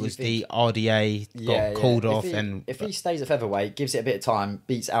 and then it was the RDA got called off. If he stays at featherweight, gives it a bit of time,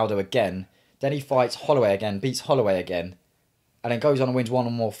 beats Aldo again, then he fights Holloway again, beats Holloway again, and then goes on and wins one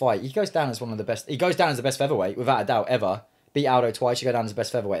or more fight. He goes down as one of the best. He goes down as the best featherweight without a doubt ever. Beat Aldo twice, you go down as the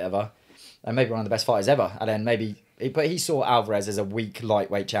best featherweight ever, and maybe one of the best fighters ever. And then but he saw Alvarez as a weak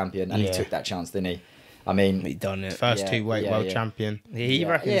lightweight champion, and he took that chance, didn't he? I mean, he done it. First two-weight world champion. He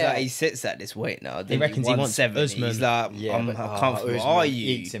reckons that he sits at this weight now. He reckons he wants Usman. He's like, I'm comfortable. Are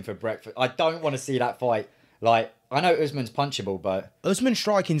you? Eats him for breakfast. I don't want to see that fight. Like, I know Usman's punchable, but Usman's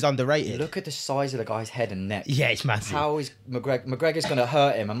striking's underrated. Look at the size of the guy's head and neck. Yeah, it's massive. How is McGregor's going to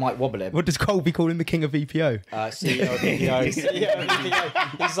hurt him and might wobble him? What does Colby call him? The king of VPO? CEO of VPO. CEO of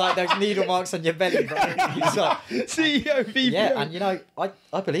VPO. He's like those needle marks on your belly, bro. He's like CEO of VPO. Yeah, and you know,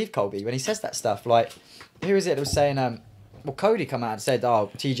 I believe Colby when he says that stuff. Like, who is it that was saying? Well, Cody come out and said, "Oh,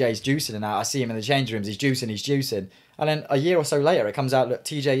 TJ's juicing," and now I see him in the change rooms. He's juicing. And then a year or so later, it comes out, look,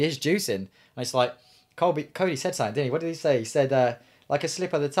 TJ is juicing, and it's like. Cody said something, didn't he? What did he say? He said, like a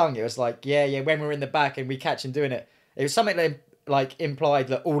slip of the tongue. It was like, yeah, when we're in the back and we catch him doing it. It was something that, like, implied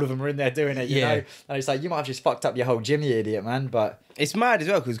that all of them were in there doing it, you know? And it's like, you might have just fucked up your whole gym, you idiot, man. But it's mad as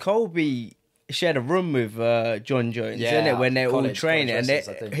well, because Colby shared a room with John Jones, isn't it? When they're all training. And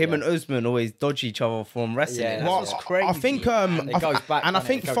him and Usman always dodge each other from wrestling. Yeah, that's crazy. I think, I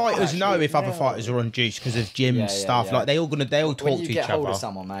think fighters know if other fighters are on juice because of gym stuff. Yeah. Like, they all talk to each other. When you get hold of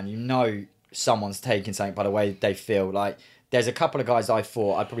someone, man, you know someone's taking something by the way they feel. Like, there's a couple of guys I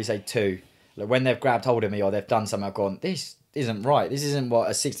fought, I'd probably say two, like, when they've grabbed hold of me or they've done something, I've gone, this isn't right, this isn't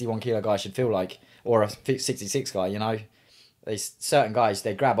what a 61 kilo guy should feel like, or a 66 guy, you know. There's certain guys,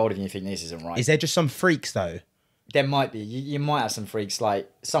 they grab hold of you and you think this isn't right. Is there just some freaks though? There might be. You might have some freaks,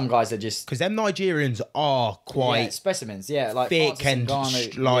 like some guys that just, because them Nigerians are quite specimens, like thick and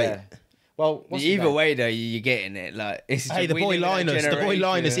like. Well, either way though, you're getting it. Like, hey, the boy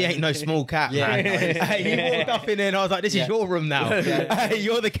Linus, he ain't no small cat, man. Hey, he walked up in there and I was like, this is your room now. Hey,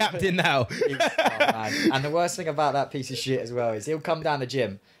 you're the captain now. Man. And the worst thing about that piece of shit as well is he'll come down the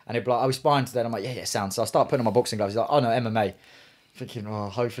gym and he'll be like, I was sparring today. And I'm like, yeah, sound. So I start putting on my boxing gloves. He's like, oh no, MMA. Thinking, oh,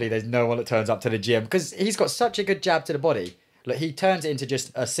 hopefully there's no one that turns up to the gym because he's got such a good jab to the body. Look, he turns it into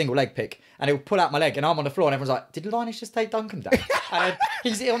just a single leg pick and he'll pull out my leg and I'm on the floor and everyone's like, did Linus just take Duncan down? And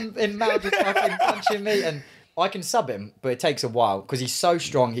he's in mouth just fucking punching me and I can sub him, but it takes a while because he's so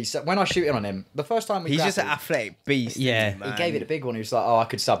strong. When I shoot in on him, the first time he's just an athletic beast. Yeah. Man. He gave it a big one. He was like, oh, I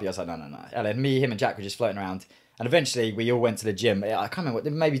could sub you. I was like, no. And then me, him and Jack were just floating around. And eventually we all went to the gym. I can't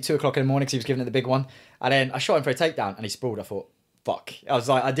remember, maybe 2 o'clock in the morning because he was giving it the big one. And then I shot him for a takedown and he sprawled. I thought, fuck. I was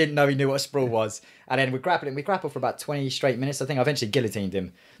like, I didn't know he knew what a sprawl was. And then we grappled for about 20 straight minutes. I think I eventually guillotined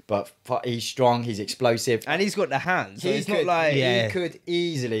him. But he's strong, he's explosive. And he's got the hands. So he could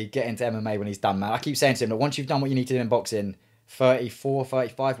easily get into MMA when he's done, man. I keep saying to him that once you've done what you need to do in boxing, 34,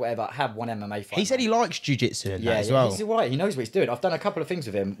 35, whatever, have one MMA fight. He said he likes jiu-jitsu and that as well. He's all right. He knows what he's doing. I've done a couple of things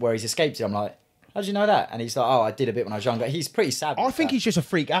with him where he's escaped it. I'm like, how did you know that? And he's like, oh, I did a bit when I was younger. He's pretty savage. I think he's just a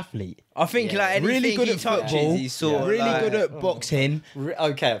freak athlete. I think like anything really good he at touches, football, he's sort of really like, good at boxing.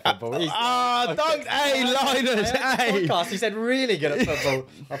 Okay at football. Hey, Linus, hey. Podcast, he said really good at football.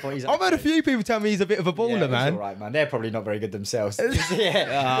 I thought he's. I've heard a few people tell me he's a bit of a baller, man. He's all right, man. They're probably not very good themselves. He's all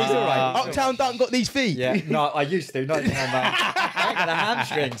right. Uptown Duncan got these feet. Yeah, no, I used to. Not anymore, man. I ain't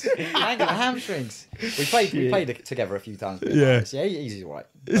got the hamstrings. We played together a few times. Yeah, he's all right.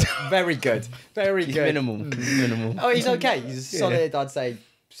 Very good. Very he's good. Minimal. Oh, he's okay. He's solid. I'd say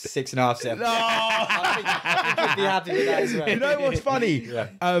 6.5, 7. No. I think he'd be happy with that as well. You know what's funny?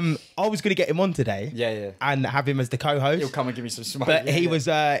 I was going to get him on today. Yeah. And have him as the co-host. He'll come and give me some smoke. But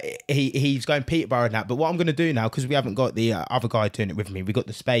he's going Peterborough and that. But what I'm going to do now, because we haven't got the other guy doing it with me, we got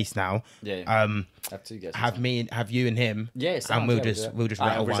the space now. Yeah. Have 2 guests. Have you and him. Yeah. And we'll just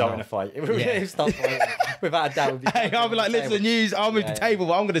rattle one result in a fight. We'll start fighting. Without a doubt. I'll be like, listen, I'll move the table,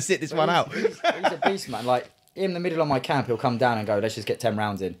 but I'm going to sit this one out. He's a beast, man. Like, in the middle of my camp, he'll come down and go, let's just get 10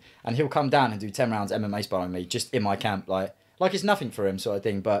 rounds in. And he'll come down and do 10 rounds MMA sparring me, just in my camp. Like it's nothing for him sort of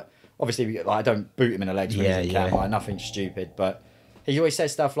thing. But obviously, I don't boot him in the legs when he's in camp. Like, nothing stupid. But he always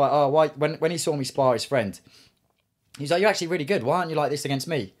says stuff like, oh, why? When he saw me spar his friend, he's like, you're actually really good. Why aren't you like this against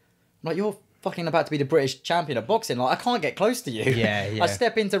me? I'm like, you're fucking about to be the British champion of boxing. Like, I can't get close to you. Yeah. I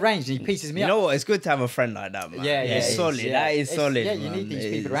step into range and he pieces me up. You know what? It's good to have a friend like that, man. Yeah. It's solid. That is solid. Yeah, you need these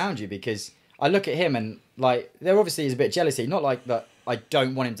people around you because I look at him and like there obviously is a bit of jealousy. Not like that I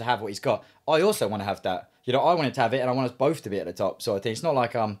don't want him to have what he's got. I also want to have that. You know, I want him to have it and I want us both to be at the top sort of thing. It's not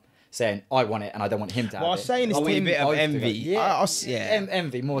like I'm saying I want it and I don't want him to have it. I was saying it's a bit of envy.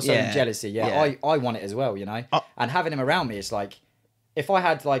 Envy more so than jealousy. Yeah. I want it as well, you know. And having him around me, it's like if I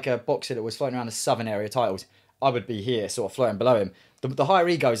had like a boxer that was floating around the Southern area titles, I would be here sort of floating below him. The higher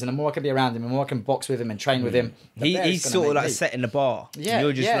he goes and the more I can be around him and the more I can box with him and train with him. He's sort of like setting the bar. Yeah,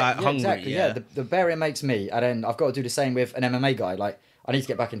 you're just like hungry. Exactly, yeah. The better it makes me. And then I've got to do the same with an MMA guy. Like, I need to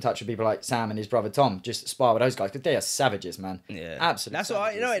get back in touch with people like Sam and his brother Tom. Just spar with those guys because they are savages, man. Yeah, absolutely. That's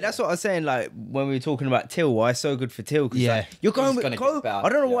what that's what I was saying. Like when we were talking about Till, why it's so good for Till? Yeah, like, you're going with I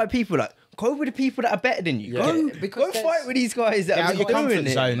don't know why people like go with the people that are better than you. Go fight with these guys that are doing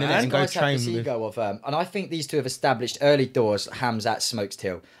it. Zone, and go train with. Ego of and I think these two have established early doors. Hamzat smokes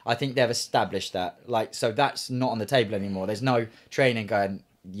Till. I think they've established that. Like, so that's not on the table anymore. There's no training going.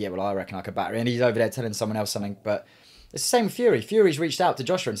 Yeah, well, I reckon I could batter. And he's over there telling someone else something, but. It's the same with Fury. Fury's reached out to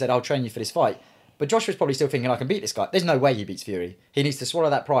Joshua and said, I'll train you for this fight. But Joshua's probably still thinking, I can beat this guy. There's no way he beats Fury. He needs to swallow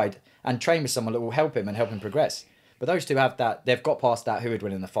that pride and train with someone that will help him and help him progress. But those two have that. They've got past that who would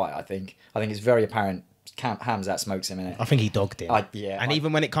win in the fight, I think. I think it's very apparent. Hamzat smokes him in it. I think he dogged him.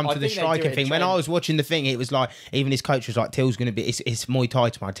 Even when it comes to the striking thing, when I was watching the thing, it was like, even his coach was like, Till's going to be, it's Muay Thai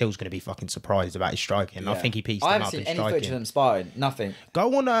tomorrow, Till's going to be fucking surprised about his striking. Yeah. I think he pieced him up in striking. I haven't seen any footage of them sparring, nothing.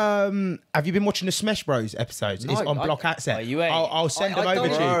 Go on, have you been watching the Smash Bros episodes? No, it's on Block Access. I'll send them over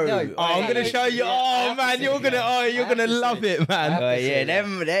to you. I'm going to show you. Oh man, you're going to love it,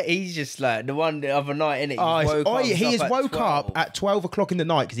 man. He's just like the one the other night, innit? He has woke up at 12 o'clock in the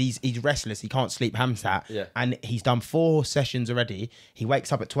night because he's restless. He can't sleep, Hamzat. Yeah. And he's done 4 sessions already. He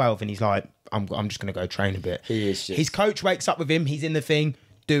wakes up at 12 and he's like, I'm just going to go train a bit. He is just... His coach wakes up with him. He's in the thing,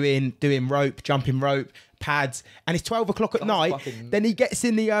 doing rope, jumping rope, pads. And it's 12 o'clock at night. Then he gets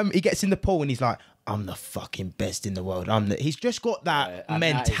in the pool and he's like, I'm the fucking best in the world. He's just got that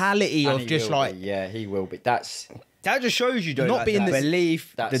mentality of just like... Yeah, he will be. That just shows you, though, not like, being the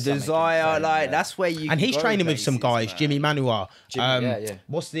belief, the desire, like that's where you. And he's training with some guys, man. Jimmy Manuel.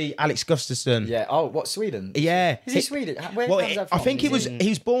 What's the Alex Gustafsson? Yeah. Oh, what, Sweden? Yeah. Is he Sweden? Well, I think he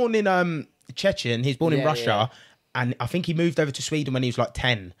was born in Chechen. He's born in Russia. Yeah. And I think he moved over to Sweden when he was like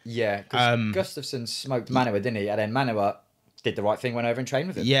 10. Yeah, because Gustafsson smoked Manuel, didn't he? And then Manuel did the right thing, went over and trained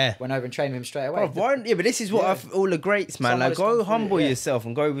with him. Yeah. Went over and trained with him straight away. Bro, but this is what all the greats, man. Like, go humble yourself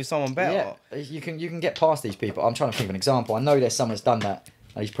and go with someone better. Yeah, you can get past these people. I'm trying to think of an example. I know there's someone that's done that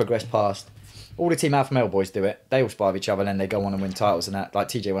and he's progressed past. All the Team Alpha Male boys do it. They all spar with each other and then they go on and win titles and that. Like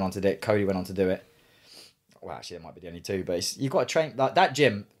TJ went on to do it, Cody went on to do it. Well, actually, it might be the only two, but you've got to train like that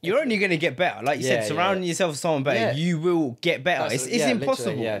gym. You're only going to get better, like you said. Surrounding yourself with someone better, you will get better. It's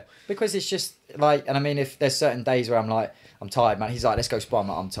impossible. Yeah, because it's just like, and I mean, if there's certain days where I'm like, I'm tired, man. He's like, let's go spar.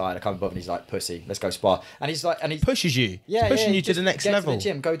 I'm tired. I can't bother. And he's like, pussy, let's go spar. And he's like, and he pushes you. Yeah, pushing you to the next level. To the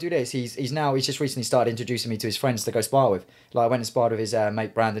gym, go do this. He's just recently started introducing me to his friends to go spar with. Like I went and sparred with his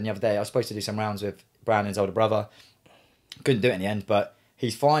mate Brandon the other day. I was supposed to do some rounds with Brandon's older brother. Couldn't do it in the end, but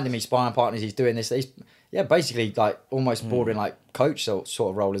he's finding me sparring partners. He's doing this. He's basically like almost bordering like coach sort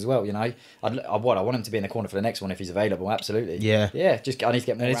of role as well. You know, I want him to be in the corner for the next one if he's available. Absolutely. Yeah. I need to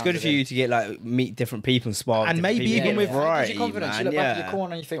get more. And it's good for you to get like meet different people and spar. And maybe even with variety, confidence. You look back at your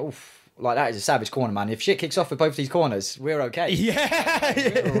corner and you think, oof. Like that is a savage corner, man. If shit kicks off with both these corners, we're okay. Yeah,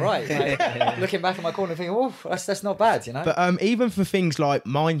 we're all right. Like, looking back at my corner, thinking, "Oh, that's not bad," you know. But even for things like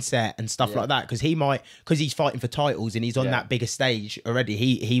mindset and stuff like that, because he's fighting for titles and he's on that bigger stage already.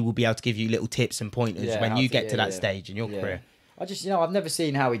 He will be able to give you little tips and pointers when you get to that stage in your career. I just, I've never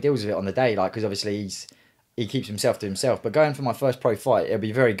seen how he deals with it on the day, like because obviously he keeps himself to himself. But going for my first pro fight, it'd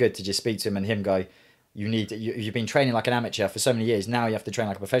be very good to just speak to him and him go, you've been training like an amateur for so many years. Now you have to train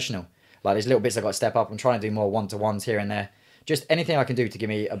like a professional. Like there's little bits I've got to step up. I'm trying to do more one-to-ones here and there. Just anything I can do to give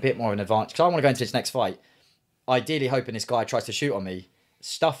me a bit more of an advantage. Because I want to go into this next fight, ideally hoping this guy tries to shoot on me,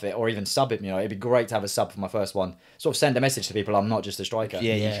 stuff it, or even sub it. It'd be great to have a sub for my first one. Sort of send a message to people I'm not just a striker.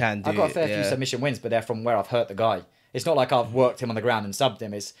 Yeah, you can do I've got a fair few submission wins, but they're from where I've hurt the guy. It's not like I've worked him on the ground and subbed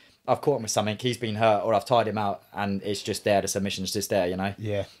him. It's I've caught him with something, he's been hurt, or I've tied him out, and it's just there. The submission's just there,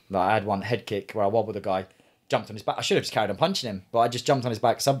 Yeah. Like I had one head kick where I wobbled the guy, jumped on his back. I should have just carried on punching him, but I just jumped on his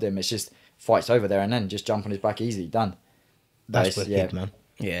back, subbed him. It's just fight's over there and then just jump on his back easy, done. That's wicked, man.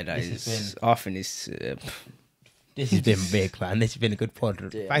 Yeah, that is. I think it's. This has been big, man. This has been a good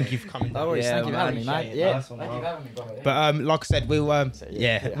pod. Yeah. Thank you for coming. No worries. Thank you for having me, man. Yeah. Thank you for having me, brother. But like I said, we'll I'll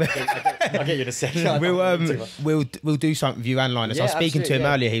get you to say. We'll do something with you and Linus. I was speaking to him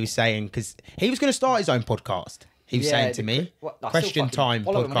earlier. He was saying because he was going to start his own podcast. He was saying to me, Question Time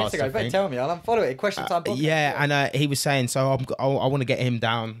podcast. Tell me, I'll unfollow it. Question Time podcast. Yeah, and he was saying, so I want to get him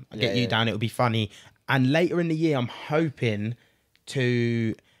down, get you down. It would be funny. And later in the year, I'm hoping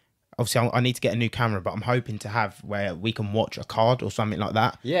to. Obviously, I need to get a new camera, but I'm hoping to have where we can watch a card or something like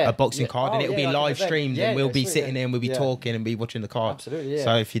that. Yeah. A boxing card, and it'll be live streamed, and we'll be sitting there and we'll be talking and be watching the card. Absolutely, yeah.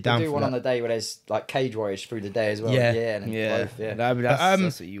 So if you're down for do one on the day where there's like cage warriors through the day as well.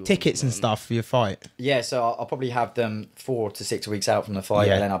 Tickets and stuff for your fight. Yeah, so I'll probably have them 4 to 6 weeks out from the fight,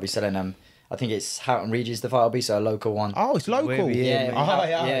 and then I'll be selling them. I think it's Houghton Regis the fight will be, so a local one. Oh, it's local. Yeah.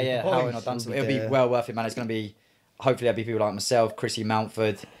 Houghton or Dunstable. It'll be well worth it, man. It's going to be, hopefully there'll be people like myself, Chrissy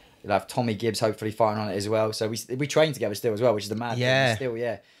Mountford. You'll have Tommy Gibbs hopefully fighting on it as well. So we train together still as well, which is the mad thing.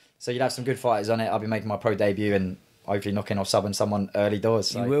 Still, So you'll have some good fighters on it. I'll be making my pro debut and hopefully knocking off subbing someone early doors.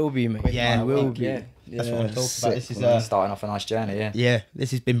 So. You will be, mate. Yeah, you will be. Yeah. That's what I'm talking about. This is starting off a nice journey, Yeah, this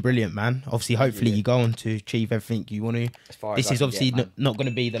has been brilliant, man. Obviously, hopefully you go on to achieve everything you want to. This is obviously not going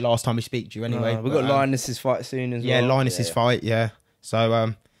to be the last time we speak to you anyway. We've got Linus's fight soon as well. Yeah, Linus's fight,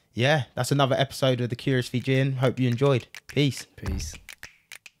 So, that's another episode of The Curious Fijian. Hope you enjoyed. Peace.